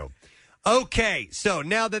weekend crew. Okay, so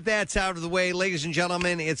now that that's out of the way, ladies and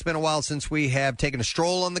gentlemen, it's been a while since we have taken a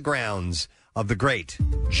stroll on the grounds of the great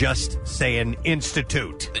Just Saying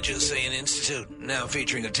Institute. The Just Saying Institute, now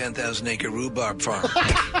featuring a 10,000-acre rhubarb farm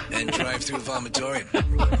and drive-through vomitorium.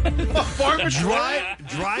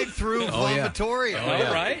 Drive-through vomitorium.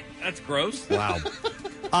 All right. That's gross. Wow.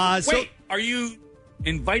 Wait, are you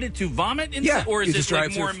invited to vomit in this, or is this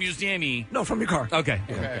like more museum-y? No, from your car. Okay.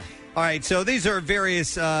 All right, so these are various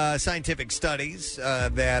scientific studies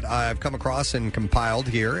that I've come across and compiled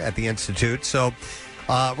here at the Institute. So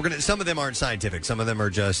some of them aren't scientific. Some of them are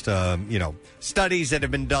just, studies that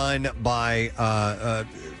have been done by.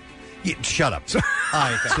 Shut up. All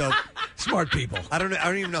right, so smart people. I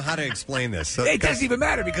don't even know how to explain this. So, it doesn't even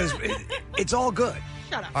matter because it's all good.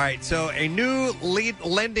 Shut up. All right, so a new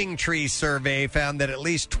Lending Tree survey found that at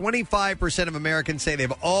least 25% of Americans say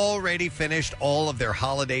they've already finished all of their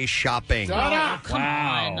holiday shopping. Shut up. Come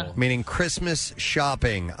on. Meaning Christmas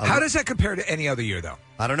shopping. How does that compare to any other year, though?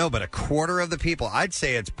 I don't know, but a quarter of the people, I'd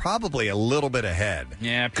say it's probably a little bit ahead.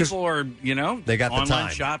 Yeah, people are, they got online the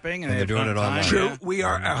time. shopping and they're doing it online. True. Yeah. We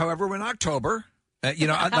are, however, we're in October.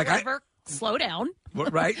 However, slow down.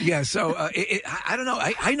 Right? Yeah. So I don't know.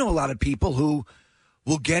 I know a lot of people who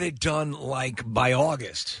will get it done like by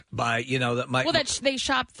August. They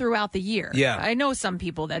shop throughout the year. Yeah. I know some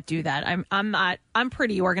people that do that. I'm not. I'm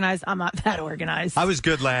pretty organized. I'm not that organized. I was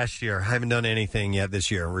good last year. I haven't done anything yet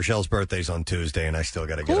this year. Rochelle's birthday's on Tuesday, and I still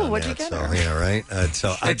got to get on what'd that. you get so her? yeah, right.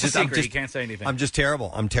 So it's a secret. You can't say anything. I'm just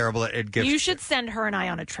terrible. I'm terrible at gifts. You should send her and I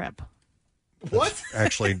on a trip. What?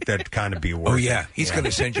 Actually, that'd kind of be worth Oh, yeah. He's going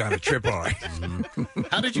to send you on a trip, all right.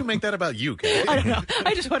 How did you make that about you, Kate? I don't know.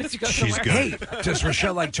 I just wanted to go She's somewhere. good. Hey, does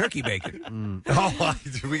Rochelle like turkey bacon? Oh,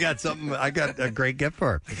 we got something. I got a great gift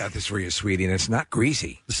for her. I got this for you, sweetie, and it's not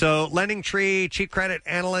greasy. So, Lending Tree chief credit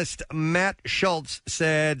analyst Matt Schultz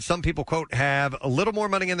said some people, quote, have a little more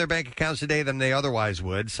money in their bank accounts today than they otherwise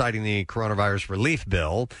would, citing the coronavirus relief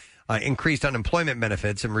bill, increased unemployment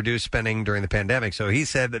benefits, and reduced spending during the pandemic. So he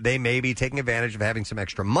said that they may be taking advantage of having some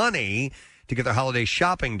extra money to get their holiday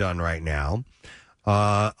shopping done right now.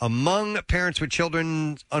 Among parents with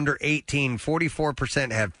children under 18,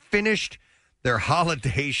 44% have finished their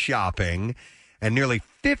holiday shopping, and nearly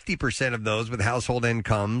 50% of those with household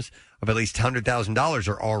incomes of at least $100,000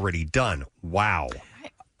 are already done. Wow.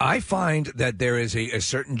 I find that there is a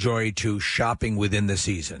certain joy to shopping within the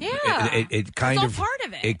season. Yeah. It kind It's all of part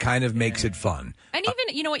of it. It kind of makes it fun. And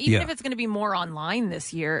even, you know what, even yeah. if it's going to be more online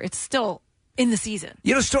this year, it's still in the season.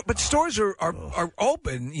 You know, but stores are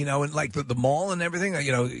open, you know, and like the mall and everything,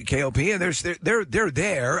 you know, KOP, and they're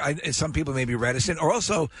there. And some people may be reticent. Or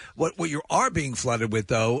also, what you are being flooded with,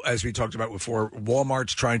 though, as we talked about before,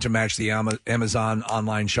 Walmart's trying to match the Amazon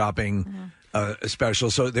online shopping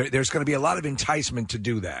special. So there's going to be a lot of enticement to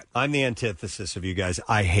do that. I'm the antithesis of you guys.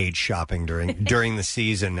 I hate shopping during the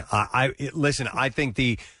season. Listen, I think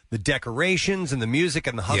the decorations and the music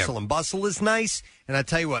and the hustle and bustle is nice. And I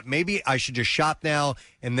tell you what, maybe I should just shop now,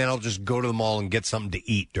 and then I'll just go to the mall and get something to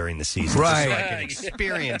eat during the season, right? Just so I can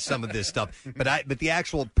experience some of this stuff. But the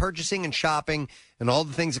actual purchasing and shopping and all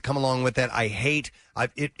the things that come along with that, I hate.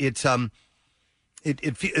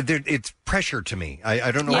 It's pressure to me.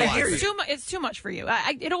 I don't know why. It's too much for you.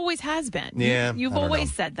 It always has been. Yeah, You've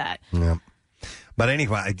always said that. Yeah. But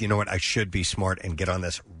anyway, you know what? I should be smart and get on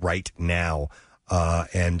this right now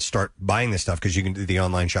and start buying this stuff, because you can do the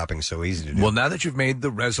online shopping so easy to do. Well, now that you've made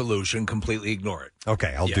the resolution, completely ignore it.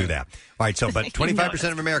 Okay, I'll do that. All right, so but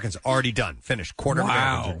 25% of Americans already done, finished. Quarter of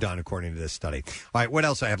Americans are done, according to this study. All right, what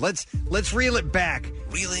else I have? Let's reel it back.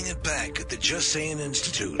 Reeling it back at the Just Saying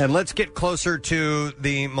Institute. And let's get closer to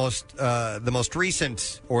the most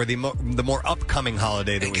recent, or the more upcoming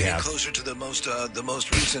holiday that and we getting have. closer to the most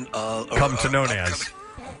recent. Come to known as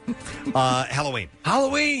Halloween.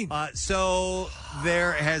 Halloween. So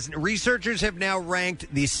researchers have now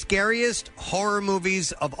ranked the scariest horror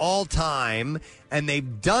movies of all time, and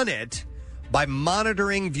they've done it by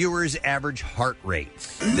monitoring viewers' average heart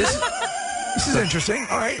rates. This is interesting.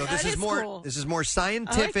 All right. So this is more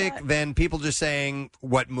scientific than people just saying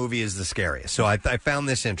what movie is the scariest. So I found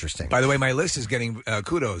this interesting. By the way, my list is getting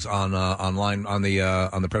kudos on online on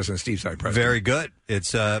the Preston and Steve site. Preston. Very good.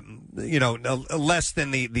 It's less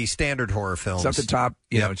than the standard horror films. It's up the top.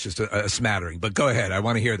 You know, it's just a smattering. But go ahead. I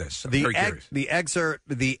want to hear this. I'm very curious. The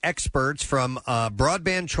experts from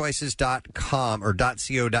broadbandchoices.com or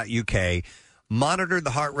 .co.uk monitored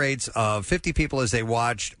the heart rates of 50 people as they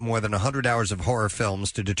watched more than 100 hours of horror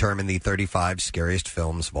films to determine the 35 scariest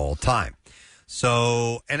films of all time.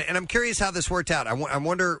 So, and I'm curious how this worked out. I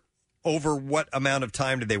wonder over what amount of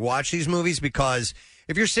time did they watch these movies, because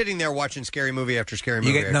if you're sitting there watching scary movie after scary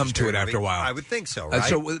movie, you get numb to it after a while. I would think so, right?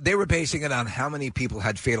 So they were basing it on how many people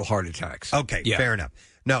had fatal heart attacks. Okay, fair enough.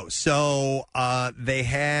 No, so they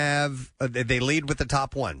lead with the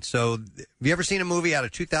top one. So have you ever seen a movie out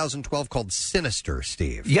of 2012 called Sinister,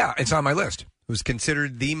 Steve? Yeah, it's on my list. It was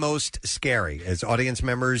considered the most scary, as audience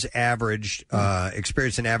members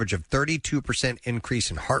experienced an average of 32%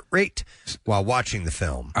 increase in heart rate while watching the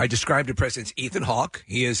film. I described to President Ethan Hawke.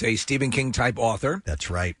 He is a Stephen King type author. That's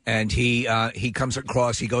right. And he comes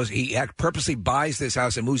across. He purposely buys this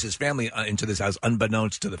house and moves his family into this house,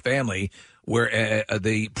 unbeknownst to the family, where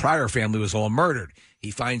the prior family was all murdered.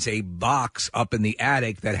 He finds a box up in the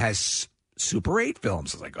attic that has Super 8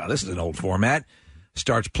 films. It's like, oh, this is an old format.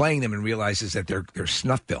 Starts playing them and realizes that they're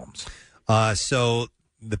snuff films. So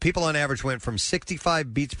the people on average went from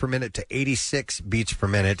 65 beats per minute to 86 beats per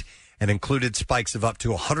minute, and included spikes of up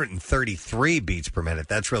to 133 beats per minute.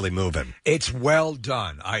 That's really moving. It's well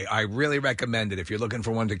done. I really recommend it if you're looking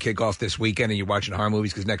for one to kick off this weekend and you're watching horror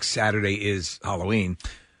movies, because next Saturday is Halloween.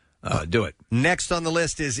 Do it. Next on the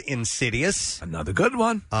list is Insidious. Another good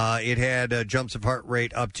one. It had jumps of heart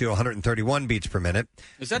rate up to 131 beats per minute.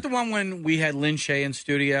 Is that the one when we had Lynn Shay in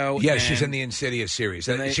studio? Yeah, she's in the Insidious series.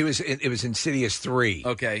 It was Insidious 3.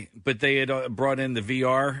 Okay, but they had brought in the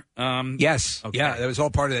VR. Yes. Okay. Yeah, that was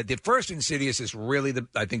all part of that. The first Insidious is really,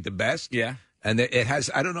 I think, the best. Yeah. And it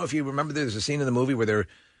has, I don't know if you remember, there's a scene in the movie where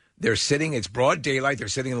they're sitting, it's broad daylight, they're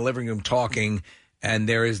sitting in the living room talking, and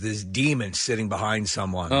there is this demon sitting behind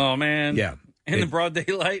someone. Oh, man. Yeah. In the broad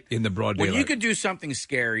daylight? In the broad daylight. When you could do something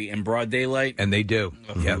scary in broad daylight. And they do.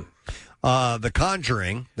 Mm-hmm. Yeah. The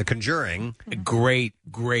Conjuring,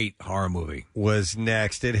 great horror movie, was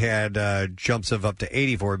next. It had jumps of up to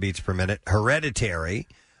 84 beats per minute. Hereditary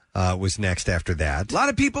was next after that. A lot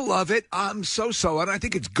of people love it. I'm so, and I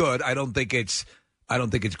think it's good. I don't think it's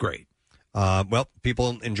great. Well,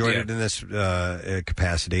 people enjoyed it in this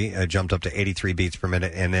capacity. Jumped up to 83 beats per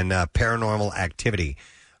minute, and then Paranormal Activity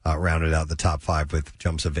rounded out the top 5 with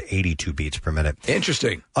jumps of 82 beats per minute.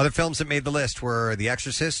 Interesting. Other films that made the list were The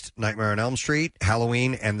Exorcist, Nightmare on Elm Street,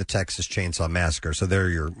 Halloween, and The Texas Chainsaw Massacre. So they're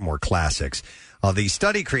your more classics. The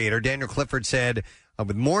study creator, Daniel Clifford, said,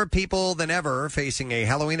 with more people than ever facing a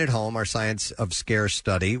Halloween at home, our Science of Scare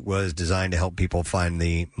study was designed to help people find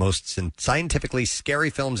the most scientifically scary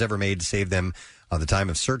films ever made to save them the time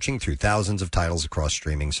of searching through thousands of titles across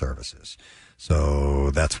streaming services.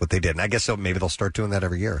 So that's what they did. And I guess so maybe they'll start doing that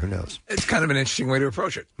every year. Who knows? It's kind of an interesting way to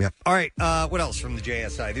approach it. Yeah. All right. What else from the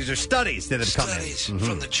JSI? These are studies that have come in. Studies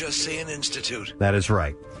from the Just Saying Institute. That is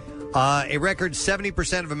right. A record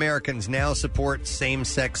 70% of Americans now support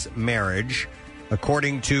same-sex marriage,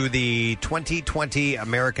 according to the 2020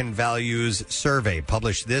 American Values Survey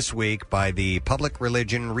published this week by the Public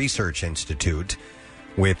Religion Research Institute,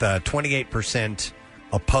 with 28%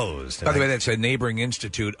 opposed. By the way, that's a neighboring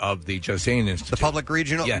institute of the Just Saying Institute. The Public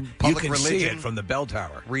Regional, yeah, Public you can Religion see it from the bell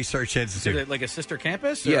tower. Research Is Institute. it like a sister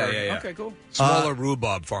campus? Yeah, or- yeah, yeah. Okay, cool. Smaller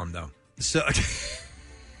rhubarb farm, though. So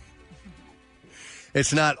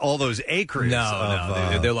it's not all those acres.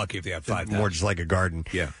 No, they're lucky if they have 5,000. More just like a garden.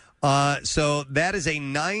 Yeah. So that is a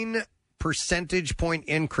 9 percentage point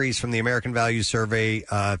increase from the American Values Survey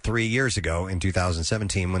 3 years ago in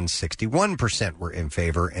 2017, when 61% were in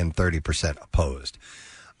favor and 30% opposed.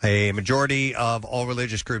 A majority of all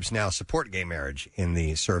religious groups now support gay marriage in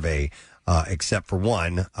the survey, except for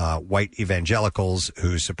one, white evangelicals,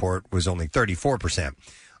 whose support was only 34%.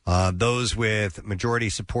 Those with majority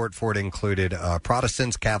support for it included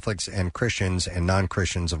Protestants, Catholics, and Christians, and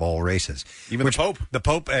non-Christians of all races. Even the Pope. The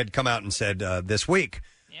Pope had come out and said this week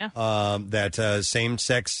that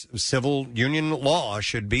same-sex civil union law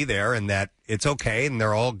should be there, and that it's okay, and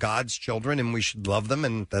they're all God's children, and we should love them,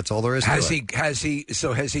 and that's all there is to it. Has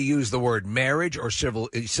he used the word marriage, or civil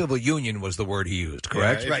union was the word he used,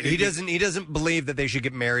 correct? Yeah, right. He doesn't believe that they should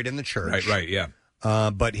get married in the church. Right, yeah.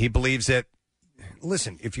 But he believes that,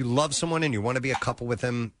 listen, if you love someone and you want to be a couple with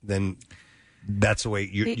them, then that's the way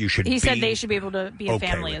you should be. He said they should be able to be a okay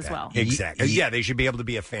family with as that. well. Exactly. Yeah, they should be able to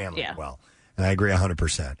be a family as well. And I agree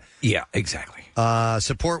 100%. Yeah, exactly.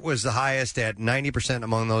 Support was the highest at 90%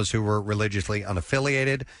 among those who were religiously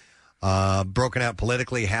unaffiliated. Broken out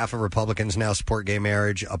politically, half of Republicans now support gay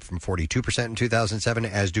marriage, up from 42% in 2007,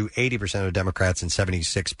 as do 80% of Democrats and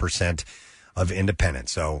 76% of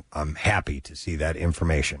independents. So I'm happy to see that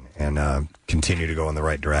information and continue to go in the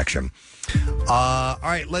right direction. All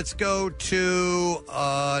right, let's go to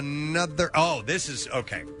another. Oh, this is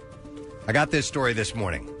okay. I got this story this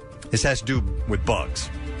morning. This has to do with bugs.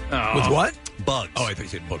 With what? Bugs. Oh, I thought you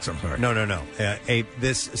said books. I'm sorry. No.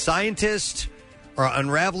 This scientists are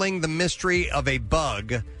unraveling the mystery of a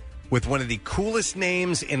bug with one of the coolest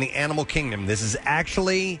names in the animal kingdom. This is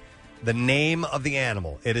actually the name of the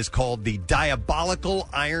animal. It is called the diabolical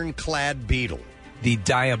ironclad beetle. The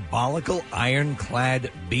diabolical ironclad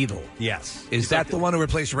beetle. Yes. Is that the one who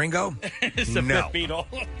replaced Ringo? It's the No. fifth beetle.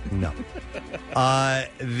 No.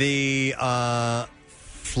 The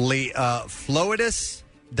Floidus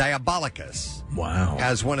diabolicus. Wow.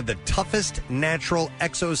 Has one of the toughest natural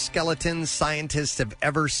exoskeletons scientists have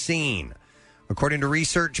ever seen. According to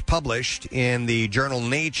research published in the journal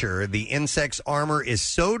Nature, the insect's armor is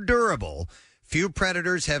so durable, few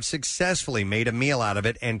predators have successfully made a meal out of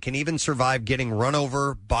it and can even survive getting run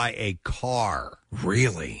over by a car.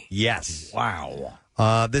 Really? Yes. Wow.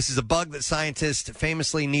 This is a bug that scientists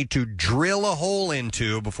famously need to drill a hole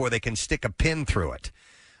into before they can stick a pin through it.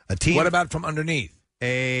 What about from underneath?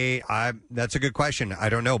 That's a good question. I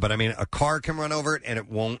don't know, but I mean, a car can run over it and it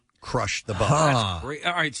won't crush the bug. Huh. Great.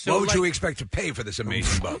 All right, so what would you expect to pay for this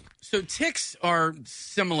amazing bug? So ticks are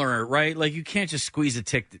similar, right? Like you can't just squeeze a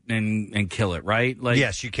tick and kill it, right? Like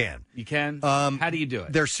Yes, you can. You can. How do you do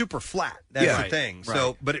it? They're super flat. That's Yeah. the thing. Right.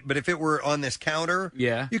 So, but if it were on this counter,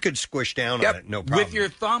 you could squish down on it, no problem. With your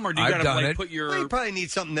thumb, or do you I've got to done like it. put your? Well, you probably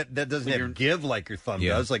need something that doesn't have give like your thumb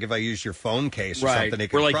does. Like if I use your phone case or Right. something,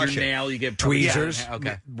 it could Or like crush your it. nail, you get tweezers. Yeah.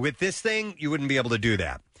 Okay. With this thing, you wouldn't be able to do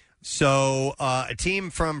that. So, a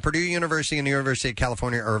team from Purdue University and the University of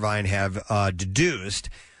California, Irvine have deduced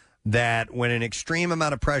that when an extreme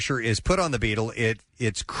amount of pressure is put on the beetle,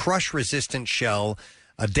 its crush-resistant shell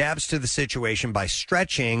adapts to the situation by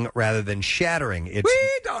stretching rather than shattering.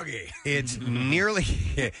 Wee doggy. It's nearly...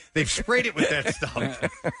 they've sprayed it with that stuff.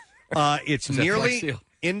 Its Is that nearly Flex Seal?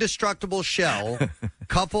 indestructible shell,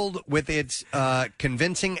 coupled with its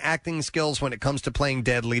convincing acting skills when it comes to playing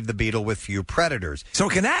dead, leave the beetle with few predators. So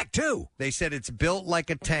it can act, too. They said it's built like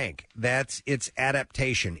a tank. That's its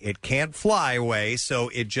adaptation. It can't fly away, so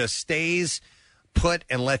it just stays put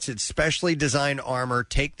and lets its specially designed armor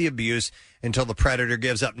take the abuse until the predator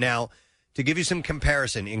gives up. Now, to give you some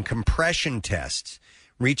comparison, in compression tests,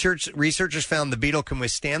 researchers found the beetle can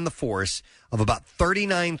withstand the force of about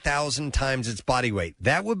 39,000 times its body weight.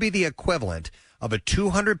 That would be the equivalent of a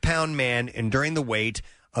 200-pound man enduring the weight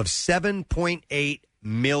of 7.8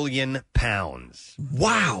 million pounds.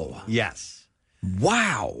 Wow. Yes.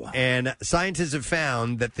 Wow. And scientists have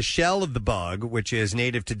found that the shell of the bug, which is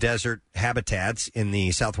native to desert habitats in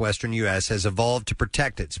the southwestern U.S., has evolved to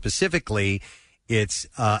protect it. Specifically, its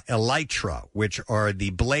elytra, which are the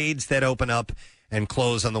blades that open up and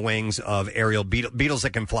close on the wings of aerial beetles that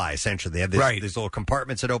can fly, essentially. They have these little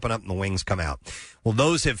compartments that open up and the wings come out. Well,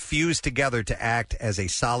 those have fused together to act as a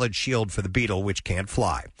solid shield for the beetle, which can't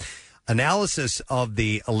fly. Analysis of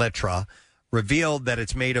the elytra revealed that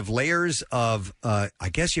it's made of layers of, I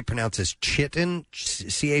guess you pronounce this chitin,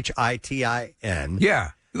 C-H-I-T-I-N.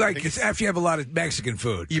 Yeah, like it's after you have a lot of Mexican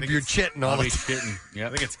food. You're chitting all the time. I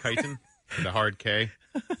think it's chitin, with a hard K.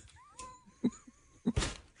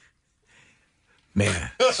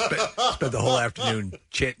 Man, spent the whole afternoon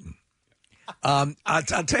chitting. I'll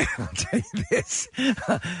tell you this.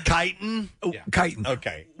 Chitin? Chitin.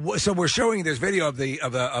 Okay. So we're showing this video of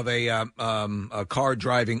a car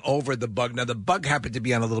driving over the bug. Now, the bug happened to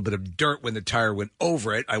be on a little bit of dirt when the tire went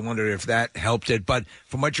over it. I wondered if that helped it. But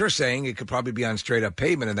from what you're saying, it could probably be on straight-up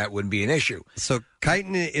pavement, and that wouldn't be an issue. So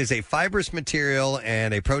chitin is a fibrous material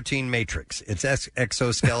and a protein matrix. Its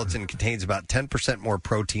exoskeleton contains about 10% more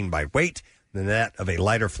protein by weight than that of a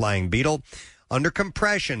lighter flying beetle. Under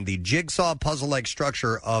compression, the jigsaw puzzle-like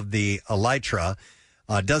structure of the elytra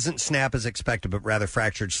doesn't snap as expected, but rather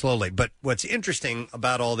fractured slowly. But what's interesting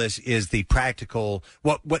about all this is the practical,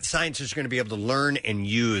 what scientists are going to be able to learn and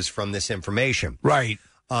use from this information. Right.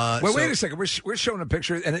 Wait a second. We're showing a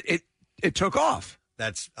picture, and it took off.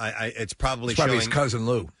 It's probably showing showing his cousin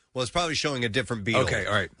Lou. Well, it's probably showing a different beetle. Okay,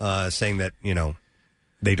 all right. Saying that,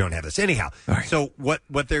 they don't have this. Anyhow, so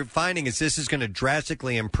what they're finding is this is going to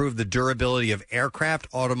drastically improve the durability of aircraft,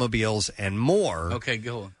 automobiles, and more. Okay,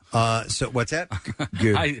 go on. So what's that?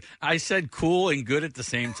 Good. I said cool and good at the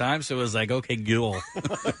same time, so it was like, okay, cool.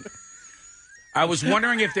 I was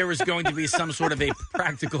wondering if there was going to be some sort of a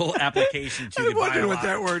practical application to I wondered what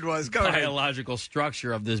that word was. Go ahead. Biological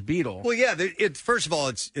structure of this beetle. Well, yeah, first of all,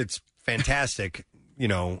 it's fantastic.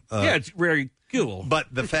 Yeah, it's very cool. But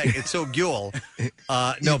the fact it's so cool.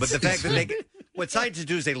 But the fact that what scientists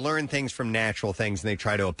do is they learn things from natural things and they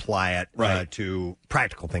try to apply it to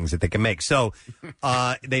practical things that they can make. So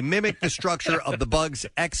they mimic the structure of the bug's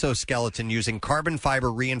exoskeleton using carbon fiber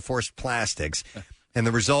reinforced plastics. And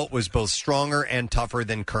the result was both stronger and tougher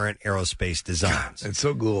than current aerospace designs. It's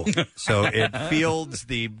so cool. So it fields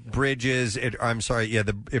the bridges. It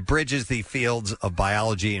bridges the fields of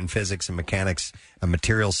biology and physics and mechanics and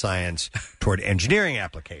material science toward engineering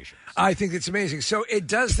applications. I think it's amazing. So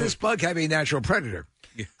does this bug have a natural predator?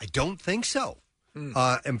 I don't think so.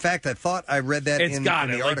 In fact, I thought I read that in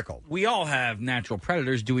the article. We all have natural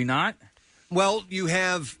predators, do we not? Well, you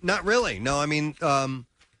have not really. No, I mean.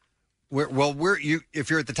 If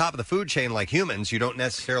you're at the top of the food chain like humans, you don't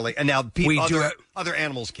necessarily. And now other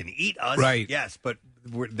animals can eat us, right? Yes, but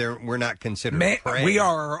we're not considered prey. We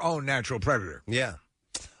are our own natural predator. Yeah.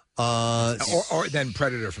 Or then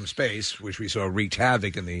predator from space, which we saw wreaked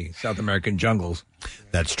havoc in the South American jungles.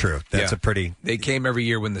 That's true. That's a pretty. They came every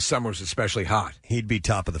year when the summer was especially hot. He'd be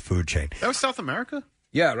top of the food chain. That was South America?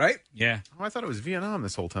 Yeah, right? Yeah. Oh, I thought it was Vietnam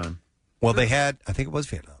this whole time. Well, they had. I think it was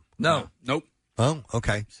Vietnam. No. Nope. Oh,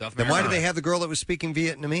 okay. Then why did they have the girl that was speaking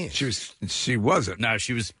Vietnamese? She wasn't. No,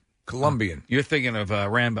 she was Colombian. You're thinking of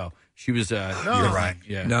Rambo. She was. You're right.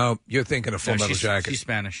 Yeah. No, you're thinking of Full Metal Jacket. She's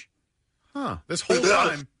Spanish. Huh. This whole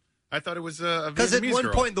time, I thought it was a Vietnamese because at one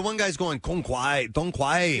girl. point the one guy's going "Kong Kwai, Dong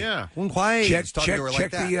Kwai, Yeah. Kong Kwai." Check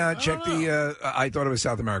like that. I thought it was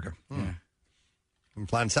South America. I'm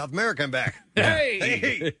flying to South America and back.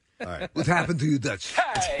 Hey. All right. What happened to you, Dutch?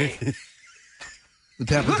 Hey. What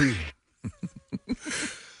happened to you?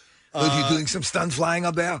 Are you doing some stunt flying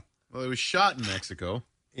up there? Well, it was shot in Mexico.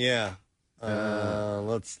 Yeah.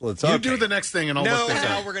 Let's. You do the next thing, and I'll look this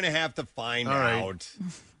now up. we're going to have to find All right.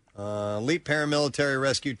 out. Elite paramilitary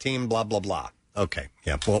rescue team. Blah blah blah. Okay.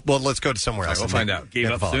 Yeah. Well, let's go to somewhere else. We'll find out.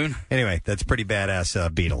 Gave up soon. Anyway, that's pretty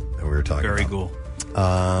badass beetle that we were talking Very about. cool.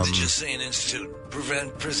 The Just Saying Institute,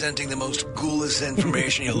 presenting the most ghoulish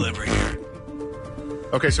information you'll ever hear.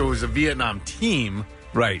 Okay, so it was a Vietnam team.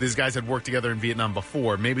 Right. These guys had worked together in Vietnam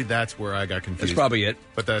before. Maybe that's where I got confused. That's probably it.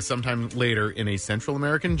 But sometime later in a Central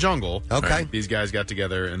American jungle, Okay. these guys got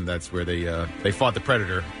together, and that's where they fought the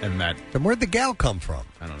predator and met. And where'd the gal come from?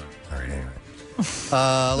 I don't know. All right, anyway.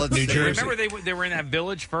 Let's New see. Jersey. Remember they were in that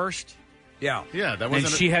village first? Yeah. Yeah, that and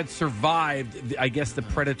wasn't. she had survived, I guess, the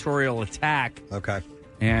predatorial attack. Okay.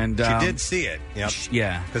 And she did see it. Yep.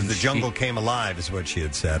 Yeah. Because the jungle came alive, is what she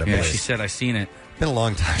had said. I Yeah, believe. she said, I seen it. Been a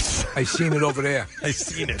long time. I seen it over there. I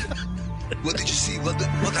seen it. What did you see? What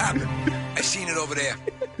happened? I seen it over there.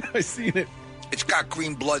 I seen it. It's got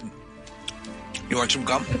green blood. You want some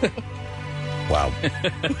gum? Wow.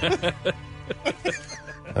 I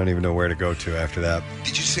don't even know where to go to after that.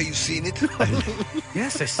 Did you say you seen it?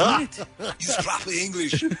 Yes, I seen it. Use proper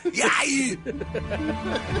English. Yeah.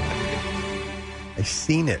 I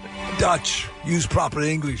seen it. Dutch. Use proper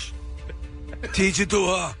English. Teach it to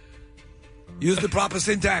her. Use the proper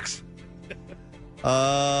syntax.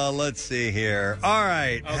 Let's see here. All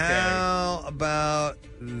right. Okay. How about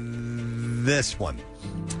this one?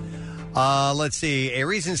 Let's see. A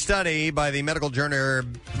recent study by the medical journal.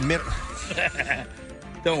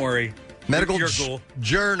 Don't worry. Medical You're cool.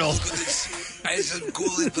 Journal. I have some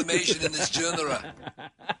cool information in this journal.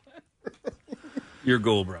 You're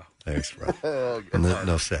cool, bro. Thanks, bro.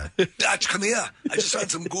 No sad. Dutch, come here. I just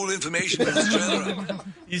found some cool information in this journal.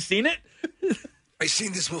 You seen it? I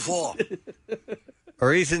seen this before. A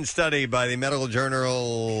recent study by the medical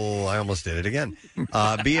journal, I almost did it again,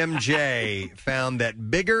 BMJ, found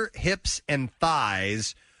that bigger hips and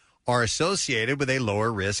thighs are associated with a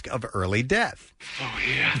lower risk of early death. Oh,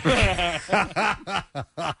 yeah.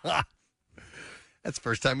 That's the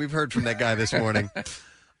first time we've heard from that guy this morning.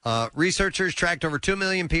 Researchers tracked over 2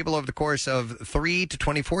 million people over the course of 3 to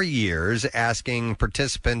 24 years, asking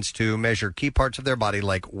participants to measure key parts of their body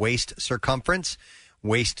like waist circumference,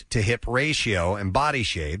 waist to hip ratio, and body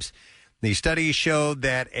shapes. The study showed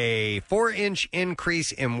that a 4-inch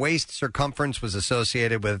increase in waist circumference was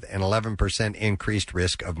associated with an 11% increased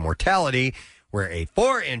risk of mortality, where a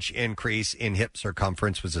 4-inch increase in hip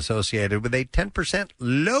circumference was associated with a 10%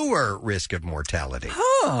 lower risk of mortality.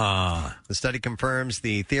 Huh. The study confirms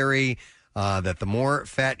the theory that the more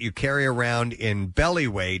fat you carry around in belly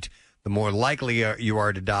weight, the more likely you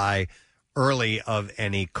are to die early of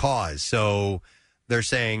any cause. So they're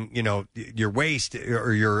saying, your waist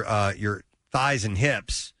or your thighs and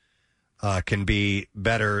hips can be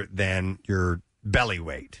better than your belly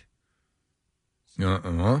weight.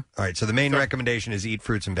 All right, so the main recommendation is eat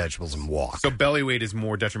fruits and vegetables and walk. So belly weight is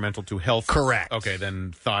more detrimental to health? Correct. Okay,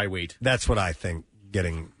 than thigh weight. That's what I think,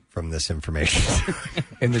 getting from this information.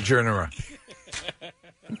 In the journal.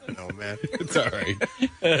 No, man. It's all right.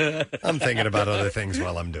 I'm thinking about other things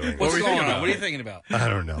while I'm doing it. What's going on? What are you thinking about? I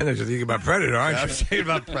don't know. And you're thinking about Predator, aren't you? I was thinking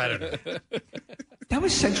about Predator. That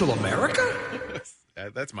was Central America?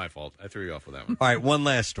 That's my fault. I threw you off with that one. All right, one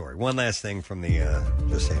last story. One last thing from the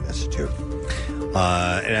Just Saying Institute.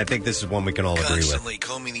 And I think this is one we can all agree with. Constantly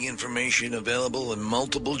combing the information available in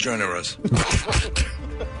multiple genres.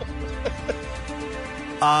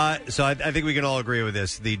 So I think we can all agree with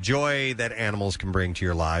this. The joy that animals can bring to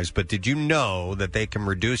your lives. But did you know that they can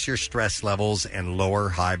reduce your stress levels and lower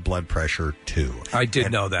high blood pressure, too? I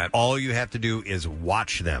did know that. All you have to do is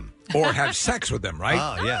watch them. Or have sex with them, right?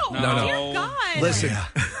 Oh, yeah. No. Dear God. Listen.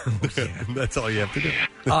 That's all you have to do.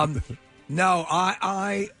 No,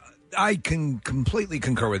 I can completely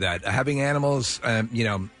concur with that. Having animals,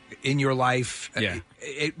 in your life,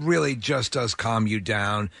 it really just does calm you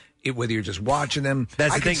down. Whether you're just watching them.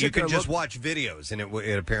 That's the thing. You can just watch videos, and it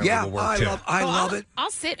apparently will work, too. I love it.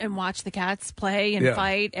 I'll sit and watch the cats play and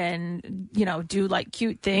fight and, do like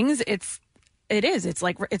cute things. It's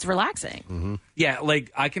like, it's relaxing. Mm-hmm. Yeah,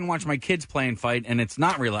 like I can watch my kids play and fight, and it's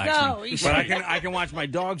not relaxing. No, you but I can watch my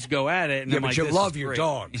dogs go at it. And Yeah, I'm but like, you this love is your great.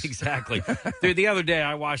 dogs. Exactly. Dude, the other day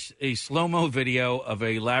I watched a slow-mo video of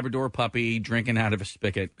a Labrador puppy drinking out of a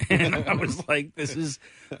spigot, and I was like, this is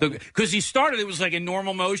because he started, it was like in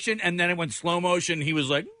normal motion, and then it went slow motion. He was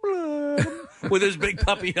like, with his big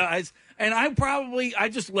puppy eyes. And I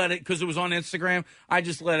just let it, because it was on Instagram, I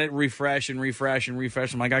just let it refresh and refresh and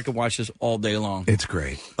refresh. I'm like, I could watch this all day long. It's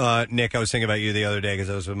great. Nick, I was thinking about you the other day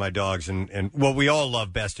because I was with my dogs. And we all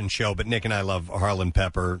love Best in Show, but Nick and I love Harlan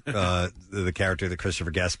Pepper, the character that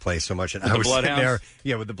Christopher Guest plays so much. And I was sitting there,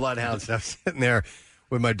 with the Bloodhounds. And I was sitting there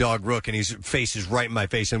with my dog Rook, and his face is right in my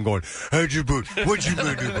face. And I'm going, how'd you boot? What'd you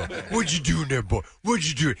do, boy? What'd you do there, boy? What'd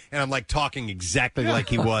you do? And I'm like talking exactly like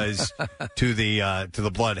he was to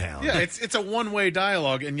the Bloodhound. Yeah, it's a one-way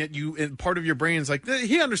dialogue, and yet part of your brain is like,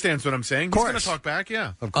 he understands what I'm saying. He's going to talk back.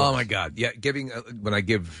 Yeah, of course. Oh my God! Yeah, when I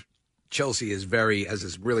give Chelsea has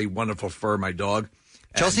this really wonderful fur, my dog.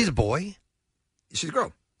 Chelsea's a boy? She's a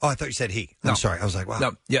girl. Oh, I thought you said he. No. I'm sorry. I was like, wow.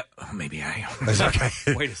 No, yeah, maybe I am. It's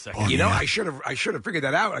okay. Wait a second. I should have figured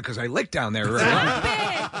that out because I licked down there.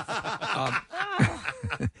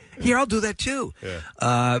 Here, I'll do that too.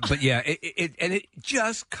 Yeah. But yeah, it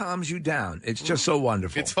just calms you down. It's just so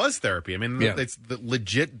wonderful. It's fuzz therapy. I mean, it's the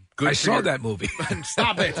legit good. I saw that movie.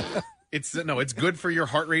 Stop it. It's good for your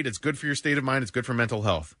heart rate. It's good for your state of mind. It's good for mental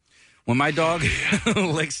health. When my dog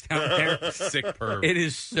licks down there, sick perv. It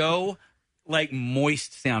is so like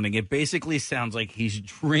moist sounding. It basically sounds like he's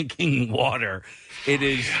drinking water. It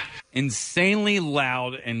is insanely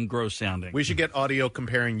loud and gross sounding. We should get audio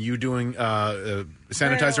comparing you doing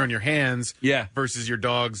sanitizer on your hands versus your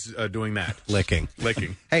dogs doing that. Licking.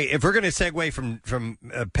 Hey, if we're going to segue from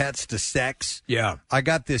pets to sex, I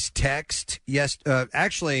got this text.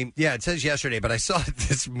 Actually, it says yesterday, but I saw it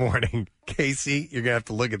this morning. Casey, you're going to have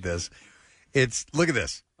to look at this. Look at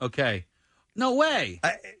this. Okay. No way.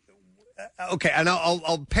 Okay, and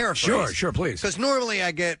I'll paraphrase. Sure, please. Because normally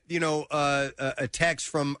I get, a text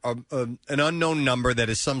from an unknown number that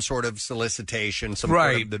is some sort of solicitation, some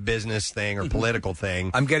sort of the business thing or political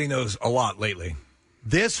thing. I'm getting those a lot lately.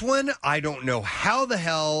 This one, I don't know how the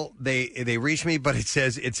hell they reached me, but it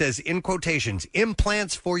says in quotations,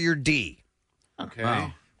 implants for your D. Okay.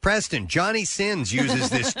 Wow. Preston, Johnny Sins uses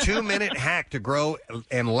this 2-minute hack to grow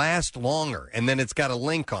and last longer, and then it's got a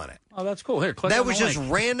link on it. Oh, that's cool. Here, click that on was the just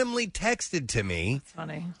link. randomly texted to me. That's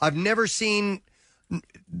funny. I've never seen.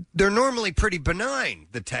 They're normally pretty benign,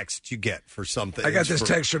 the texts you get for something. I got this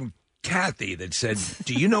text from Kathy that said,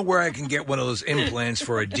 "Do you know where I can get one of those implants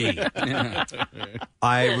for a D?"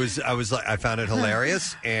 I was like, I found it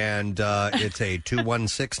hilarious, and it's a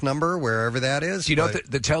 216 number wherever that is. Do you know what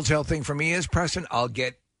the telltale thing for me is, Preston? I'll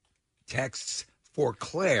get texts for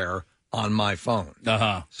Claire on my phone.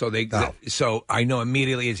 So I know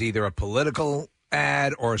immediately it's either a political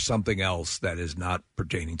ad or something else that is not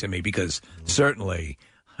pertaining to me, because certainly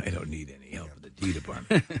I don't need any help with the D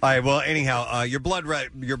department. All right. Well, anyhow, your blood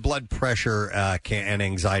pressure and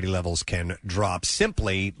anxiety levels can drop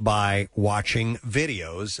simply by watching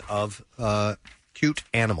videos of cute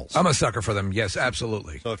animals. I'm a sucker for them. Yes,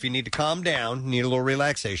 absolutely. So if you need to calm down, need a little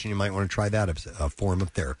relaxation, you might want to try that as a form of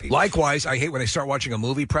therapy. Likewise, I hate when I start watching a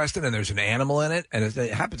movie, Preston, and there's an animal in it, and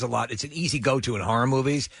it happens a lot. It's an easy go-to in horror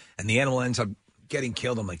movies, and the animal ends up getting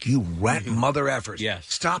killed. I'm like, you rat mother effers. Yes.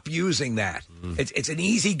 Stop using that. It's an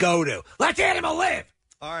easy go-to. Let the animal live.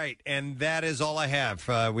 All right, and that is all I have.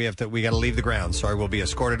 We got to leave the ground. Sorry, we'll be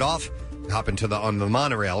escorted off. Hop into on the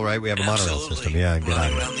monorail, right? We have a monorail system. Yeah, get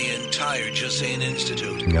out. Around the entire Just Saying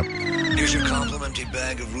Institute. Yep. Here's your complimentary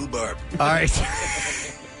bag of rhubarb. All right.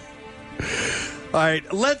 All right,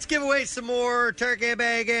 let's give away some more turkey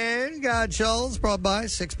bacon. Godshells brought by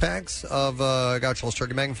 6 packs of Godshells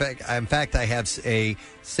turkey bacon. In fact, I have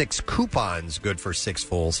 6 coupons good for 6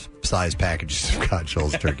 full-size packages of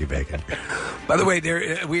Godshells turkey bacon. By the way,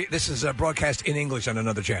 this is a broadcast in English on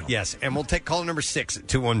another channel. Yes, and we'll take caller number 6 at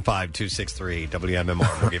 215-263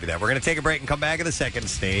 WMMR. We'll give you that. We're going to take a break and come back in a second.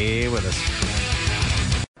 Stay with us.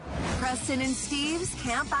 Preston and Steve's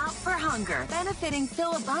Camp Out for Hunger, benefiting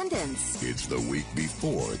Phil Abundance. It's the week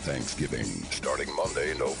before Thanksgiving. Starting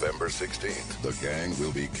Monday, November 16th, the gang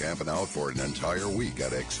will be camping out for an entire week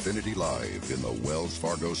at Xfinity Live in the Wells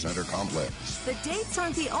Fargo Center complex. The dates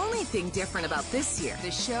aren't the only thing different about this year.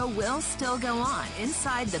 The show will still go on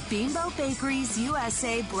inside the Bimbo Bakeries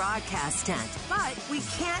USA broadcast tent, but we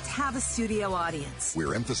can't have a studio audience.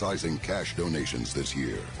 We're emphasizing cash donations this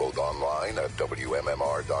year, both online at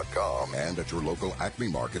WMMR.com and at your local Acme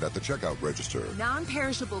Market at the checkout register.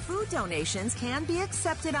 Non-perishable food donations can be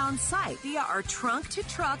accepted on site via our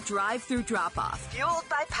trunk-to-truck drive-through drop-off, fueled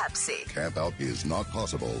by Pepsi. Camp Out is not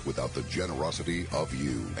possible without the generosity of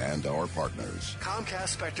you and our partners.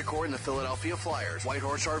 Comcast Spectacor and the Philadelphia Flyers,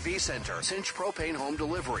 Whitehorse RV Center, Cinch Propane Home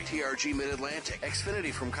Delivery, TRG Mid-Atlantic,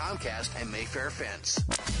 Xfinity from Comcast, and Mayfair Fence.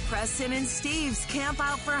 Preston and Steve's Camp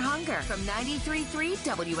Out for Hunger from 93.3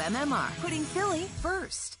 WMMR, putting Philly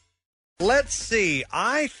first. Let's see.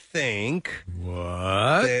 I think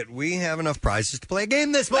that we have enough prizes to play a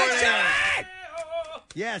game this morning.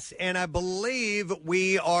 Yes, and I believe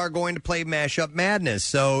we are going to play Mashup Madness.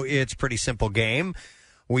 So it's a pretty simple game.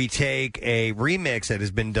 We take a remix that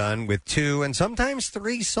has been done with 2 and sometimes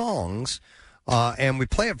 3 songs, and we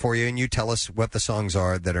play it for you, and you tell us what the songs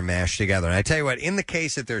are that are mashed together. And I tell you what, in the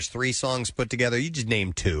case that there's 3 songs put together, you just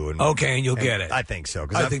name 2. And, okay, and you'll get it. I think so.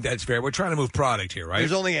 I think that's fair. We're trying to move product here, right?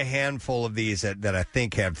 There's only a handful of these that I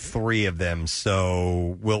think have 3 of them,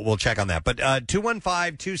 so we'll check on that. But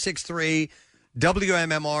 215-263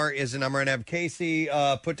 WMMR is the number, and have Casey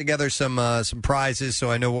put together some prizes, so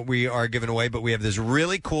I know what we are giving away. But we have this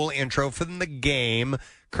really cool intro from the game,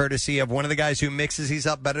 courtesy of one of the guys who mixes these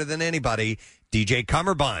up better than anybody, DJ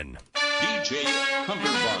Cummerbund. DJ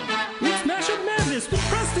Cumberbund. It's Mashup Madness with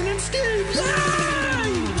Preston and Steve.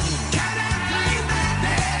 Can I play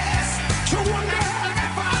madness to wonder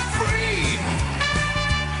if I'm free?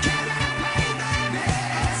 Can I play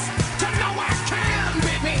madness to know I can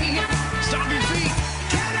be me? Stop your feet.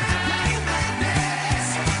 Can I play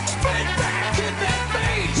madness? Spin back in that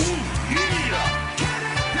face. Yeah. Can I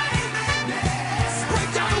play madness? Break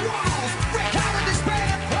down the walls. Break out of this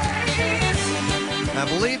bad place. I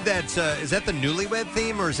believe that's is that the Newlywed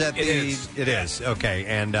theme, or is that It is. It is. Okay,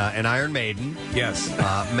 and Iron Maiden. Yes.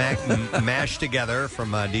 Mashed together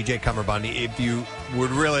from DJ Cummerbund. If you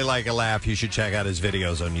would really like a laugh, you should check out his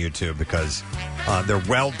videos on YouTube because they're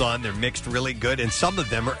well done. They're mixed really good, and some of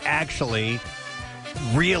them are actually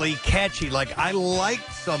really catchy. Like, I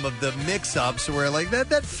liked some of the mix-ups where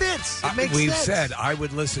that fits. It makes We've sense. said I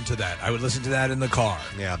would listen to that. I would listen to that in the car.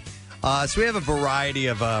 Yeah. So we have a variety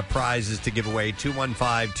of prizes to give away.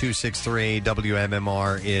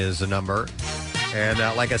 215-263-WMMR is the number. And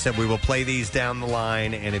like I said, we will play these down the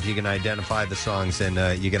line, and if you can identify the songs,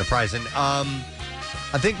 then you get a prize. And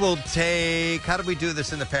I think we'll take... How did we do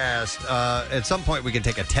this in the past? At some point, we can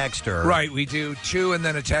take a texter. Right, we do 2 and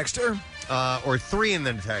then a texter. Or 3 and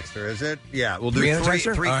then a texter, is it? Yeah, we'll do 3 and a three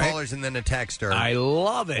texter? callers All right. and then a texter. I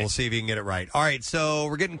love it. We'll see if you can get it right. All right, so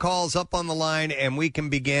we're getting calls up on the line, and we can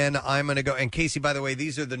begin. I'm going to go. And Casey, by the way,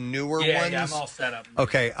 these are the newer ones. Yeah, I'm all set up.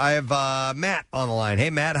 Okay, I have Matt on the line.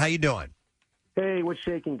 Hey, Matt, how you doing? Hey, what's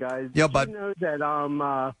shaking, guys? Yo, Did bud. you know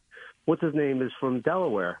that what's his name is from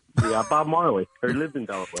Delaware? Yeah, Bob Marley, or lived in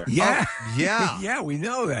Delaware. Yeah, yeah, yeah. We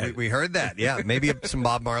know that. We heard that. Yeah, maybe some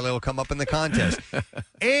Bob Marley will come up in the contest.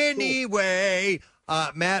 Anyway.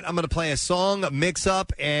 Matt, I'm going to play a song, a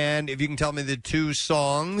mix-up, and if you can tell me the 2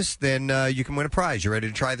 songs, then you can win a prize. You ready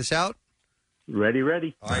to try this out? Ready.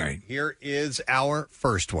 All right. Here is our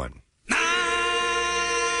first one.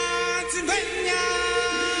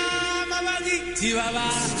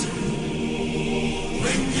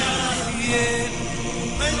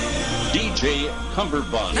 DJ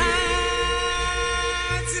Cumberbund.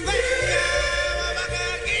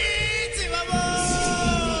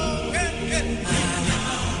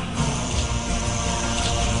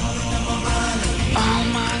 All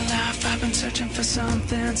my life I've been searching for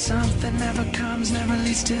something. Something never comes, never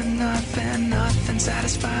leads to nothing. Nothing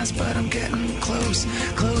satisfies, but I'm getting close.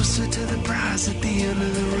 Closer to the prize at the end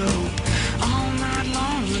of the rope. All night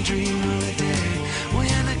long I dream of a day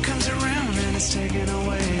when it comes around and it's taken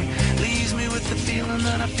away. Leaves me with the feeling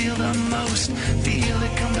that I feel the most. Feel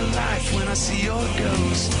it come to life when I see your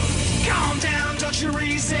ghost. Calm down, don't you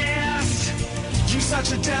resist. You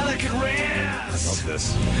such a delicate wrist. Love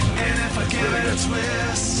this. And if I give it a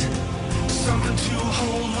twist, something to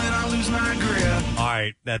hold when I lose my grip. All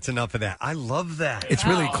right, that's enough of that. I love that. It's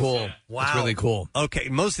really cool. Wow. It's really cool. Okay,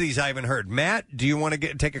 most of these I haven't heard. Matt, do you want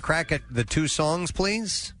to take a crack at the 2 songs,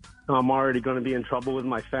 please? I'm already going to be in trouble with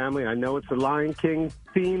my family. I know it's the Lion King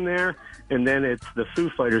theme there, and then it's the Foo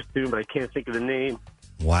Fighters tune, but I can't think of the name.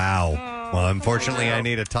 Wow. Well, unfortunately, I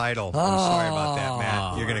need a title. I'm sorry about that,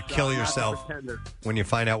 Matt. You're going to kill yourself when you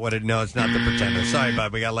find out what it... No, it's not The Pretender. Sorry,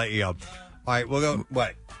 bud. We got to let you go. All right, we'll go...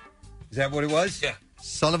 What? Is that what it was? Yeah.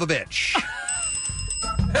 Son of a bitch.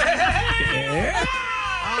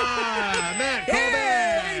 Matt, call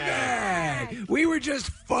back. We were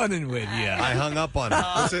just funning with you. I hung up on it.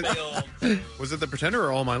 Was it The Pretender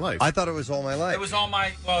or All My Life? I thought it was All My Life. It was all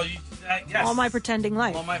my. Well, yes. All my pretending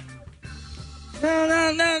life. All my.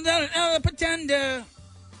 No, pretender.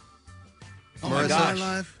 Oh my gosh.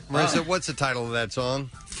 Marissa, what's the title of that song?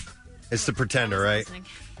 It's The Pretender, right?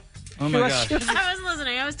 Oh my gosh. I wasn't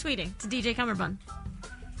listening. I was tweeting to DJ Cumberbund.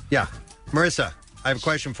 Yeah. Marissa, I have a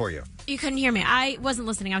question for you. You couldn't hear me. I wasn't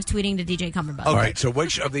listening. I was tweeting to DJ Cumberbund. All right, so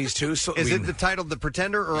which of these 2... Is it the title The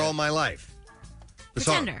Pretender or All My Life? The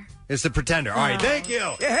Pretender. Song. It's The Pretender. All right, thank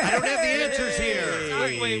you. Yeah. I don't have the answers here.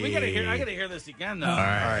 Sorry, wait, we gotta hear. I gotta hear this again, though. All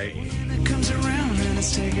right. When it comes around and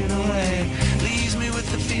it's taken away, leaves me with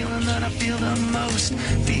the feeling that I feel the most.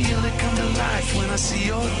 Feel it come to life when I see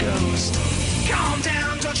your ghost. Calm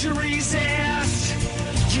down, don't you resist.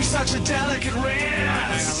 You such a delicate wrist.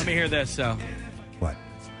 Hang on, let me hear this. What?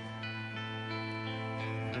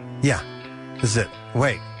 Yeah. This is it.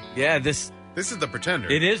 Wait. Yeah, this is The Pretender.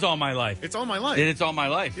 It is All My Life. It's All My Life. It's All My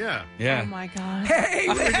Life. Yeah. Yeah. Oh, my God. Hey,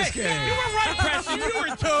 we were just kidding. You were right, Preston. You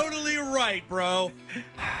were totally right, bro.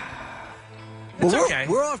 Well, It's okay.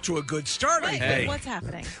 We're off to a good start. I think. What's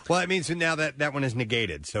happening? Well, it means now that one is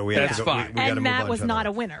negated, so we have That's to go. fine. We gotta And move Matt on was to not another.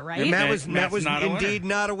 a winner, right? And Matt Matt's was not a winner. indeed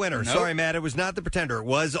not a winner. Nope. Sorry, Matt. It was not the Pretender. It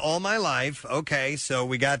was All My Life. Okay, so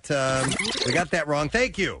we got that wrong.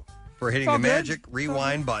 Thank you for hitting the all good. magic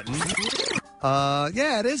rewind button.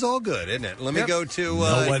 Yeah, it is all good, isn't it? Let me go to.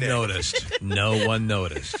 No one Nick. noticed. No one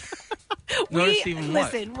noticed. Notice even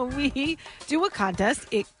what? Listen, when we do a contest,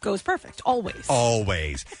 it goes perfect always.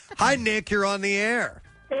 Always. Hi, Nick. You're on the air.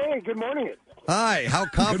 Hey, good morning. Hi. How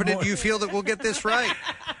confident do you feel that we'll get this right?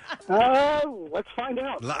 Let's find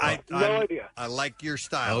out. No idea. I like your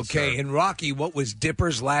style. Okay, sir. in Rocky, what was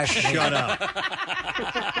Dipper's last name? Shut up.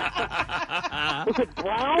 Was it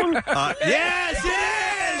Brown? Yes, it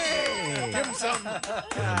is! Give him something.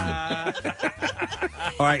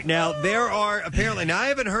 All right, now there are apparently. Now I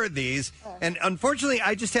haven't heard these, and unfortunately,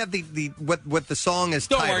 I just have the what the song is.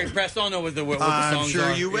 Don't titled. worry, Press. Don't know what the songs I'm sure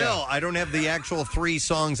are. you will. Yeah. I don't have the actual 3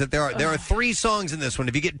 songs that there are. There are 3 songs in this one.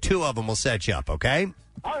 If you get 2 of them, we'll set you up. Okay.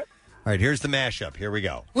 All right. Here's the mashup. Here we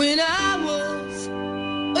go. When I was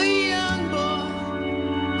a young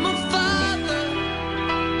boy, my father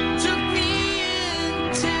took me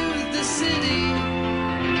into the city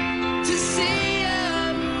to see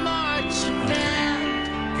a marching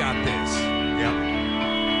band. Got this. Yep.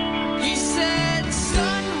 He said,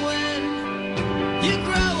 son, when you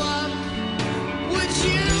grow up, would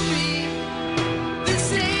you be the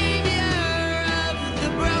savior of the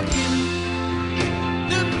broken,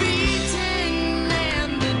 the beaten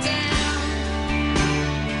and the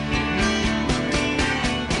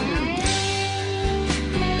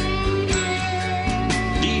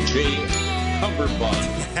DJ Cumberbund.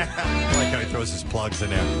 I like how he throws his plugs in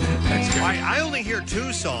there. That's good. All right, I only hear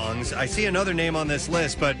 2 songs. I see another name on this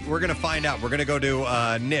list, but we're going to find out. We're going to go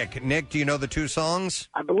to Nick. Nick, do you know the 2 songs?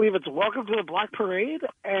 I believe it's Welcome to the Black Parade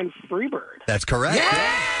and Freebird. That's correct.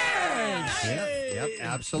 Yes! Yep,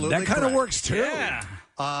 absolutely. That kind of correct. works too. Yeah.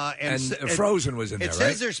 And Frozen was in there, It right?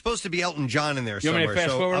 says there's supposed to be Elton John in there You want me to somewhere,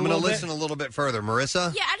 fast so forward I'm a going to little listen a little bit further.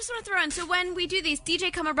 Marissa? Yeah, I just want to throw in. So when we do these,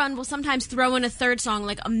 DJ Cumberbund will sometimes throw in a third song,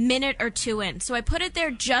 like a minute or 2 in. So I put it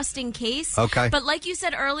there just in case. Okay. But like you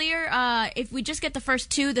said earlier, if we just get the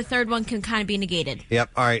first 2, the third one can kind of be negated.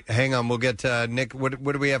 Yep. All right. Hang on. We'll get Nick. What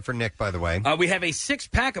do we have for Nick, by the way? We have a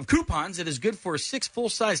 6-pack of coupons that is good for 6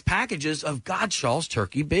 full-size packages of Godshall's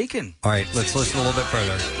turkey bacon. All right. Let's listen a little bit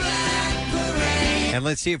further. And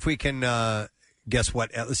let's see if we can guess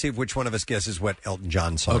what. Let's see if which one of us guesses what Elton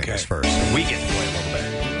John song it is first. We get to play a little bit.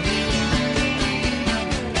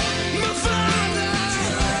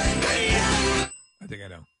 I think I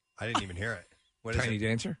know. I didn't even hear it. What is Tiny it?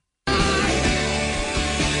 Dancer?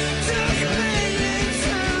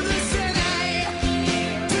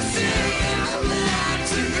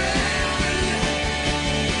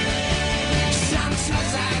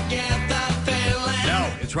 No,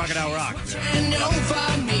 it's Rocket Out Rock.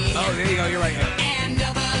 Oh, there you go. You're right. And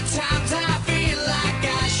other times I feel like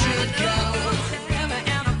I should go.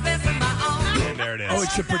 And there it is. Oh,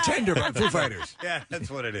 it's the Pretender by Foo Fighters. Yeah, that's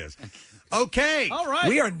what it is. Okay. All right.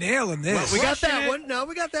 We are nailing this. Well, we got that one. No,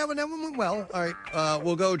 we got that one. That one went well. All right.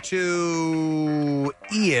 We'll go to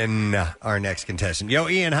Ian, our next contestant. Yo,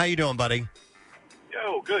 Ian, how you doing, buddy?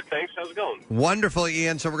 Yo, good, thanks. How's it going? Wonderful,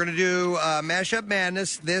 Ian. So we're going to do Mashup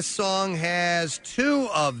Madness. This song has 2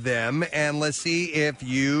 of them, and let's see if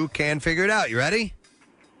you can figure it out. You ready?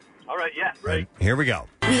 All right, yeah, ready. Here we go.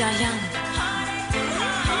 We are young,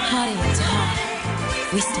 heartache to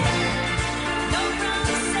heart. We stand.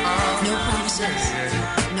 No promises,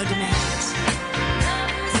 no demands.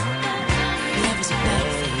 Love is a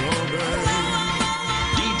battlefield.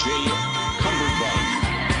 DJ Cumberbund.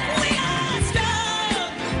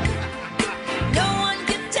 No one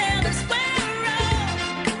can tell us where we're wrong.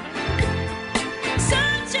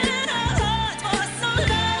 Searching our hearts for some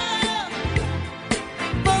love.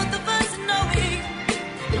 Both of us knowing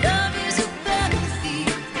love is a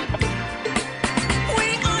battlefield. We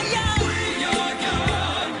are young.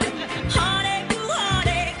 Heartache to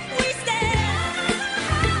heartache, we stand.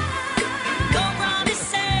 No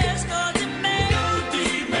promises, no demands.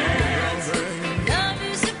 Love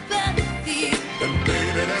is a battlefield. And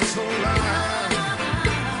baby, that's no lie.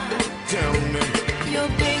 Tell me. You're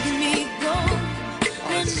making me go.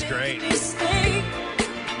 This is great. It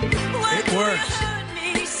works.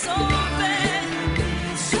 Me so bad.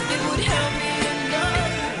 It would help me to know.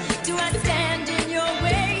 Do I stand in your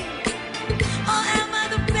way? Or am I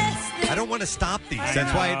the best thing? I don't want to stop these.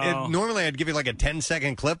 That's why normally I'd give you like a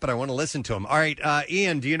 10-second clip, but I want to listen to them. All right,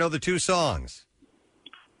 Ian, do you know the 2 songs?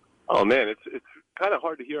 Oh, man, it's kind of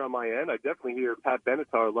hard to hear on my end. I definitely hear Pat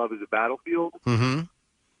Benatar, Love is a Battlefield. Mm-hmm.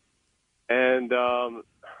 and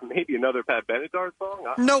maybe another Pat Benatar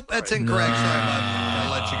song. Nope, that's incorrect. Sorry, bud.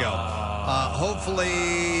 I'll let you go.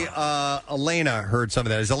 Hopefully, Elena heard some of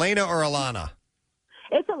that. Is Elena or Alana?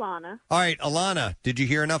 It's Alana. All right, Alana, did you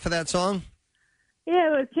hear enough of that song? Yeah,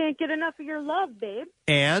 it was Can't Get Enough of Your Love, babe.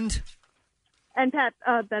 And? And Pat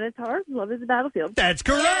Benatar, Love is a Battlefield. That's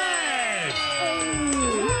correct!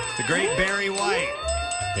 The great Barry White.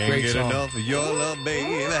 Can't Great get song. enough of your love,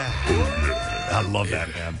 baby. I love that,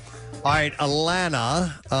 man. All right,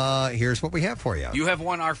 Alana, here's what we have for you. You have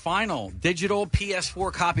won our final digital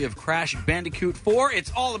PS4 copy of Crash Bandicoot 4.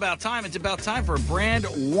 It's all about time. It's about time for a brand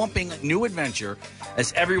whomping new adventure.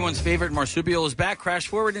 As everyone's favorite marsupial is back, crash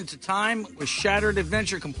forward into time with shattered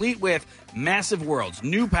adventure complete with massive worlds,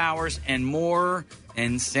 new powers, and more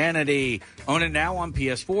insanity. Own it now on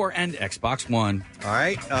PS4 and Xbox One. All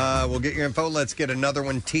right, we'll get your info. Let's get another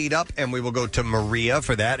one teed up, and we will go to Maria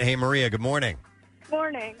for that. Hey, Maria, good morning.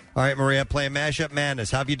 Morning. All right, Maria, playing Mashup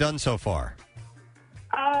Madness. How have you done so far?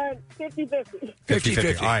 50-50.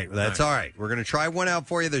 50-50. All right, that's all right. We're going to try one out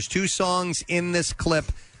for you. There's 2 songs in this clip.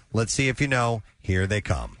 Let's see if you know. Here they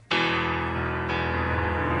come.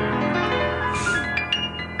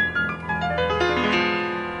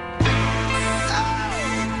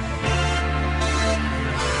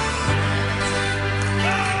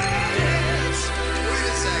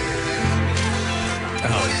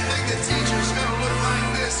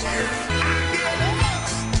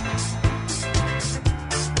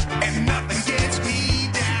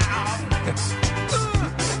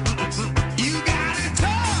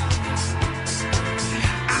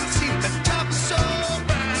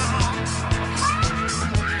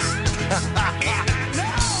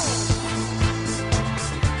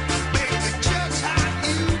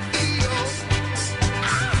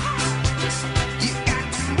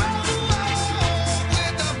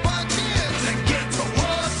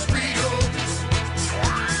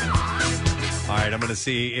 I'm going to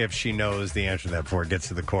see if she knows the answer to that before it gets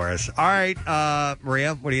to the chorus. All right,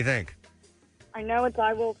 Maria, what do you think? I know it's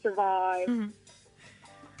I Will Survive. And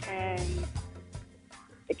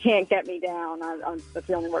it Can't Get Me Down. That's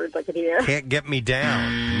the only words I could hear. Can't Get Me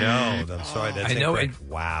Down. No, I'm sorry. That's I know incorrect.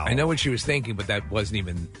 Wow. I know what she was thinking, but that wasn't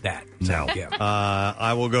even that. No. Yeah.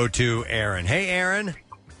 I will go to Aaron. Hey, Aaron.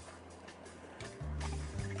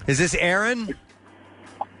 Is this Aaron?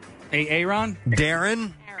 Hey, Aaron?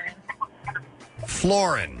 Darren?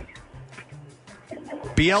 Florin.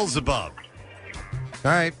 Beelzebub. All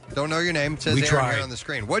right. Don't know your name. It says We Aaron tried. here on the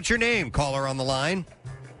screen. What's your name? Caller on the line.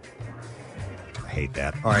 I hate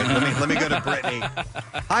that. All right. Let me go to Brittany.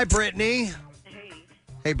 Hi, Brittany.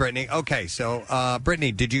 Hey, Brittany. Okay. So,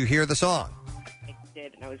 Brittany, did you hear the song? I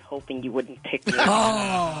did, and I was hoping you wouldn't pick me.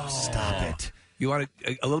 Oh, stop it. You want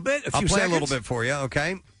a little bit? I'll play a little bit for you,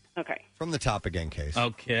 okay? Okay. From the top again, Case.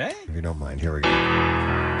 Okay. If you don't mind. Here we go.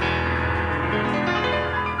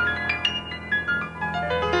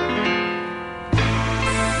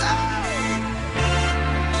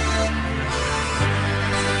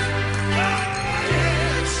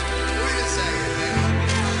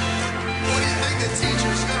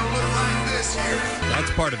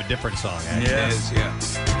 That's part of a different song, actually. It is, yeah.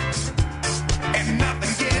 And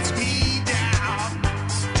nothing gets me down.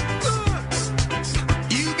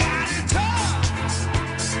 You got it tough.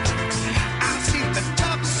 I've seen the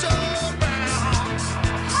toughest around.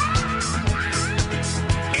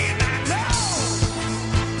 And I know,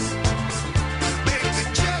 baby,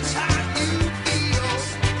 just how you feel.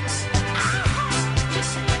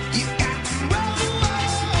 You got to roll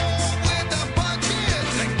with the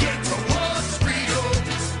punches and get to what's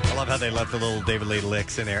real. I love how they left the little David Lee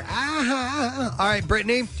licks in there. All right,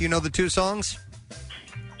 Brittany, do you know the 2 songs?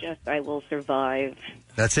 Just I Will Survive.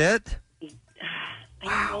 That's it?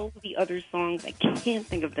 I know the other songs. I can't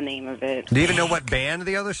think of the name of it. Do you even know what band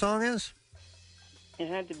the other song is? It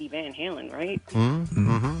had to be Van Halen, right?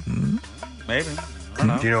 Mm-hmm. Maybe.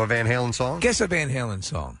 Do you know a Van Halen song? Guess a Van Halen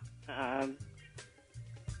song.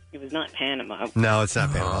 It was not Panama. No, it's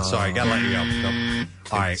not Panama. Sorry, gotta let you go. Nope.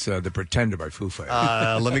 All right. It's The Pretender by Foo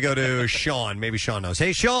Fighters. Let me go to Sean. Maybe Sean knows.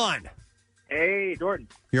 Hey, Sean. Hey, Jordan.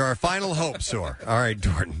 You're our final hope, sir. All right,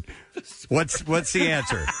 Jordan. What's the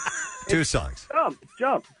answer? 2 songs.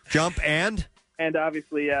 Jump. Jump and? And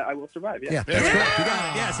obviously, I Will Survive. Yeah, that's correct. You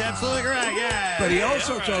got it. Yes, absolutely correct. Yeah. But he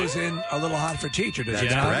also throws in A Little Hot for Teacher, does he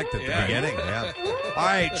That's not? correct at the beginning. Yeah. All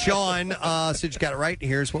right, Sean, since you got it right,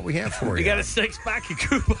 here's what we have for you. You got a 6-pack of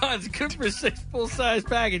coupons, good for 6 full-size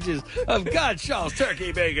packages of Godshall's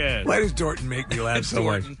turkey bacon. Why does Dorton make me laugh so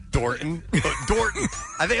much? Dorton. Dorton.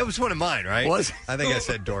 I think it was one of mine, right? Was? I think I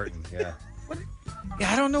said Dorton. Yeah.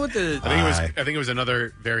 Yeah, I don't know what the. I think it was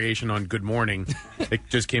another variation on Good Morning. It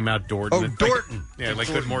just came out Dorton. Oh, Dorton. Yeah, like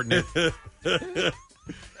Good Morning.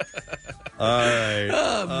 All right.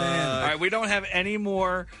 Oh man! All right, we don't have any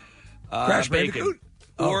more Crash bacon Bandicoot?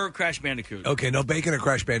 or Crash Bandicoot. Okay, no bacon or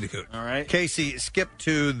Crash Bandicoot. All right, Casey, skip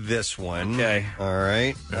to this one. Okay. All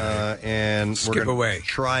right. And Skip we're gonna away.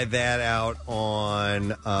 try that out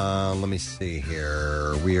on, let me see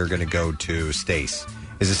here. We are going to go to Stace.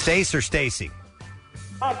 Is it Stace or Stacy?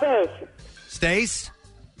 Both. Stace?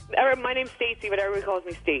 My name's Stacy, but everybody calls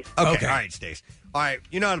me Stace. Okay. All right, Stace. All right.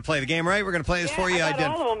 You know how to play the game, right? We're going to play this for you. I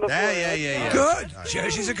got all of them before. Yeah. Good. All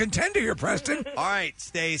right. She's a contender here, Preston. All right,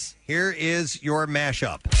 Stace. Here is your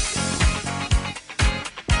mashup.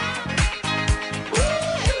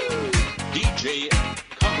 DJ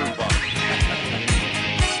Cumberbatch.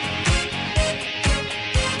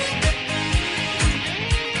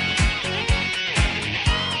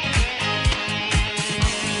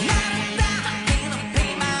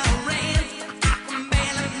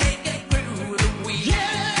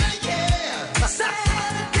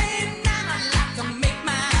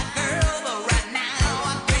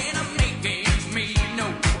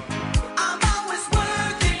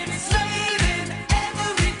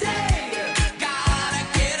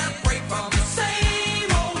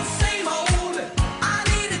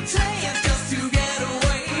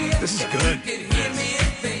 This is good.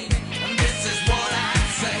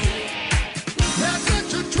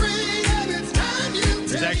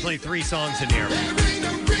 There's actually 3 songs in here. All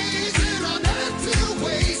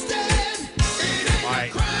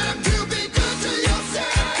right.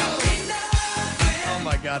 Oh,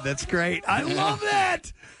 my God. That's great. I love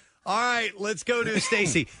that. All right. Let's go to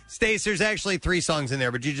Stacy. Stace, there's actually 3 songs in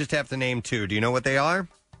there, but you just have to name 2. Do you know what they are?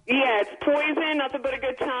 Yeah, it's Poison, Nothing But a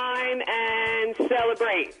Good Time, and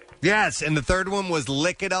Celebrate. Yes, and the third one was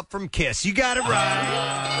Lick It Up from Kiss. You got it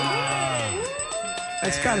right.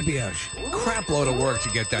 It's got to be a crap load of work to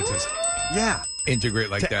get that to integrate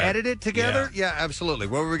like to that. edit it together? Yeah, absolutely.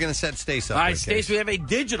 What were we going to set Stace up All right, with, Stace, Case? we have a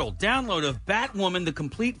digital download of Batwoman, the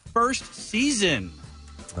complete first season.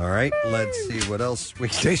 All right, let's see what else we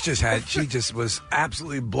Stace she just was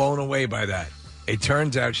absolutely blown away by that. It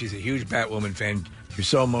turns out she's a huge Batwoman fan. She's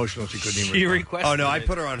so emotional she couldn't even. She requested. Oh, no, I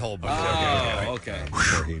put her on hold. But okay.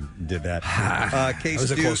 Before he did that. Case, That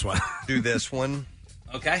was a close one. Do this one.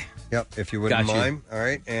 Okay. Yep, if you wouldn't Got you. mind. All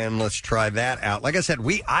right, and let's try that out. Like I said,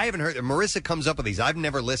 I haven't heard. Marissa comes up with these. I've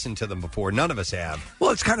never listened to them before. None of us have.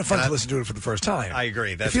 Well, it's kind of fun to listen to it for the first time. I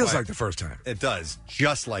agree. That's it feels why- like the first time. It does,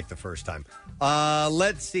 just like the first time.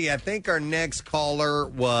 Let's see. I think our next caller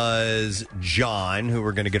was John, who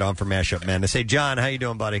we're going to get on for Mashup Madness. Hey, John, how you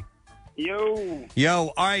doing, buddy? Yo.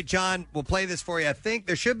 All right, John, we'll play this for you. I think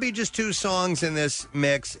there should be just 2 songs in this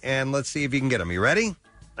mix, and let's see if you can get them. You ready?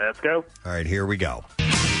 Let's go. All right, here we go.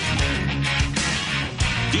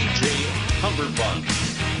 DJ Cumberbatch.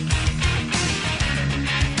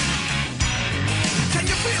 Can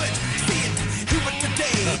you feel it? See it? Hear it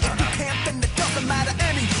today. If you can't, then it doesn't matter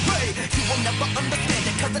anyway. You will never understand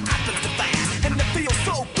it because it happens too fast. And it feels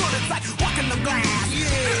so good, it's like walking on glass.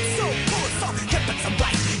 It's so cool, it's so hip, it's so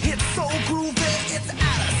bright. It's so groovy, it's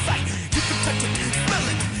out of sight. You can touch it, smell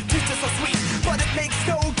it, taste it so sweet. But it makes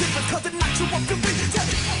no difference because it knocks you off your feet.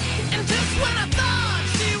 And just when I thought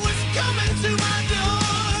she was coming to my door,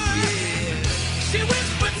 she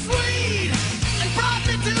whispered sweet and brought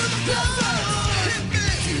me to the floor.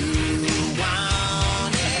 You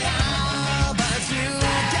want it all, but you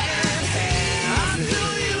can't have. I'll do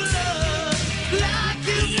you love like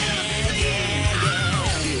you've never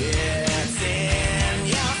seen. It's in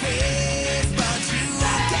your face, but you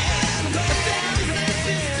can't go.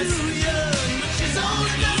 She's too young, but she's old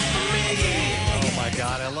enough for me. Oh, my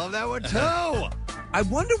God. I love that one, too. I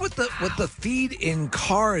wonder what the feed in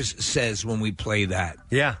cars says when we play that.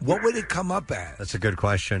 Yeah. What would it come up as? That's a good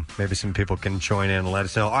question. Maybe some people can join in and let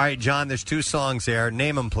us know. All right, John, there's 2 songs there.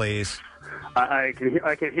 Name them, please. I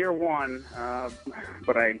can hear one,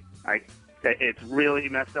 but it's really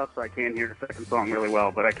messed up, so I can't hear the second song really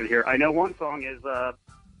well. But I can hear. I know one song is. I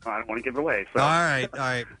don't want to give it away. So. All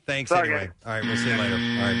right. Thanks Sorry, anyway. guys. All right, we'll see you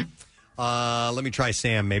later. All right. Let me try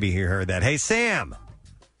Sam. Maybe he heard that. Hey, Sam.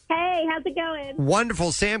 Hey, how's it going?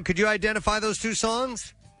 Wonderful. Sam, could you identify those 2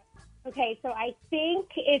 songs? Okay, so I think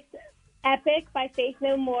it's Epic by Faith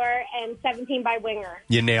No More and 17 by Winger.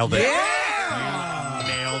 You nailed it. Yeah! You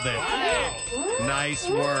nailed it. Nice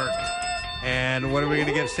work. And what are we going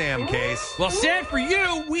to give Sam, Case? Well, Sam, for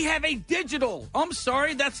you, we have a digital. I'm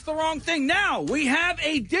sorry, that's the wrong thing. Now, we have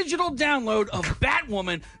a digital download of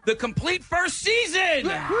Batwoman, the complete first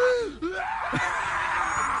season.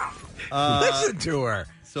 Listen to her.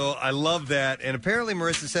 So I love that. And apparently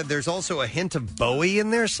Marissa said there's also a hint of Bowie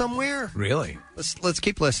in there somewhere. Really? Let's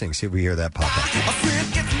keep listening, see if we hear that pop up.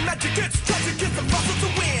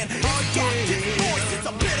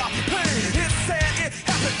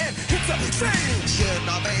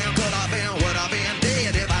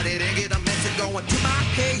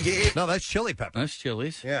 No, that's Chili Pepper. That's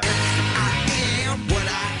Chili's. Yeah.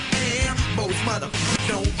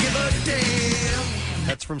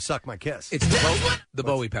 That's from Suck My Kiss. It's the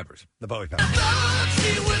Bowie Peppers. The Bowie Peppers.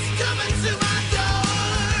 She was coming to my door.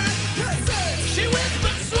 She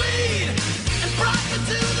whispered sweet and brought me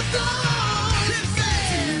to the floor. She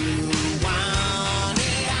said, "You want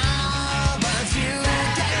it all, but you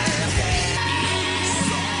can't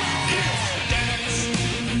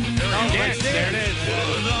Dance. There it is.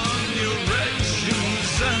 Put on your red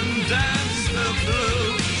shoes and dance the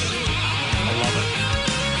blues." I love it.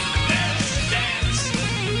 Dance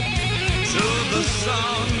to the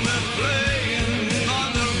song they're playing on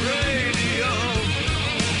the radio.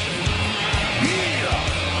 Yeah.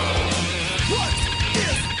 What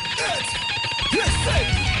is it? Let's say,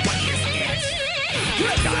 what is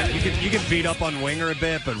it? God, you can beat up on Winger a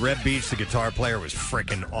bit, but Red Beach, the guitar player, was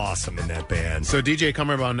freaking awesome in that band. So DJ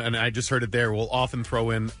Cummerbund, and I just heard it there, will often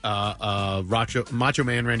throw in Macho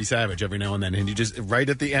Man Randy Savage every now and then, and he just, right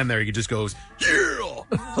at the end there, he just goes, yeah!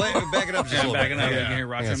 Back it up just a little bit. Backing up. You can hear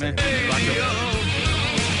Roger Man.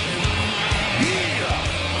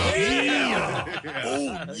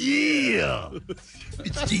 Oh, yeah!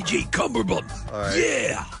 It's DJ Cumberbund. All right.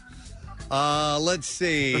 Yeah! Let's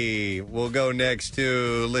see. We'll go next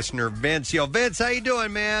to listener Vince. Yo, Vince, how you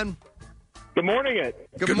doing, man? Good morning, it.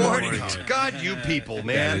 Good morning. God, you people,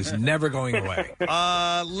 man. That is never going away.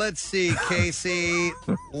 Let's see, Casey.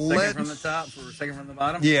 Second from the top for second from the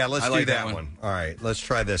bottom? Yeah, let's I do like that one. All right, let's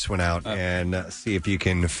try this one out and see if you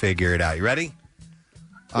can figure it out. You ready?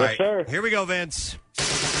 All right, sir. Here we go, Vince.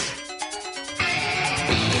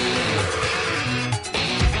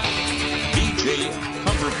 DJ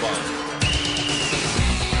Cumberbund.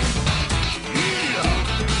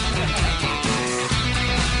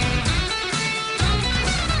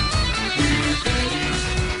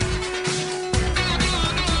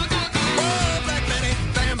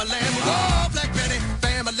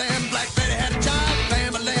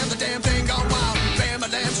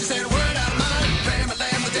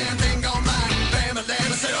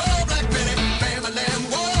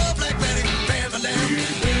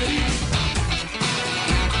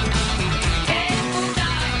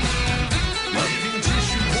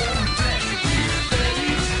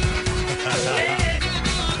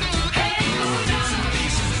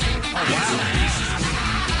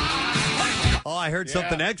 I heard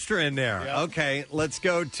something extra in there. Yep. Okay, let's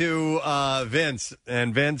go to Vince.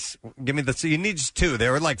 And Vince, give me you need just two.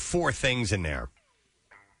 There were like four things in there.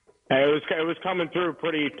 Hey, it was coming through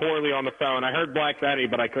pretty poorly on the phone. I heard Black Betty,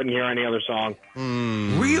 but I couldn't hear any other song.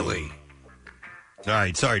 Really? All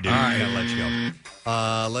right, sorry, dude. All right, gotta let you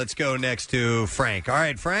go. Let's go next to Frank. All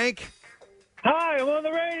right, Frank. Hi, I'm on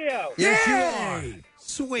the radio. Yes, you are.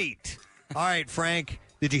 Sweet. All right, Frank.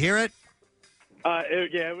 Did you hear it?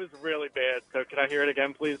 It was really bad. So can I hear it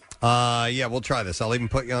again, please? Yeah, we'll try this. I'll even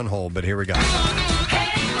put you on hold, but here we go.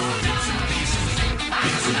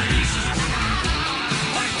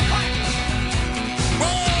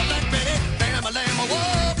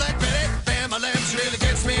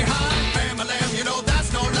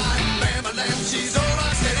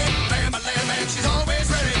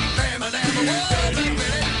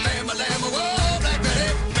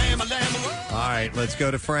 All right, let's go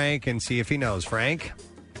to Frank and see if he knows. Frank?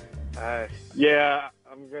 Yeah,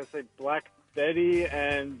 I'm going to say Black Betty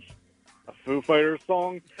and a Foo Fighters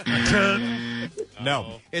song.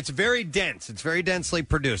 No. It's very dense. It's very densely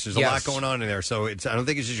produced. There's a lot going on in there. So I don't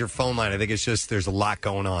think it's just your phone line. I think it's just there's a lot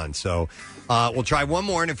going on. So we'll try one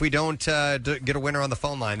more, and if we don't get a winner on the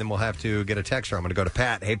phone line, then we'll have to get a texter. I'm going to go to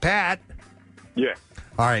Pat. Hey, Pat. Yeah.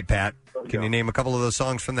 All right, Pat. Can you name a couple of those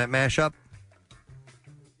songs from that mashup?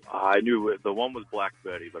 I knew the one was Black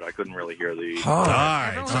Betty, but I couldn't really hear the... All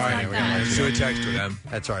right. Sorry. We're going to do a text to them.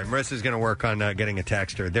 That's all right. Marissa's going to work on getting a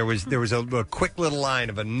texter. There was a quick little line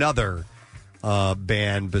of another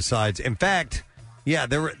band besides. In fact, yeah,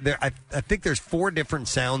 I think there's 4 different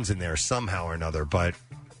sounds in there somehow or another, but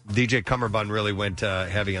DJ Cummerbund really went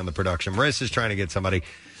heavy on the production. Marissa's trying to get somebody.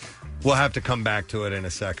 We'll have to come back to it in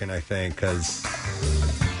a second, I think, because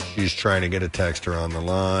she's trying to get a texter on the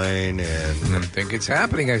line, and I think it's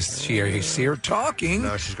happening. I see her talking.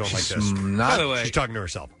 No, she's going like this. By the way, she's talking to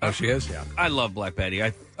herself. Oh, she is? Yeah. I love Black Betty.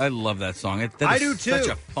 I love that song. I do, too. Such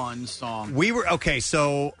a fun song. We were, okay,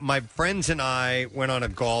 so my friends and I went on a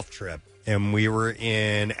golf trip, and we were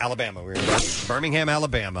in Alabama. We were in Birmingham,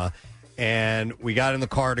 Alabama, and we got in the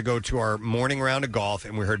car to go to our morning round of golf,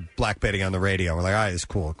 and we heard Black Betty on the radio. We're like, all right, it's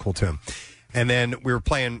cool tune. And then we were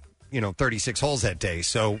playing, 36 holes that day.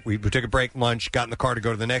 So we took a break, lunch, got in the car to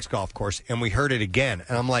go to the next golf course, and we heard it again.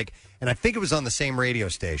 And I'm like, and I think it was on the same radio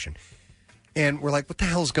station. And we're like, what the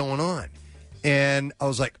hell's going on? And I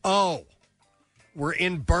was like, oh, we're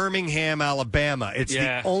in Birmingham, Alabama. It's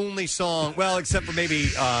the only song, well, except for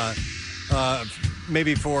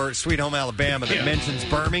maybe for Sweet Home Alabama that mentions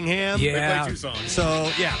Birmingham. Yeah. They play 2 songs. So,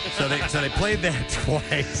 so they played that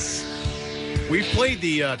twice. We've played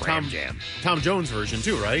the Tom Jones version,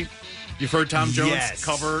 too, right? You've heard Tom Jones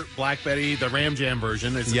cover Black Betty, the Ram Jam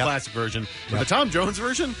version. It's a classic version. But the Tom Jones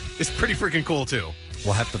version is pretty freaking cool, too.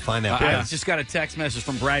 We'll have to find that. I just got a text message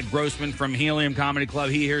from Brad Grossman from Helium Comedy Club.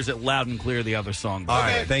 He hears it loud and clear, the other song. All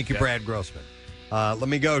right. Thank you, Brad Grossman. I'm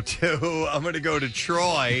going to go to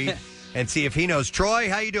Troy and see if he knows. Troy,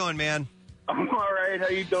 how you doing, man? I'm all right. How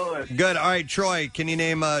you doing? Good. All right, Troy, can you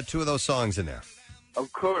name 2 of those songs in there?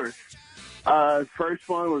 Of course. First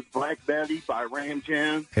one was Black Betty by Ram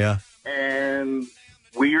Jam. Yeah. And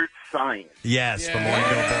Weird Science. Yes, from Oingo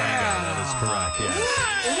Boingo. That is correct, yes.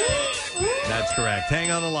 That's correct. Hang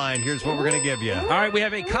on the line. Here's what we're going to give you. All right, we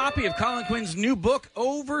have a copy of Colin Quinn's new book,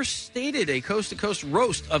 Overstated, a coast-to-coast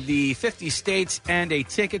roast of the 50 states, and a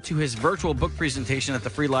ticket to his virtual book presentation at the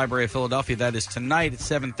Free Library of Philadelphia. That is tonight at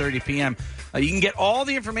 7:30 p.m. You can get all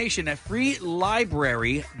the information at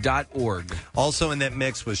freelibrary.org. Also in that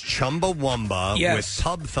mix was Chumbawamba with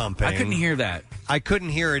Tub Thumping. I couldn't hear that. I couldn't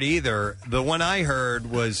hear it either. The one I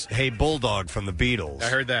heard was Hey Bulldog from the Beatles. I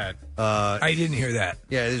heard that. I didn't hear that.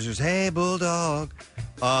 Yeah, this was Hey Bulldog.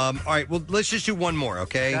 All right, well, let's just do one more,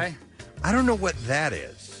 okay? I don't know what that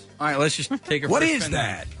is. All right, let's just take a What first is spin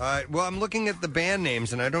that? All right, well, I'm looking at the band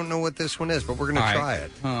names, and I don't know what this one is, but we're going to All try right.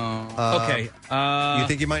 it. Okay. You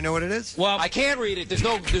think you might know what it is? Well, I can't read it. There's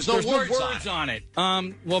no words on it.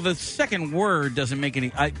 Well, the second word doesn't make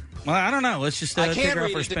any. I don't know. Let's just take our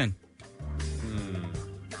first spin.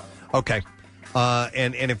 Okay.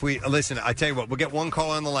 And if we listen, I tell you what, we'll get one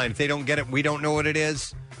call on the line. If they don't get it, we don't know what it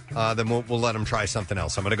is. Then we'll let them try something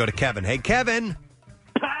else. I'm going to go to Kevin. Hey, Kevin.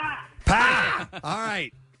 Pa! All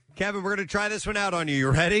right, Kevin, we're going to try this one out on you.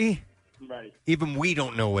 You ready? I'm ready. Even we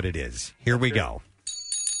don't know what it is. Here we go.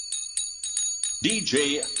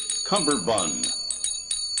 DJ Cumberbund.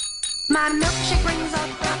 My milkshake brings out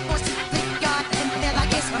the force to the yard, and feel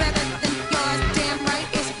like it's better than yours. Damn right,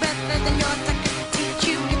 it's better than yours. I can teach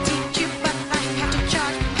you, but I have to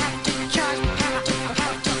charge.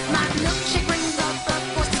 My milkshake brings out the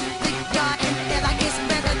force to the yard, and feel like it's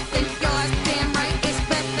better than yours. Damn right, it's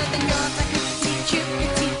better than yours. I can teach you,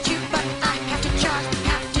 but I have to charge.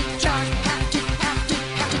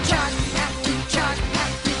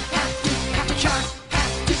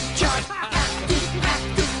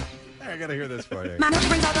 I got to hear this part. My milkshake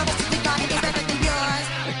brings all the force to the yard, and it's better than yours.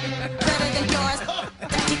 Better than yours. I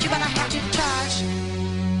teach you, but I have to charge.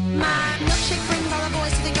 My milkshake brings all the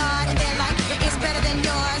boys to the yard, and they're like, it's better than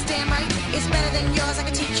yours. Damn right, it's better than yours. I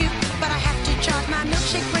can teach you, but I have to charge. My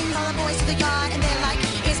milkshake brings all the boys to the yard, and they're like,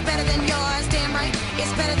 it's better than yours. Damn right,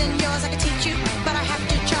 it's better than yours. I can teach you, but I have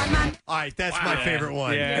to charge. All right, that's my favorite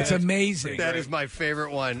one. Yeah, it's amazing. That is my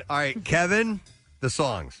favorite one. All right, Kevin, the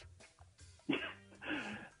songs.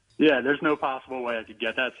 Yeah, there's no possible way I could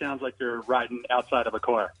get that. Sounds like you're riding outside of a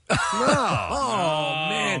car.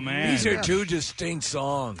 Oh, man. These are 2 distinct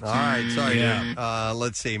songs. All right, sorry. Yeah.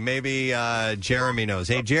 Let's see. Maybe Jeremy knows.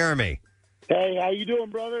 Hey, Jeremy. Hey, how you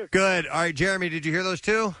doing, brother? Good. All right, Jeremy, did you hear those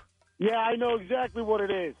 2? Yeah, I know exactly what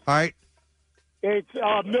it is. All right. It's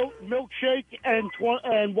milkshake and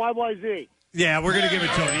YYZ. Yeah, we're going to give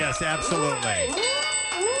it to him. Yes, absolutely.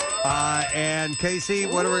 And Casey,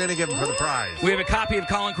 what are we going to give him for the prize? We have a copy of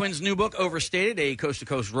Colin Quinn's new book, Overstated, a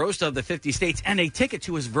coast-to-coast roast of the 50 states, and a ticket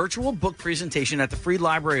to his virtual book presentation at the Free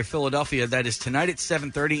Library of Philadelphia. That is tonight at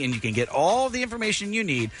 7:30, and you can get all the information you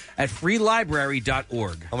need at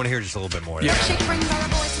freelibrary.org. I want to hear just a little bit more. Milkshake brings all the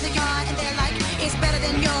boys to the yard, and they're like, it's better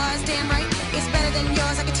than yours. Damn right, it's better than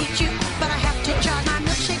yours. I can teach you, but I have to charge. My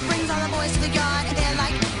milkshake brings all the boys to the yard, and they're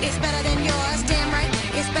like, it's better than yours. Damn right,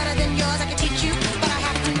 it's better than yours. I can teach you, but I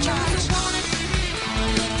have to charge.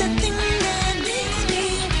 The thing that makes me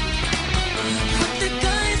what the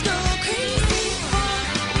guys go crazy for.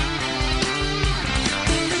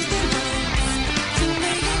 They lose their minds to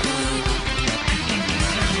make it work.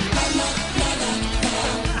 La la la la la.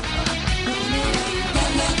 La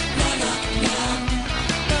la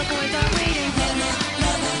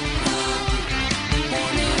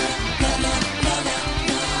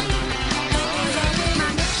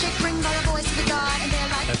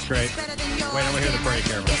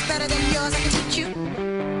yours, I can teach you.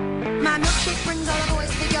 My milkshake brings all the boys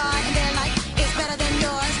to the yard, and they're like, it's better than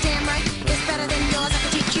yours. Damn right, it's better than yours, I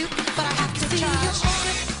can teach you. But I have to charge.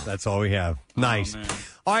 That's all we have. Nice.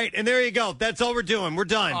 All right, and there you go. That's all we're doing. We're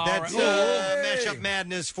done. That's Mashup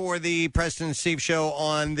Madness for the Preston and Steve Show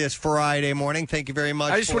on this Friday morning. Thank you very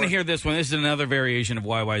much. I just want to hear this one. This is another variation of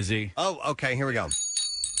YYZ. Oh, okay. Here we go.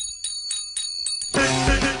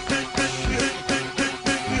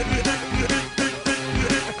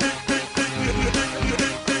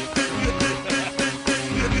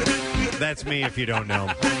 That's me if you don't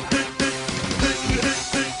know.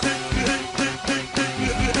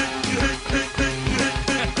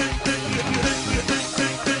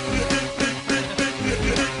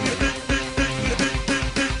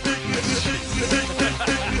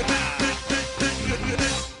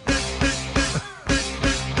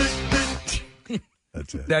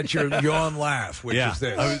 That's it. That's your yawn laugh, which is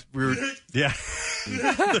this.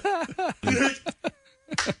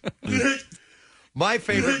 My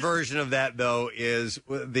favorite version of that, though, is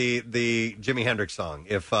the Jimi Hendrix song.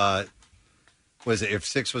 If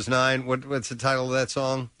 6 was 9? What's the title of that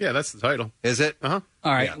song? Yeah, that's the title. Is it? Uh-huh.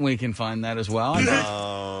 All right, we can find that as well.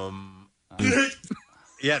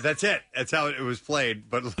 Yeah, that's it. That's how it was played.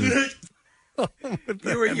 But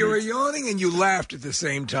you were yawning and you laughed at the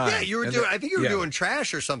same time. Yeah, you were doing. I think you were doing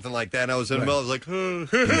trash or something like that. And I was in the middle. I was like,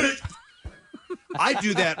 I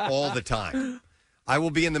do that all the time. I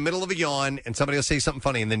will be in the middle of a yawn and somebody will say something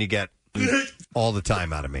funny, and then you get all the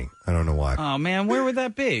time out of me. I don't know why. Oh man, where would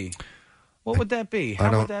that be? What would that be?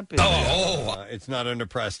 How would that be? It's not under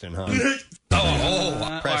Preston, huh?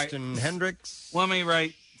 Preston Hendricks. Let me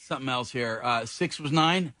write something else here. 6 was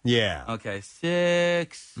 9? Yeah. Okay,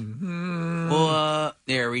 6. Mm-hmm.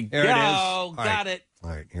 There we go. There it is. All Got right. it.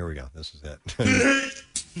 All right, here we go. This is it.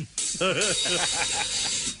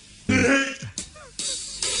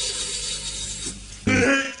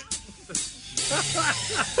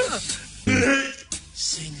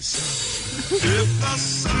 Sing a song. If the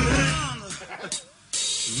sun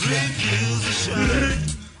refuses to shine,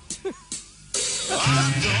 I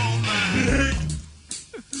don't mind.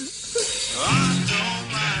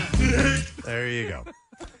 There you go.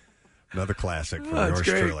 Another classic for Oh, yours that's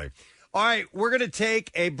great. truly. All right, we're going to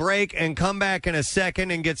take a break and come back in a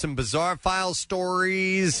second and get some bizarre file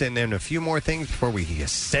stories and then a few more things before we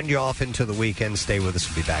send you off into the weekend. Stay with us.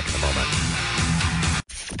 We'll be back in a moment.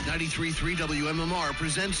 93.3 WMMR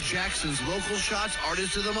presents Jackson's Local Shots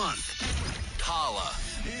Artist of the Month, Tala.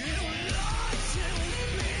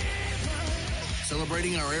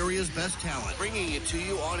 Celebrating our area's best talent, bringing it to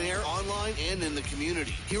you on air, online, and in the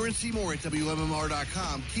community. Hear and see more at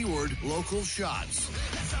WMMR.com, keyword local shots.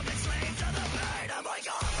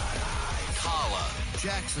 Tala,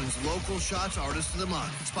 Jackson's Local Shots Artist of the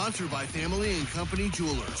Month. Sponsored by Family and Company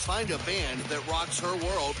Jewelers. Find a band that rocks her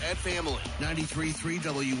world at Family. 93.3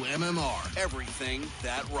 WMMR. Everything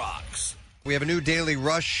that rocks. We have a new Daily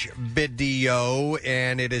Rush video,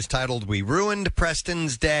 and it is titled, We Ruined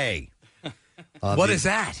Preston's Day. What is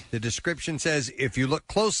that? The description says, if you look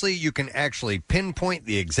closely, you can actually pinpoint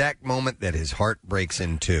the exact moment that his heart breaks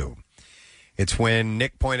in two. It's when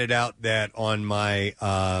Nick pointed out that on my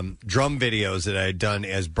drum videos that I had done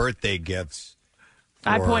as birthday gifts.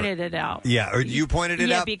 I pointed it out. Yeah, or you pointed it out?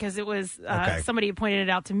 Yeah, because it was Okay. somebody pointed it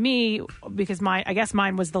out to me because I guess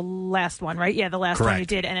mine was the last one, right? Yeah, the last one you Correct.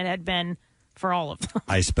 did, and it had been for all of them.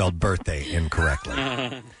 I spelled birthday incorrectly.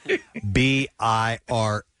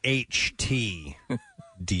 BIRHTDAY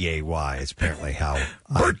is apparently how.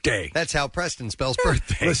 Birthday. That's how Preston spells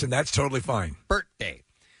birthday. Listen, that's totally fine. Birthday.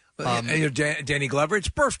 Danny Glover, it's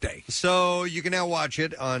birthday. So you can now watch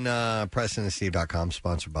it on PrestonandSteve.com,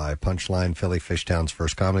 sponsored by Punchline, Philly Fishtown's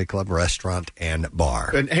first comedy club, restaurant, and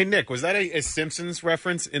bar. And hey, Nick, was that a Simpsons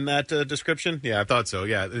reference in that description? Yeah, I thought so.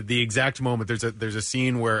 Yeah, the exact moment. There's a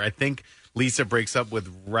scene where I think Lisa breaks up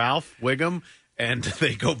with Ralph Wiggum, and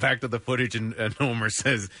they go back to the footage, and Homer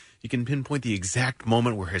says, you can pinpoint the exact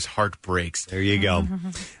moment where his heart breaks. There you go.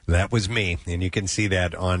 That was me, and you can see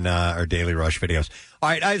that on our Daily Rush videos. All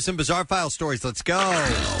right, I have some bizarre file stories. Let's go.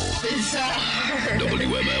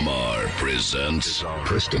 WMMR presents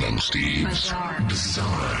Preston and Steve's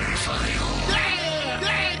Bizarre File.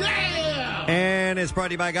 And it's brought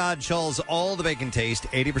to you by Godshall's All the Bacon Taste,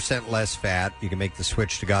 80% less fat. You can make the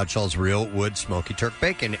switch to Godshall's Real Wood Smoky Turk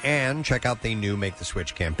Bacon. And check out the new Make the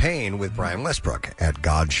Switch campaign with Brian Westbrook at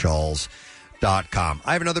godshalls.com.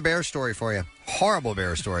 I have another bear story for you. Horrible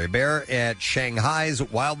bear story. A bear at Shanghai's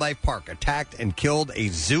Wildlife Park attacked and killed a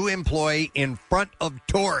zoo employee in front of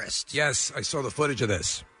tourists. Yes, I saw the footage of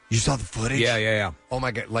this. You saw the footage? Yeah. Oh,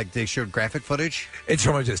 my God. Like they showed graphic footage? It's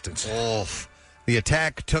from a distance. Oh, The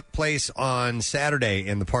attack took place on Saturday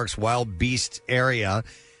in the park's Wild Beast area,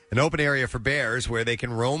 an open area for bears where they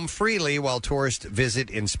can roam freely while tourists visit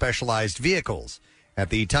in specialized vehicles. At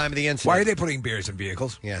the time of the incident... Why are they putting bears in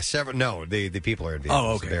vehicles? Yeah, the people are in vehicles.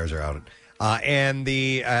 Oh, okay. The bears are out. At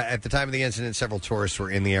the time of the incident, several tourists were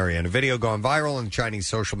in the area. In a video gone viral on the Chinese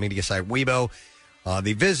social media site Weibo,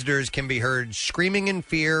 the visitors can be heard screaming in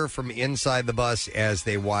fear from inside the bus as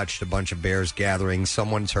they watched a bunch of bears gathering.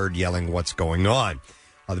 Someone's heard yelling, "What's going on?"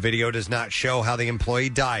 The video does not show how the employee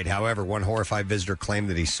died. However, one horrified visitor claimed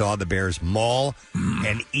that he saw the bears maul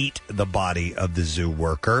and eat the body of the zoo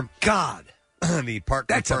worker. God! The park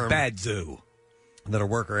That's a confirmed bad zoo. that a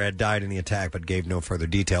worker had died in the attack, but gave no further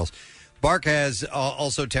details. Park has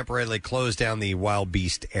also temporarily closed down the Wild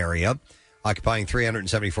Beast area. Occupying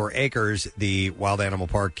 374 acres, the wild animal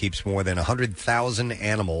park keeps more than 100,000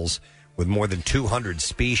 animals with more than 200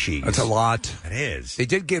 species. That's a lot. It is. They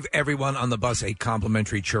did give everyone on the bus a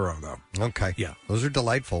complimentary churro, though. Okay. Yeah. Those are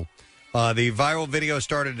delightful. The viral video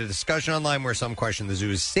started a discussion online where some questioned the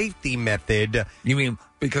zoo's safety method. You mean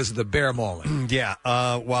because of the bear mauling? Yeah.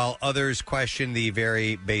 While others questioned the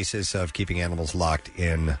very basis of keeping animals locked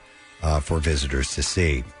in for visitors to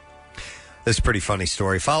see. This is a pretty funny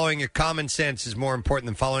story. Following your common sense is more important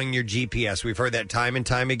than following your GPS. We've heard that time and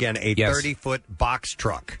time again. A 30-foot box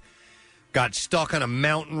truck got stuck on a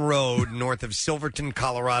mountain road north of Silverton,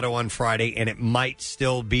 Colorado on Friday, and it might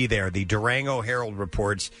still be there. The Durango Herald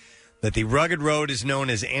reports that the rugged road is known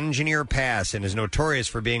as Engineer Pass and is notorious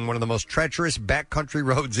for being one of the most treacherous backcountry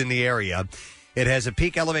roads in the area. It has a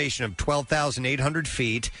peak elevation of 12,800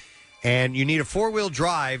 feet, and you need a four-wheel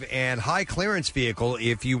drive and high-clearance vehicle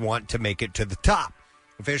if you want to make it to the top.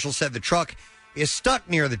 Officials said the truck is stuck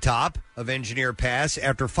near the top of Engineer Pass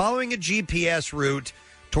after following a GPS route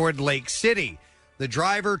toward Lake City. The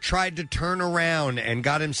driver tried to turn around and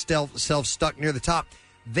got himself stuck near the top.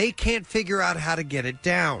 They can't figure out how to get it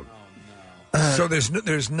down. So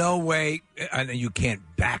there's no way, and you can't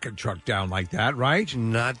back a truck down like that, right?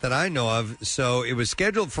 Not that I know of. So it was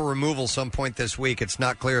scheduled for removal some point this week. It's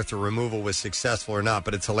not clear if the removal was successful or not,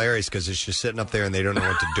 but it's hilarious because it's just sitting up there and they don't know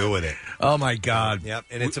what to do with it. Oh, my God. Yep,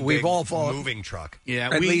 and it's a We've big all fallen, moving truck. Yeah,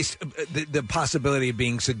 At least the possibility of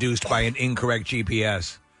being seduced by an incorrect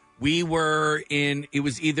GPS. We were it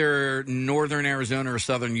was either northern Arizona or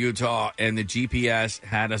southern Utah, and the GPS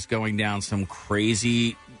had us going down some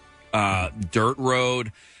crazy dirt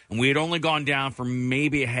road, and we had only gone down for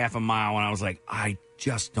maybe a half a mile, and I was like, I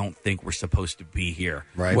just don't think we're supposed to be here.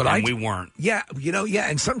 Right. And we weren't. Yeah,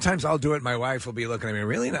 and sometimes I'll do it. My wife will be looking at me,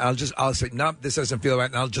 really? And I'll say, no, this doesn't feel right,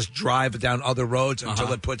 and I'll just drive down other roads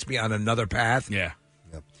until it puts me on another path. Yeah.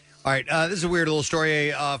 All right, this is a weird little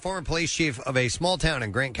story. A former police chief of a small town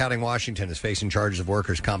in Grant County, Washington, is facing charges of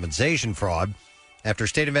workers' compensation fraud after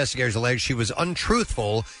state investigators allege she was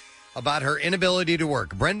untruthful about her inability to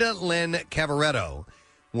work. Brenda Lynn Cavaretto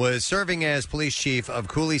was serving as police chief of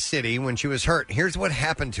Cooley City when she was hurt. Here's what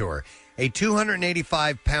happened to her. A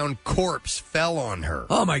 285-pound corpse fell on her.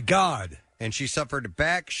 Oh, my God. And she suffered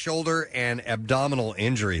back, shoulder, and abdominal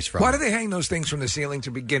injuries from Why it. do they hang those things from the ceiling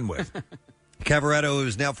to begin with? Cavaretto, who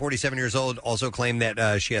is now 47 years old, also claimed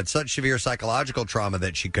that she had such severe psychological trauma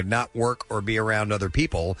that she could not work or be around other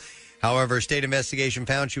people. However, state investigation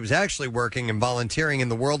found she was actually working and volunteering in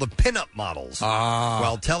the world of pinup models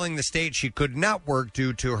while telling the state she could not work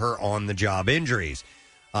due to her on-the-job injuries.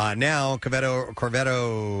 Now, Cavaretto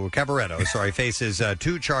faces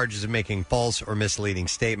 2 charges of making false or misleading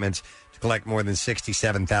statements to collect more than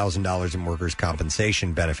 $67,000 in workers'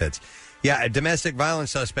 compensation benefits. Yeah, a domestic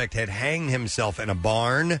violence suspect had hanged himself in a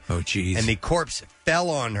barn. Oh, geez. And the corpse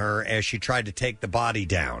fell on her as she tried to take the body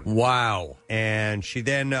down. Wow. And she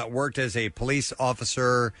then worked as a police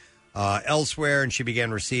officer elsewhere, and she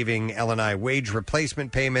began receiving L&I wage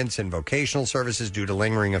replacement payments and vocational services due to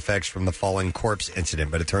lingering effects from the falling corpse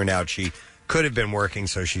incident. But it turned out she could have been working,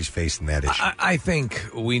 so she's facing that issue. I think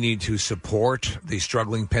we need to support the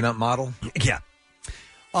struggling pinup model. Yeah.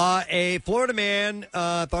 A Florida man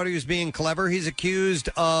thought he was being clever. He's accused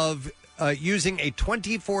of using a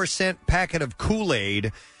 24-cent packet of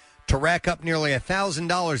Kool-Aid to rack up nearly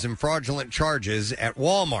 $1,000 in fraudulent charges at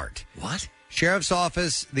Walmart. What? The sheriff's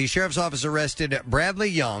office arrested Bradley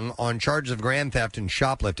Young on charges of grand theft and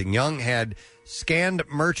shoplifting. Young had scanned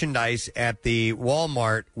merchandise at the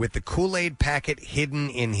Walmart with the Kool-Aid packet hidden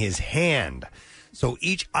in his hand. So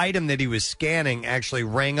each item that he was scanning actually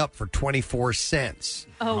rang up for 24 cents.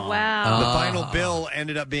 Oh, wow. The final bill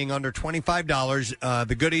ended up being under $25.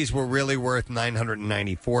 The goodies were really worth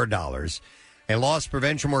 $994. A loss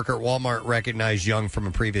prevention worker at Walmart recognized Young from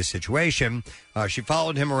a previous situation. She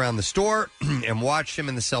followed him around the store and watched him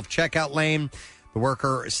in the self-checkout lane. The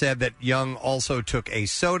worker said that Young also took a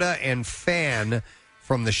soda and fan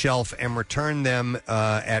from the shelf and returned them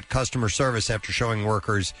at customer service after showing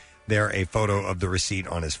workers there a photo of the receipt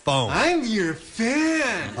on his phone. I'm your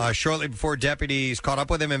fan. Shortly before deputies caught up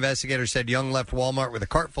with him, investigators said Young left Walmart with a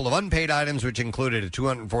cart full of unpaid items, which included a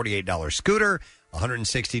 $248 scooter,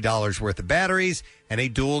 $160 worth of batteries, and a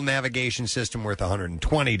dual navigation system worth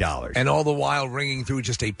 $120. And all the while ringing through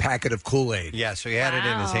just a packet of Kool-Aid. Yeah, so he had it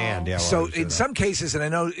in his hand. Yeah. So in some cases, and I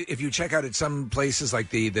know if you check out at some places like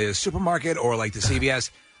the supermarket or like the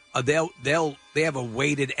CVS, they have a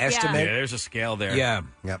weighted estimate. Yeah, there's a scale there. Yeah.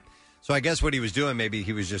 Yep. So I guess what he was doing, maybe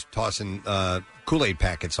he was just tossing Kool-Aid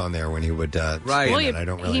packets on there when he would Well, scan it. I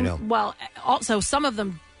don't really know. Well, also some of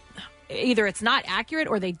them, either it's not accurate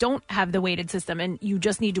or they don't have the weighted system, and you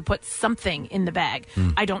just need to put something in the bag.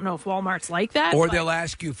 I don't know if Walmart's like that. Or but- they'll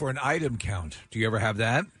ask you for an item count. Do you ever have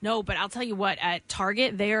that? No, but I'll tell you what, at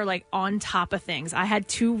Target, they are like on top of things. I had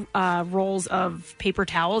 2 rolls of paper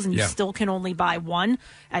towels, and you still can only buy 1.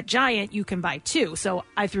 At Giant, you can buy 2. So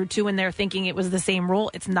I threw 2 in there thinking it was the same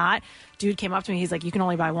roll. It's not. Dude came up to me. He's like, you can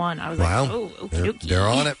only buy 1. I was Wow. like, oh, okie dokie. They're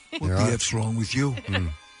on it. What the F's wrong with you?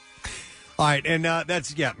 All right, and we're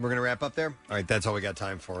going to wrap up there. All right, that's all we got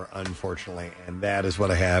time for, unfortunately, and that is what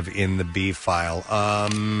I have in the B file.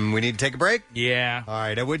 We need to take a break? Yeah. All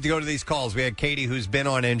right, I would go to these calls. We had Katie, who's been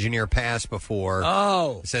on Engineer Pass before.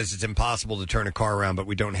 Oh. Says it's impossible to turn a car around, but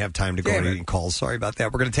we don't have time to go to any calls. Sorry about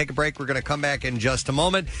that. We're going to take a break. We're going to come back in just a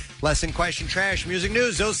moment. Lesson, question, trash, music,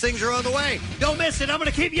 news. Those things are on the way. Don't miss it. I'm going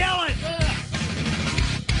to keep yelling.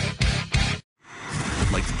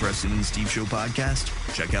 Like the Preston and Steve Show podcast?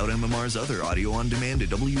 Check out MMR's other audio on demand at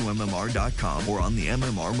WMMR.com or on the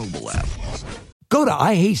MMR mobile app. Go to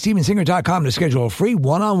IHateStevenSinger.com to schedule a free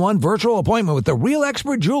one-on-one virtual appointment with the real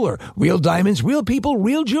expert jeweler. Real diamonds, real people,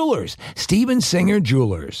 real jewelers. Steven Singer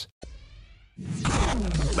Jewelers.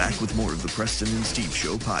 Back with more of the Preston and Steve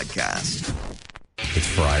Show podcast. It's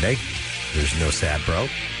Friday. There's no sad bro.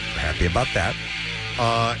 Happy about that.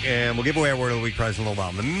 And we'll give away our Word of the Week prize in a little while.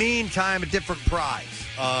 In the meantime, a different prize.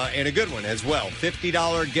 And a good one as well.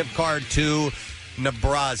 $50 gift card to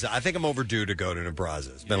Nebraska. I think I'm overdue to go to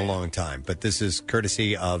Nebraska. It's been a long time. But this is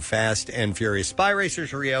courtesy of Fast and Furious Spy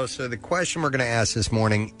Racers Rio. So the question we're going to ask this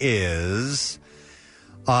morning is,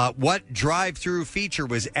 what drive-through feature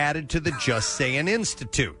was added to the Just Saying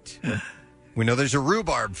Institute? We know there's a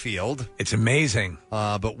rhubarb field. It's amazing.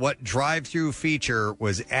 But what drive-through feature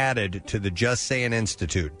was added to the Just Saying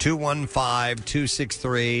Institute?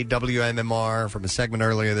 215-263-WMMR from a segment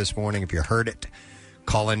earlier this morning. If you heard it,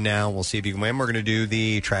 call in now. We'll see if you can win. We're going to do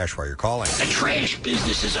the trash while you're calling. The trash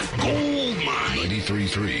business is a gold mine.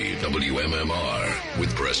 93.3 WMMR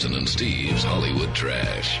with Preston and Steve's Hollywood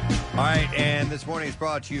Trash. All right, and this morning is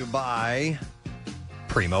brought to you by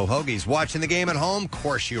Primo Hoagies. Watching the game at home? Of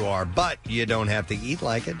course you are, but you don't have to eat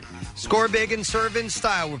like it. Score big and serve in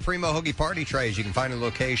style with Primo Hoagie Party Trays. You can find a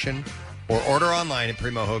location or order online at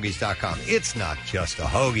PrimoHoagies.com. It's not just a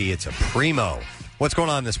hoagie, it's a Primo. What's going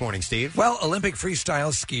on this morning, Steve? Well, Olympic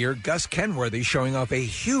freestyle skier Gus Kenworthy showing off a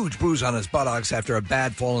huge bruise on his buttocks after a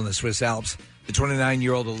bad fall in the Swiss Alps. The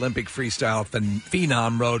 29-year-old Olympic freestyle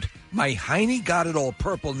phenom wrote, "My hiney got it all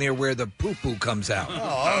purple near where the poo-poo comes out."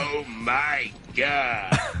 Oh, my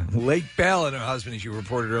God. Lake Bell and her husband, as you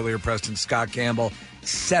reported earlier, Preston, Scott Campbell,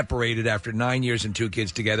 separated after 9 years and 2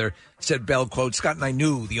 kids together. Said Bell, quote, "Scott and I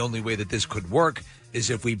knew the only way that this could work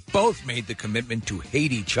is if we both made the commitment to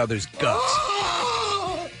hate each other's guts."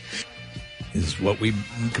 Is what we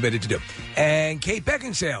committed to do. And Kate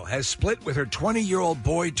Beckinsale has split with her 20-year-old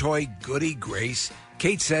boy toy, Goody Grace.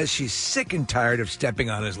 Kate says she's sick and tired of stepping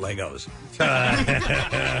on his Legos.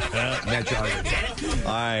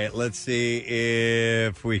 All right, let's see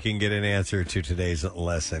if we can get an answer to today's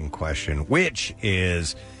lesson question, which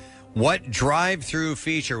is, what drive-through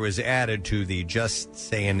feature was added to the Just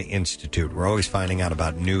Saying Institute? We're always finding out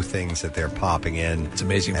about new things that they're popping in. It's an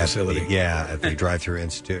amazing facility. At the drive-through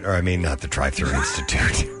institute. Or, I mean, not the drive-through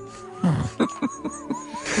institute.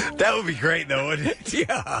 That would be great, though, wouldn't it?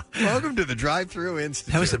 Yeah. Welcome to the drive-through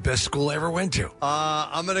institute. That was the best school I ever went to.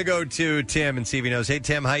 I'm going to go to Tim and see if he knows. Hey,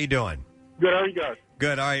 Tim, how you doing? Good, how are you guys?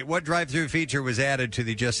 Good. All right. What drive-through feature was added to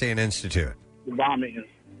the Just Saying Institute? The vomiting.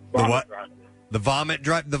 The what? The vomit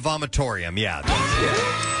drive, the vomitorium, yeah.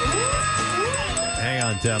 Hang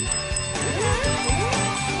on, Tim.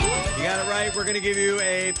 You got it right. We're going to give you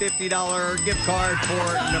a $50 gift card for...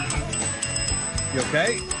 You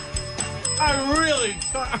okay? I really...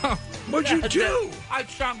 What'd you do? I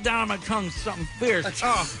chomped down on my tongue something fierce.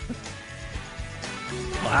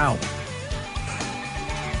 Wow.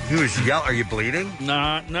 He was yelling. Are you bleeding?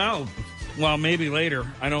 No. Well, maybe later.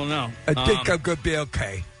 I don't know. I think I'm going to be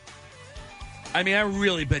okay. I mean, I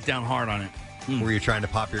really bit down hard on it. Were you trying to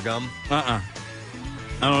pop your gum? I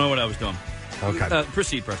don't know what I was doing. Okay.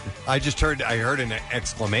 Proceed, Preston. I heard an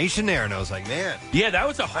exclamation there, and I was like, man. Yeah, that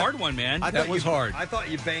was a hard one, man. That was hard. I thought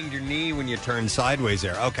you banged your knee when you turned sideways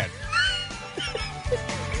there. Okay.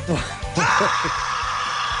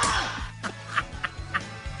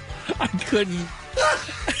 I couldn't.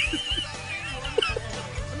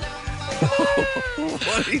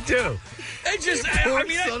 What did he do? It just,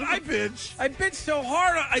 I bit so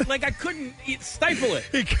hard, I couldn't stifle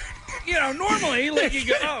it. Normally, like you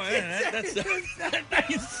go, oh, man, that's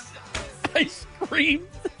I screamed.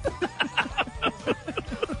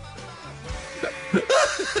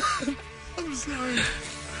 I'm sorry.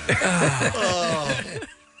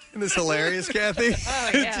 Isn't this hilarious, Kathy? Oh,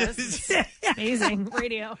 yeah. This is amazing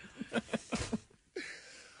radio.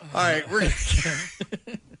 All right,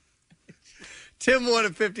 Tim won a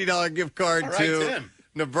 $50 gift card to Tim.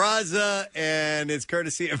 Nebraska, and it's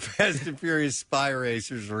courtesy of Fast and Furious Spy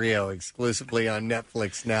Racers Rio, exclusively on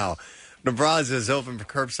Netflix now. Nebraska is open for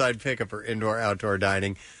curbside pickup or indoor-outdoor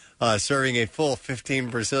dining, serving a full 15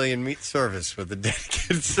 Brazilian meat service with a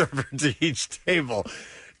dedicated server to each table.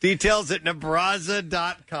 Details at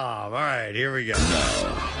Nebraska.com. All right, here we go.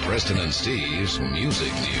 Now, Preston and Steve's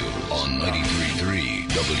Music News on 93.3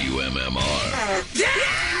 WMMR.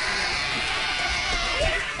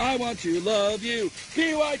 I want to love you.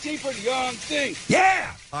 PYT for the young thing.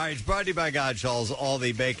 Yeah! All right, it's brought to you by Godshall's. All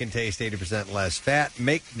the bacon taste 80% less fat.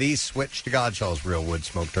 Make the switch to Godshall's Real Wood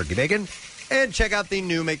Smoked Turkey Bacon. And check out the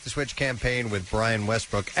new Make the Switch campaign with Brian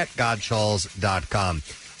Westbrook at Godshalls.com.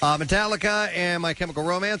 Metallica and My Chemical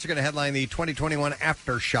Romance are going to headline the 2021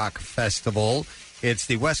 Aftershock Festival. It's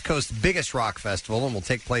the West Coast's biggest rock festival and will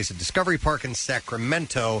take place at Discovery Park in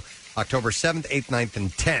Sacramento, October 7th, 8th, 9th, and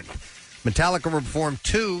 10th. Metallica will perform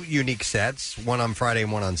two unique sets, one on Friday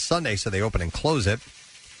and one on Sunday, so they open and close it.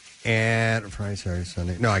 And Friday, Saturday,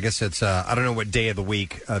 Sunday. No, I guess it's, I don't know what day of the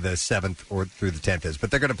week the 7th or through the 10th is,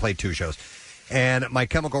 but they're going to play two shows. And My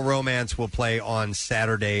Chemical Romance will play on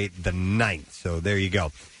Saturday the 9th. So there you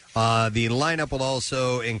go. The lineup will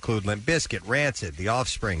also include Limp Bizkit, Rancid, The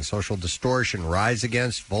Offspring, Social Distortion, Rise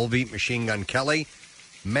Against, Volbeat, Machine Gun Kelly,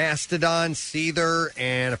 Mastodon, Seether,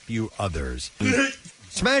 and a few others.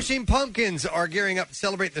 Smashing Pumpkins are gearing up to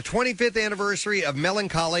celebrate the 25th anniversary of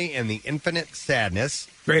Melancholy and the Infinite Sadness.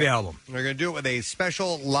 Great album. They're going to do it with a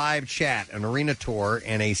special live chat, an arena tour,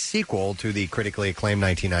 and a sequel to the critically acclaimed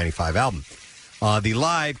 1995 album. The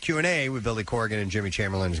live Q&A with Billy Corgan and Jimmy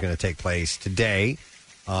Chamberlain is going to take place today.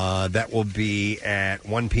 That will be at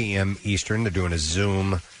 1 p.m. Eastern. They're doing a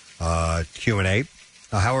Zoom Q&A.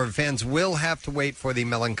 However, fans will have to wait for the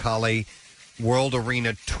Melancholy World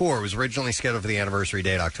Arena Tour. It was originally scheduled for the anniversary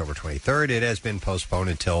date, October 23rd. It has been postponed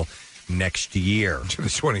until next year. To the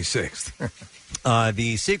 26th.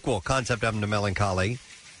 The sequel, concept album to Melancholy,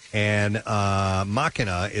 and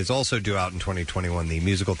Machina is also due out in 2021. The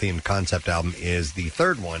musical-themed concept album is the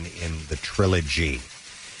third one in the trilogy.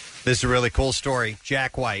 This is a really cool story.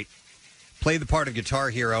 Jack White played the part of Guitar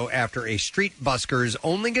Hero after a street busker's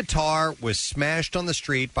only guitar was smashed on the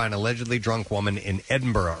street by an allegedly drunk woman in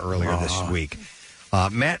Edinburgh earlier this week.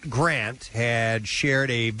 Matt Grant had shared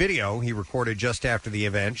a video he recorded just after the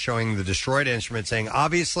event showing the destroyed instrument, saying,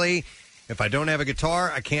 obviously, if I don't have a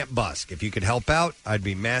guitar, I can't busk. If you could help out, I'd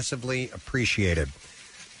be massively appreciated.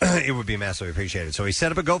 It would be massively appreciated. So he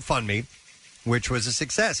set up a GoFundMe, which was a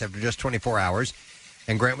success after just 24 hours,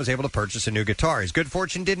 and Grant was able to purchase a new guitar. His good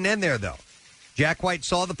fortune didn't end there, though. Jack White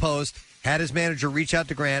saw the post, had his manager reach out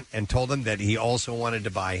to Grant, and told him that he also wanted to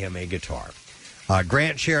buy him a guitar.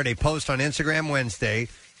 Grant shared a post on Instagram Wednesday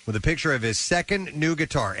with a picture of his second new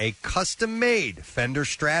guitar, a custom-made Fender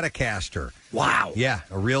Stratocaster. Wow. Yeah,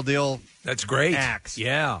 a real deal. That's great. Axe.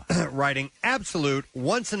 Yeah. Writing, absolute,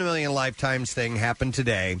 once-in-a-million lifetimes thing happened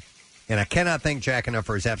today, and I cannot thank Jack enough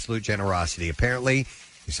for his absolute generosity. Apparently,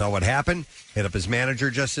 he saw what happened, hit up his manager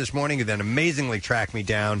just this morning, who then amazingly tracked me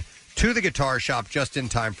down to the guitar shop just in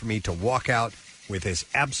time for me to walk out with this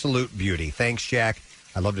absolute beauty. Thanks, Jack.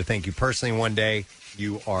 I'd love to thank you personally one day.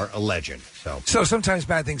 You are a legend. So sometimes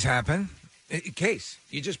bad things happen. In case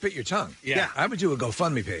you just bit your tongue. Yeah. I would do a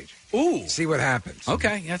GoFundMe page. Ooh. See what happens.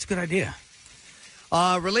 Okay, that's a good idea.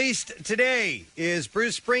 Released today is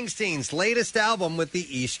Bruce Springsteen's latest album with the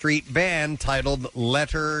E Street Band titled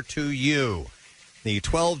Letter to You. The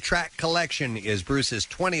 12-track collection is Bruce's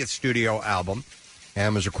 20th studio album.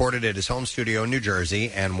 and was recorded at his home studio in New Jersey,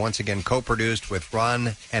 and once again co-produced with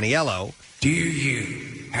Ron Aniello. Dear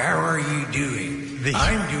you, how are you doing?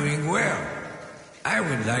 I'm doing well. I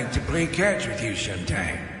would like to play catch with you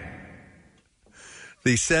sometime.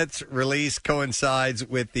 The set's release coincides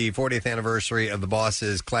with the 40th anniversary of the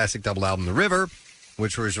Boss's classic double album, The River,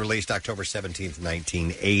 which was released October 17th,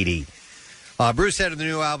 1980. Bruce said of the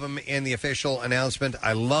new album in the official announcement,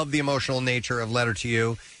 I love the emotional nature of Letter to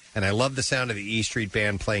You, and I love the sound of the E Street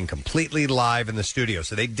Band playing completely live in the studio.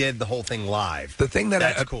 So they did the whole thing live. The thing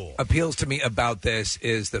that cool. appeals to me about this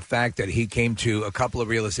is the fact that he came to a couple of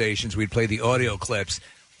realizations. We'd play the audio clips.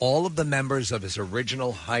 All of the members of his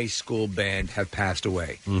original high school band have passed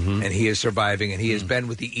away, and he is surviving, and he has been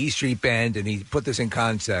with the E Street Band, and he put this in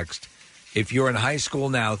context. If you're in high school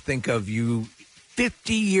now, think of you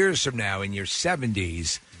 50 years from now in your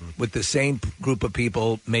 70s with the same group of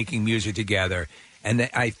people making music together. And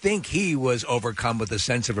I think he was overcome with a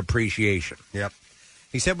sense of appreciation. Yep.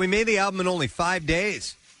 He said, we made the album in only 5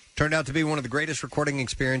 days. Turned out to be one of the greatest recording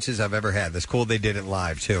experiences I've ever had. That's cool they did it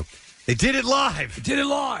live, too. They did it live. Did it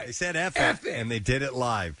live. They said F it, and they did it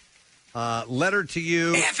live. Letter to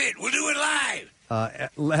You. F it, we'll do it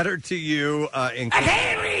live. Letter to You. I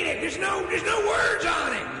can't read it. There's no words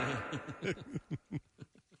on it.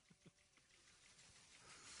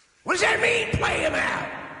 What does that mean? Play him out.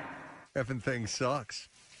 Effing thing sucks.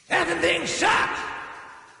 Effing thing sucks.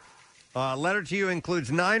 Letter to You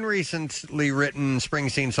includes 9 recently written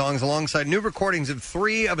Springsteen songs alongside new recordings of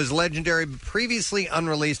 3 of his legendary previously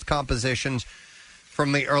unreleased compositions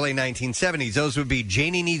from the early 1970s. Those would be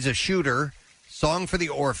Janie Needs a Shooter, Song for the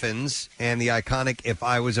Orphans, and the iconic If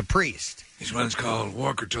I Was a Priest. This one's called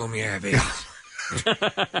Walker Told Me I Have AIDS.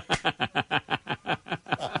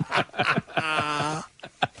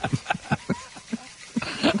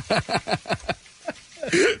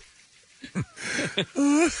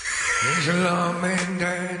 There's a lawman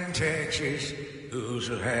down in Texas who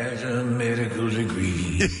also has a medical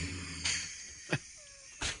degree.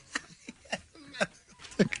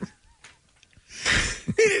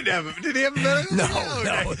 He didn't have a, did he have a medical degree?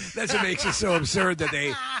 No. That's what makes it so absurd that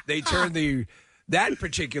they turned that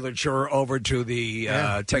particular chore over to the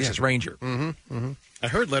Texas Ranger. I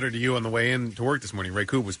heard Letter to You on the way in to work this morning. Ray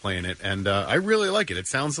Coop was playing it, and I really like it. It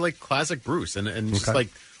sounds like classic Bruce, and just like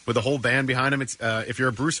with the whole band behind him. It's if you're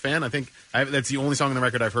a Bruce fan, I think that's the only song on the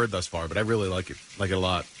record I've heard thus far, but I really like it a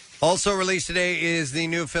lot. Also released today is the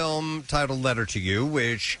new film titled Letter to You,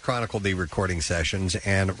 which chronicled the recording sessions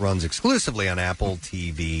and runs exclusively on Apple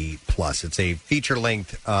TV+. It's a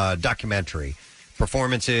feature-length documentary.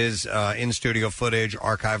 Performances, in-studio footage,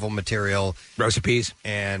 archival material. Recipes.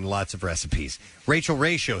 And lots of recipes. Rachel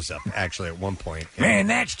Ray shows up, actually, at one point. Man,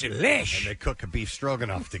 that's delish. And they cook a beef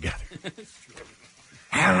stroganoff together.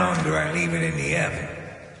 How long do I leave it in the oven?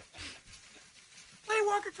 Hey,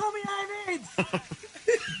 Walker told me I have AIDS.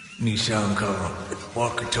 New song called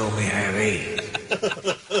Walker Told Me I Have AIDS.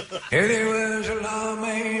 Here there was a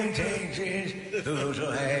lawman in Texas who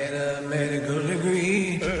also had a medical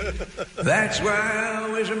degree. That's why I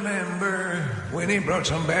always remember when he brought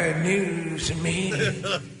some bad news to me.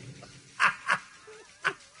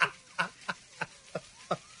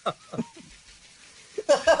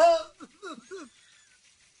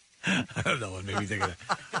 I don't know what made me think of that.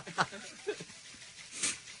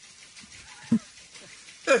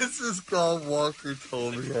 This is called Walker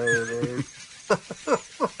Told Me I Have AIDS.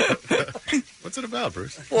 What's it about,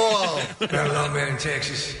 Bruce? Whoa. Got a lawman in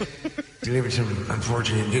Texas delivered some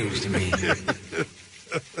unfortunate news to me.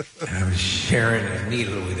 I was sharing a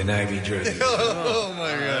needle with an IV drug. Oh,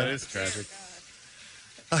 my God. It's tragic.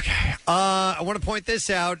 Okay. I want to point this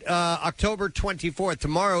out. October 24th,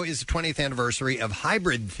 tomorrow is the 20th anniversary of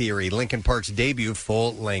Hybrid Theory, Linkin Park's debut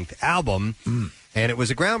full-length album. And it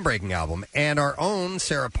was a groundbreaking album. And our own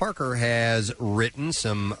Sarah Parker has written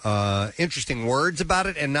some interesting words about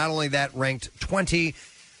it. And not only that, ranked 20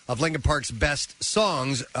 of Linkin Park's best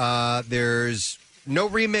songs. There's no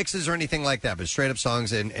remixes or anything like that, but straight-up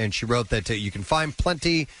songs. And she wrote that you can find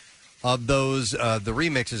plenty of those, the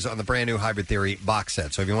remixes on the brand new Hybrid Theory box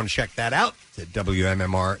set. So if you want to check that out, it's at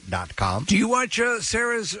WMMR.com. Do you watch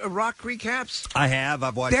Sarah's rock recaps? I have.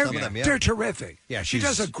 I've watched some of them. Yeah. They're terrific. Yeah, she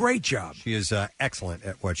does a great job. She is excellent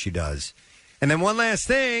at what she does. And then one last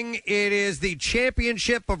thing, it is the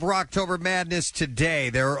championship of Rocktober Madness today.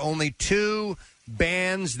 There are only 2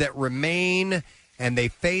 bands that remain, and they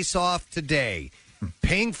face off today.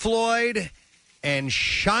 Pink Floyd and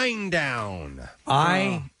Shinedown.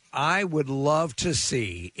 I would love to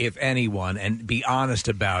see if anyone, and be honest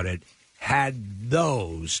about it, had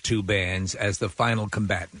those 2 bands as the final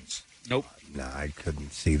combatants. Nope. No, I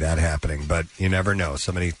couldn't see that happening, but you never know.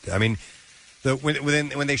 Somebody, I mean,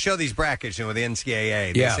 when they show these brackets, with the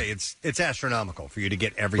NCAA, they say it's astronomical for you to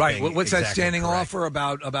get everything. Right. What's that standing correct. offer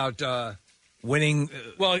about winning?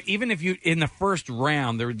 Well, even if you in the first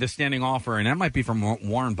round, the standing offer, and that might be from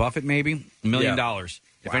Warren Buffett, maybe $1 million.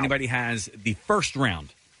 If anybody has the first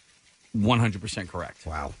round, 100% correct.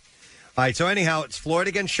 Wow. All right, so anyhow, it's Florida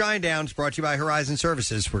against Shinedown. It's brought to you by Horizon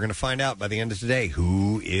Services. We're going to find out by the end of today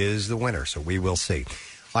who is the winner, so we will see.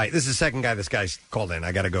 All right, this is the second guy this guy's called in.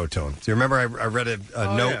 I got to go to him. Do you remember I read a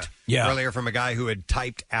note earlier from a guy who had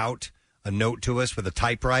typed out a note to us with a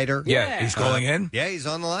typewriter? Yeah, he's calling in? Yeah, he's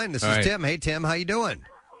on the line. This All is right. Tim. Hey, Tim, how you doing?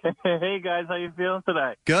 Hey, guys, how you feeling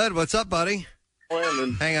today? Good. What's up, buddy?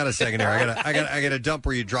 Landon. Hang on a second here. I got a dump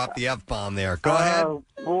where you dropped the F-bomb there. Go ahead. Oh,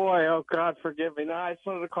 boy. Oh, God, forgive me. No, I just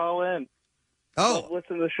wanted to call in. Oh.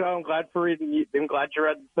 Listen to the show. I'm glad for reading you. I'm glad you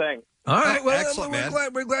read the thing. All right, well, excellent, man.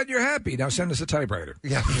 We're glad you're happy. Now send us a typewriter.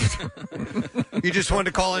 Yeah. You just wanted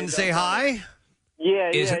to call in and say hi?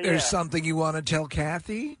 Yeah, Isn't there something you want to tell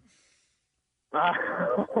Kathy?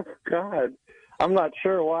 Oh, God. I'm not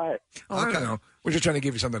sure why. I don't know. We're just trying to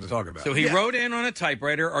give you something to talk about. So he wrote in on a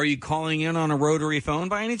typewriter. Are you calling in on a rotary phone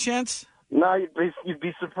by any chance? No, you'd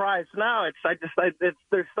be surprised. No,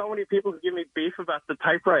 there's so many people who give me beef about the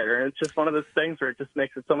typewriter, and it's just one of those things where it just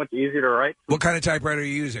makes it so much easier to write. What kind of typewriter are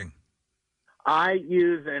you using? I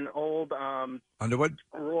use an old Underwood?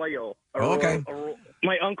 Royal. Okay.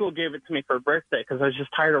 My uncle gave it to me for a birthday because I was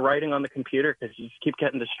just tired of writing on the computer because you just keep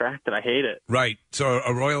getting distracted. I hate it. Right. So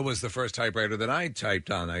a Royal was the first typewriter that I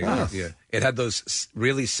typed on. It had those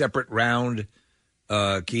really separate round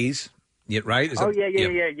keys. Yeah, right?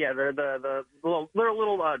 Yeah. They're the little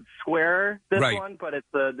square. This Right. one, but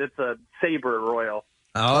it's a Sabre Royal.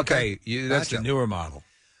 Oh, okay. That's Gotcha. the newer model.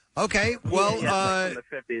 Okay. Well, from the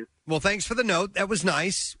 50s. well, thanks for the note. That was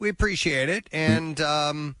nice. We appreciate it. And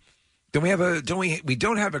Don't we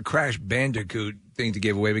don't have a Crash Bandicoot thing to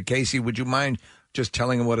give away, but Casey, would you mind just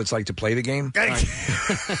telling him what it's like to play the game?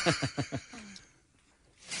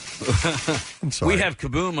 We have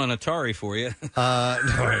Kaboom on Atari for you.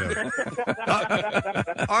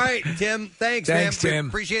 all right, Tim. Thanks, man. Tim. We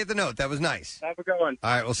appreciate the note. That was nice. Have a good one.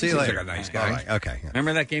 All right, we'll see you Seems later. like a nice guy. All right, okay.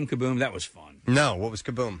 Remember that game Kaboom? That was fun. No, what was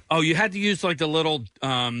Kaboom? Oh, you had to use like the little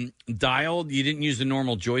dial. You didn't use the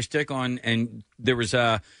normal joystick on, and there was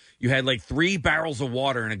you had like 3 barrels of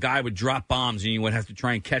water, and a guy would drop bombs, and you would have to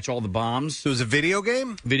try and catch all the bombs. So it was a video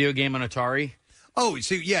game? Video game on Atari. Oh,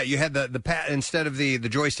 so yeah, you had the instead of the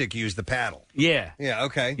joystick, you used the paddle. Yeah. Yeah,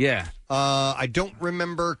 okay. Yeah. I don't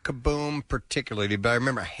remember Kaboom particularly, but I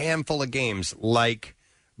remember a handful of games like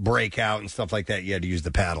Breakout and stuff like that. You had to use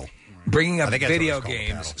the paddle. Bringing I up think that's what video it's called,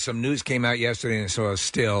 games, paddle. some news came out yesterday and I saw a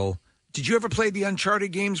still. Did you ever play the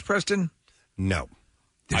Uncharted games, Preston? No.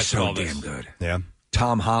 They're I so saw damn this. good. Yeah.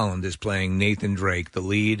 Tom Holland is playing Nathan Drake, the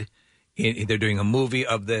lead. They're doing a movie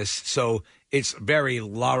of this, so it's very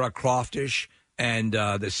Lara Croftish, and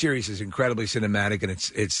the series is incredibly cinematic, and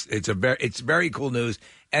it's very cool news.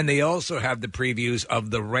 And they also have the previews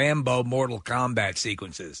of the Rambo Mortal Kombat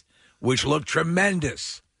sequences, which look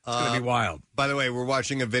tremendous. It's going to be wild. By the way, we're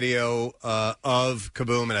watching a video of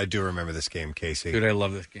Kaboom, and I do remember this game, Casey. Dude, I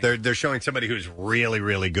love this game. They're showing somebody who's really,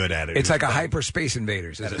 really good at it. It's who's like a playing Hyperspace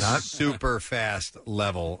Invaders, is at it a not? super fast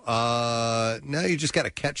level. No, you just got to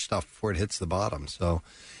catch stuff before it hits the bottom. So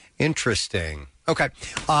interesting. Okay.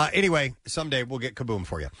 Anyway, someday we'll get Kaboom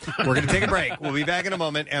for you. We're going to take a break. We'll be back in a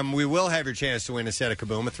moment, and we will have your chance to win a set of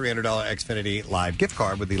Kaboom, a $300 Xfinity Live gift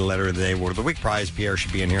card with the Letter of the Day Word of the Week prize. Pierre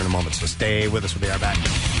should be in here in a moment, so stay with us. We'll be right back.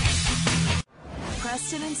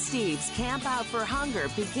 Preston and Steve's Camp Out for Hunger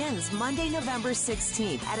begins Monday, November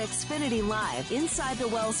 16th at Xfinity Live inside the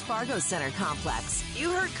Wells Fargo Center complex. You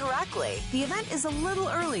heard correctly. The event is a little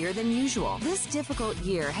earlier than usual. This difficult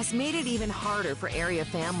year has made it even harder for area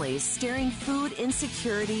families, staring food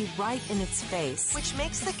insecurity right in its face, which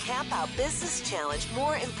makes the Camp Out Business Challenge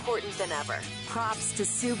more important than ever. Props to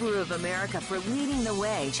Subaru of America for leading the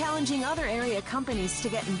way, challenging other area companies to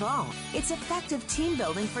get involved. It's effective team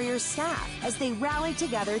building for your staff as they rally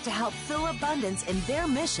together to help fill abundance in their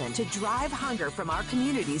mission to drive hunger from our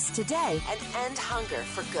communities today and end hunger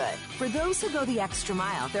for good. For those who go the extra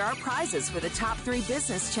mile, there are prizes for the top 3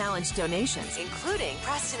 Business Challenge donations, including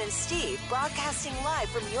Preston and Steve broadcasting live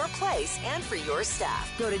from your place and for your staff.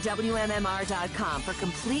 Go to WMMR.com for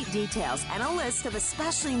complete details and a list of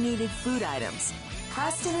especially needed food items.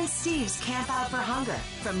 Preston and Steve's Camp Out for Hunger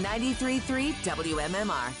from 93.3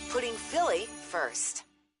 WMMR, putting Philly first.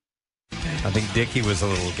 I think Dickie was a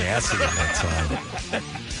little gassy on that side.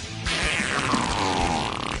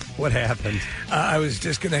 What happened? I was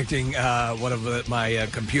disconnecting one of my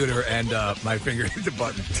computer, and my finger hit the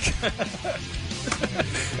button.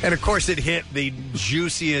 And, of course, it hit the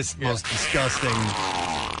juiciest, most disgusting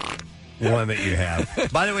one that you have.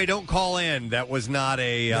 By the way, don't call in. That was not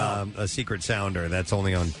a secret sounder. That's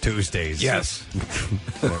only on Tuesdays. Yes.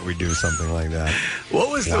 That we do something like that.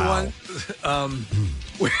 What was the one?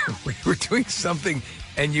 We were doing something,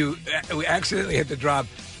 and we accidentally hit the drop.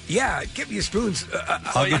 Yeah, give me spoons.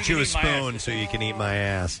 I'll get you a spoon so you can eat my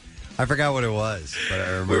ass. I forgot what it was, but I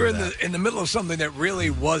remember we were in the middle of something that really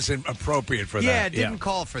wasn't appropriate for that. Yeah, it didn't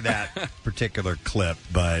call for that particular clip,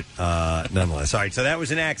 but nonetheless. All right, so that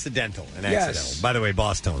was an accidental. Yes. By the way,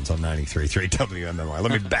 Boss Tones on 93.3 WMMR.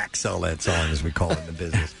 Let me back sell that song, as we call it in the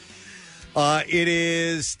business. It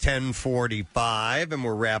is 10:45, and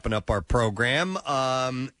we're wrapping up our program.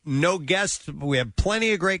 No guests. We have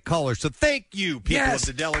plenty of great callers, so thank you, people of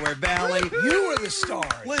the Delaware Valley. You were the star.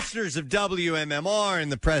 Listeners of WMMR and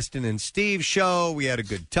the Preston and Steve Show. We had a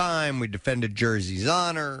good time. We defended Jersey's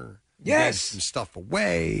honor. We gave some stuff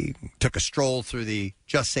away. Took a stroll through the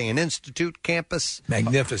Just Saying Institute campus.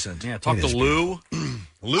 Magnificent. Yeah, talk to Lou.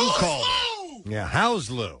 Lou called it. Yeah, how's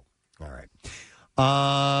Lou? All right.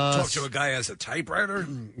 Talk to a guy as a typewriter?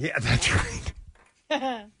 Yeah, that's right.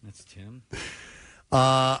 That's Tim.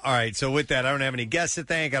 All right, so with that, I don't have any guests to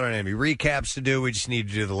thank. I don't have any recaps to do. We just need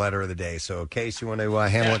to do the letter of the day. So, Case, you want to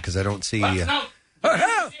handle it? Because I don't see... There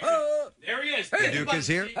he is. The Duke is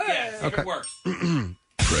here? Yes, Okay. it works.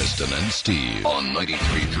 Preston and Steve on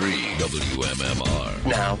 93.3 WMMR.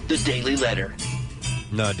 Now, the Daily Letter.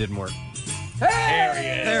 No, it didn't work. There he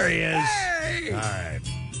is. There he is. Hey. All right.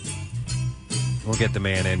 We'll get the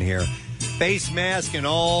man in here. Face mask and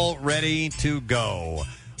all ready to go.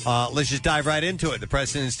 Let's just dive right into it. The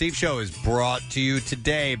Preston and Steve Show is brought to you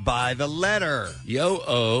today by the letter.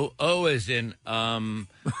 O is in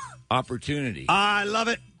opportunity. I love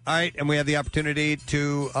it. All right, and we have the opportunity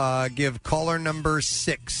to give caller number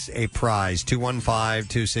 6 a prize,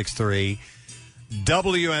 215-263.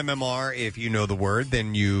 WMMR. If you know the word,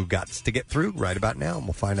 then you got to get through right about now, and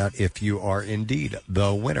we'll find out if you are indeed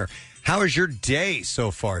the winner. How is your day so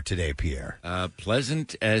far today, Pierre?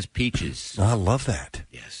 Pleasant as peaches. Oh, I love that.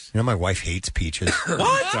 Yes. You know, my wife hates peaches.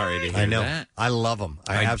 What? Sorry to hear I know. that. I love them.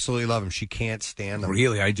 I absolutely love them. She can't stand them.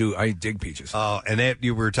 Really, I do. I dig peaches. Oh, and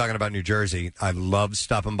you were talking about New Jersey. I love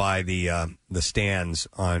stopping by the stands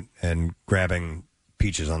and grabbing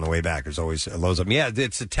peaches on the way back. There's always loads of them. Yeah,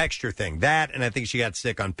 it's a texture thing. That, and I think she got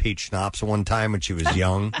sick on peach schnapps one time when she was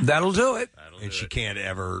young. That'll do it. And she can't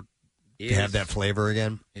ever have that flavor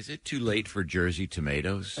again. Is it too late for Jersey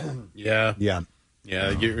tomatoes? Yeah. Yeah.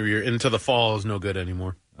 You're into the fall is no good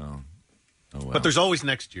anymore. Oh well. But there's always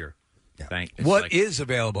next year. What is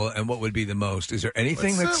available, and what would be the most? Is there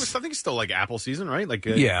anything that's... I think it's still like apple season, right? Like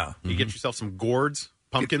Yeah. You get yourself some gourds,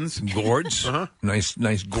 pumpkins. Gourds? Nice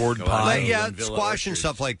gourd pie. Squash and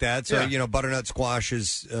stuff like that. So, butternut squash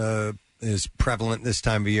is prevalent this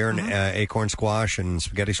time of year, and acorn squash and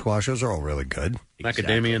spaghetti squash, those are all really good.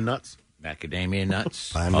 Macadamia nuts. Macadamia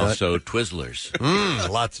nuts. Pine nut. Also Twizzlers.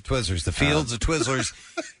 Lots of Twizzlers. The fields of Twizzlers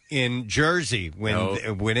in Jersey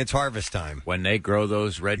when it's harvest time. When they grow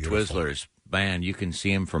those red Twizzlers, man, you can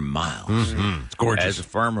see them for miles. Mm-hmm. It's gorgeous. As a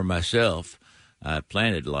farmer myself, I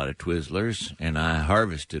planted a lot of Twizzlers, and I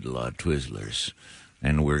harvested a lot of Twizzlers.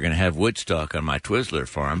 And we're going to have Woodstock on my Twizzler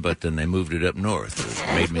farm, but then they moved it up north.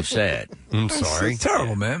 It made me sad. I'm sorry. It's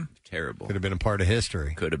terrible, man. Terrible. Could have been a part of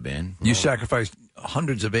history. Could have been. You sacrificed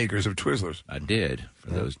hundreds of acres of Twizzlers. I did,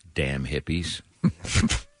 for those damn hippies.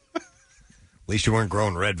 At least you weren't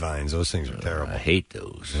growing red vines. Those things are terrible. I hate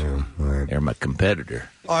those. Yeah, all right. They're my competitor.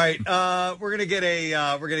 All right, we're gonna get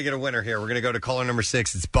a winner here. We're gonna go to caller number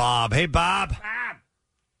 6. It's Bob. Hey, Bob.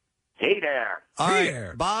 Hey there. All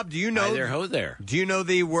right, Bob. Do you know? Hi there, ho there. Do you know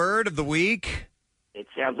the word of the week? It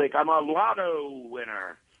sounds like I'm a lotto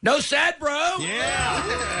winner. No sad, bro. Yeah,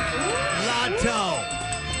 lotto.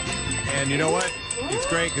 And you know what? It's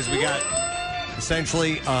great because we got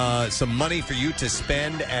essentially some money for you to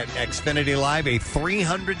spend at Xfinity Live, a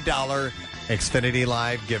 $300 Xfinity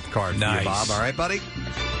Live gift card for you, Bob. All right, buddy?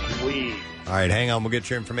 Sweet. All right, hang on. We'll get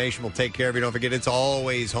your information. We'll take care of you. Don't forget, it's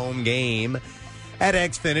always home game at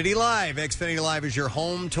Xfinity Live. Xfinity Live is your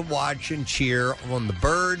home to watch and cheer on the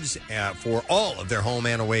Birds for all of their home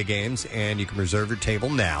and away games, and you can reserve your table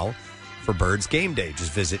now for Birds Game Day.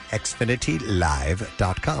 Just visit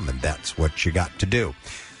xfinitylive.com, and that's what you got to do.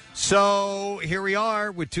 So here we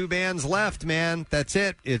are with 2 bands left, man. That's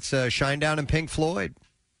it. It's Shinedown and Pink Floyd.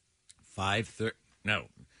 5:30. No.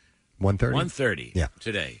 1:30? 1:30. Yeah.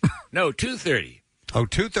 Today. No, 2:30. Oh,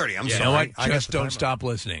 2:30. I'm You sorry. know what? I got Just the don't timer. stop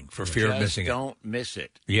listening for fear of missing it. Don't miss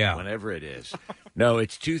it. Yeah. Whenever it is. No,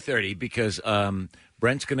 it's 2:30 because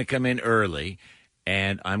Brent's going to come in early,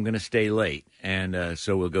 and I'm going to stay late. And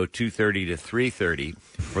so we'll go 2:30 to 3:30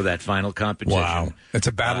 for that final competition. Wow. It's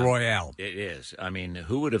a battle royale. It is. I mean,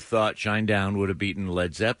 who would have thought Shinedown would have beaten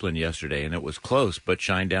Led Zeppelin yesterday? And it was close, but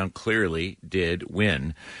Shinedown clearly did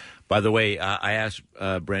win. By the way, I asked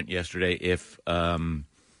Brent yesterday if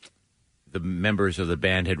the members of the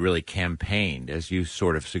band had really campaigned, as you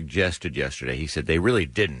sort of suggested yesterday. He said they really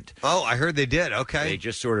didn't. Oh, I heard they did. Okay. They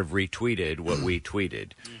just sort of retweeted what we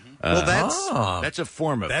tweeted. Well, that's a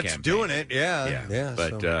form of that's campaign. doing it. Yeah.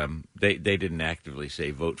 But they didn't actively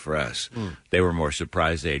say vote for us. Hmm. They were more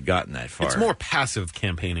surprised they had gotten that far. It's more passive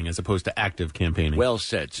campaigning as opposed to active campaigning. Well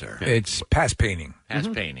said, sir. It's pass painting. Pass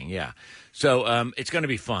painting, yeah. So it's going to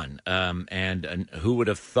be fun. And who would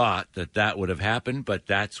have thought that would have happened? But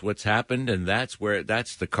that's what's happened, and that's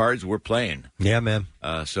the cards we're playing. Yeah, man.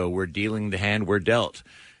 So we're dealing the hand we're dealt,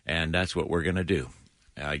 and that's what we're going to do.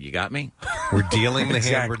 You got me? We're dealing the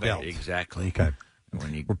hand we're dealt. Exactly. Okay.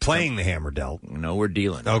 We're playing the hammer dealt. No, we're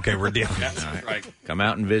dealing. Okay, we're dealing. That's right. Come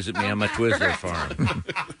out and visit me on my Twizzler farm.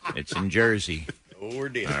 It's in Jersey. Oh, we're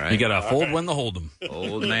dealing. All right. You got to hold when to hold them.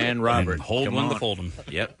 Old man Robert. And hold come when on. to fold them.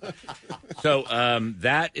 Yep. So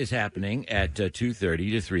that is happening at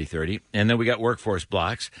 2:30 to 3:30. And then we got workforce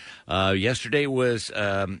blocks. Yesterday was,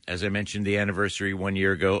 as I mentioned, the anniversary 1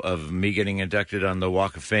 year ago of me getting inducted on the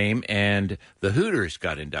Walk of Fame. And the Hooters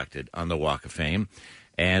got inducted on the Walk of Fame.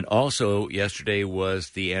 And also yesterday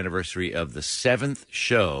was the anniversary of the 7th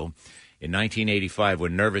show in 1985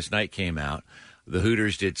 when Nervous Night came out. The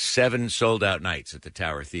Hooters did 7 sold-out nights at the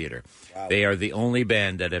Tower Theater. Wow. They are the only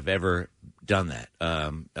band that have ever done that.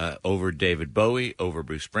 Over David Bowie, over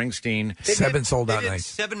Bruce Springsteen. 7 sold-out They did nights.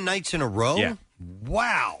 7 nights in a row? Yeah.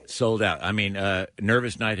 Wow. Sold out. I mean,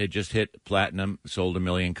 Nervous Night had just hit platinum, sold 1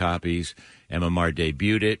 million copies. MMR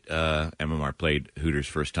debuted it. MMR played Hooters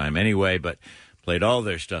first time anyway, but played all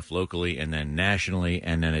their stuff locally and then nationally,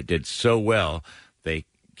 and then it did so well, they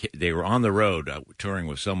were on the road touring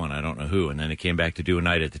with someone, I don't know who, and then they came back to do a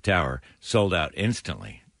night at the Tower, sold out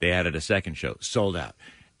instantly. They added a second show, sold out.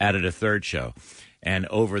 Added a third show. And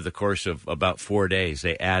over the course of about 4 days,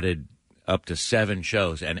 they added up to 7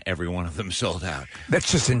 shows, and every one of them sold out.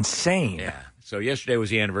 That's just insane. Yeah. So yesterday was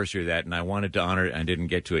the anniversary of that, and I wanted to honor it. I didn't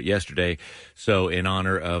get to it yesterday. So in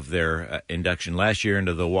honor of their induction last year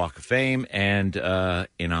into the Walk of Fame and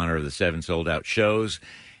in honor of the 7 sold-out shows,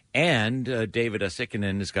 and David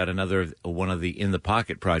Asikinen has got another one of the In the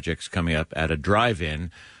Pocket projects coming up at a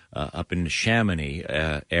drive-in up in the Chamonix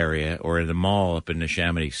area, or in the mall up in the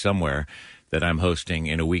Chamonix somewhere, that I'm hosting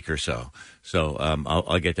in a week or so. So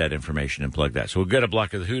I'll get that information and plug that. So we'll get a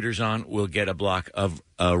block of the Hooters on. We'll get a block of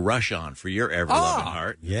Rush on for your ever-loving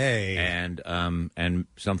heart. Yay. And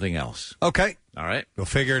something else. Okay. All right? We'll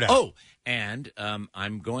figure it out. Oh, and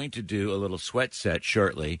I'm going to do a little sweat set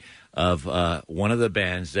shortly of one of the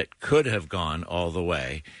bands that could have gone all the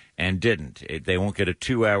way and didn't. They won't get a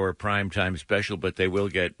 2-hour primetime special, but they will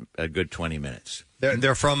get a good 20 minutes.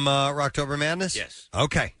 They're from Rocktober Madness? Yes.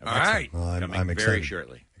 Okay. All right. right. Well, I'm Coming excited. very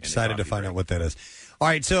shortly. Excited to find out what that is. All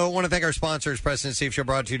right, so I want to thank our sponsors, Preston and Steve Show,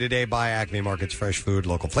 brought to you today by Acme Markets, fresh food,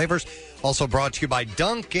 local flavors. Also brought to you by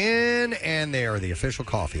Dunkin', and they are the official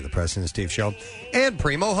coffee of the Preston and Steve Show. And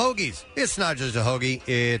Primo Hoagies. It's not just a hoagie,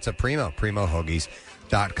 it's a Primo.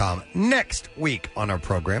 PrimoHoagies.com. Next week on our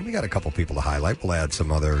program, we got a couple people to highlight. We'll add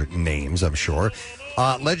some other names, I'm sure.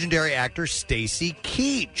 Legendary actor Stacy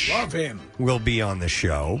Keach. Love him. Will be on the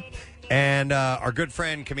show. And our good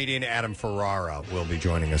friend, comedian Adam Ferrara, will be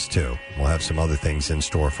joining us, too. We'll have some other things in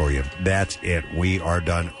store for you. That's it. We are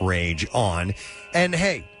done. Rage on. And,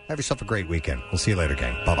 hey, have yourself a great weekend. We'll see you later,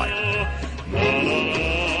 gang. Bye-bye.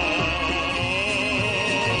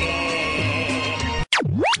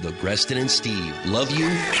 The Preston and Steve Love You,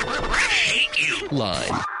 Hate You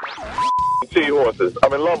line. Seahorses.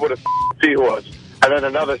 I'm in love with a seahorse and then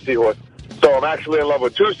another seahorse. So I'm actually in love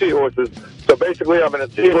with 2 seahorses. So basically, I'm in a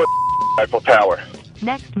seahorse Eiffel Tower.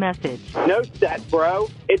 Next message. Note that, bro.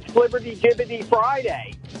 It's Flibberty Gibbety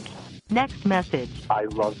Friday. Next message. I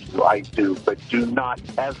love you, I do, but do not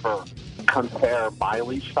ever compare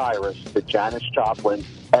Miley Cyrus to Janis Joplin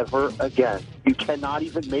ever again. You cannot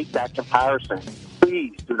even make that comparison.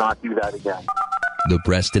 Please do not do that again. The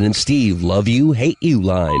Preston and Steve Love You, Hate You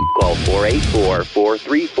line. Call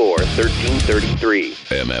 484-434-1333.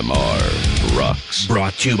 MMR rocks.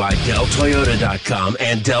 Brought to you by DellToyota.com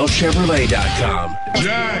and DellChevrolet.com.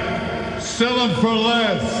 Jack, sell them for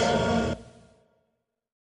less.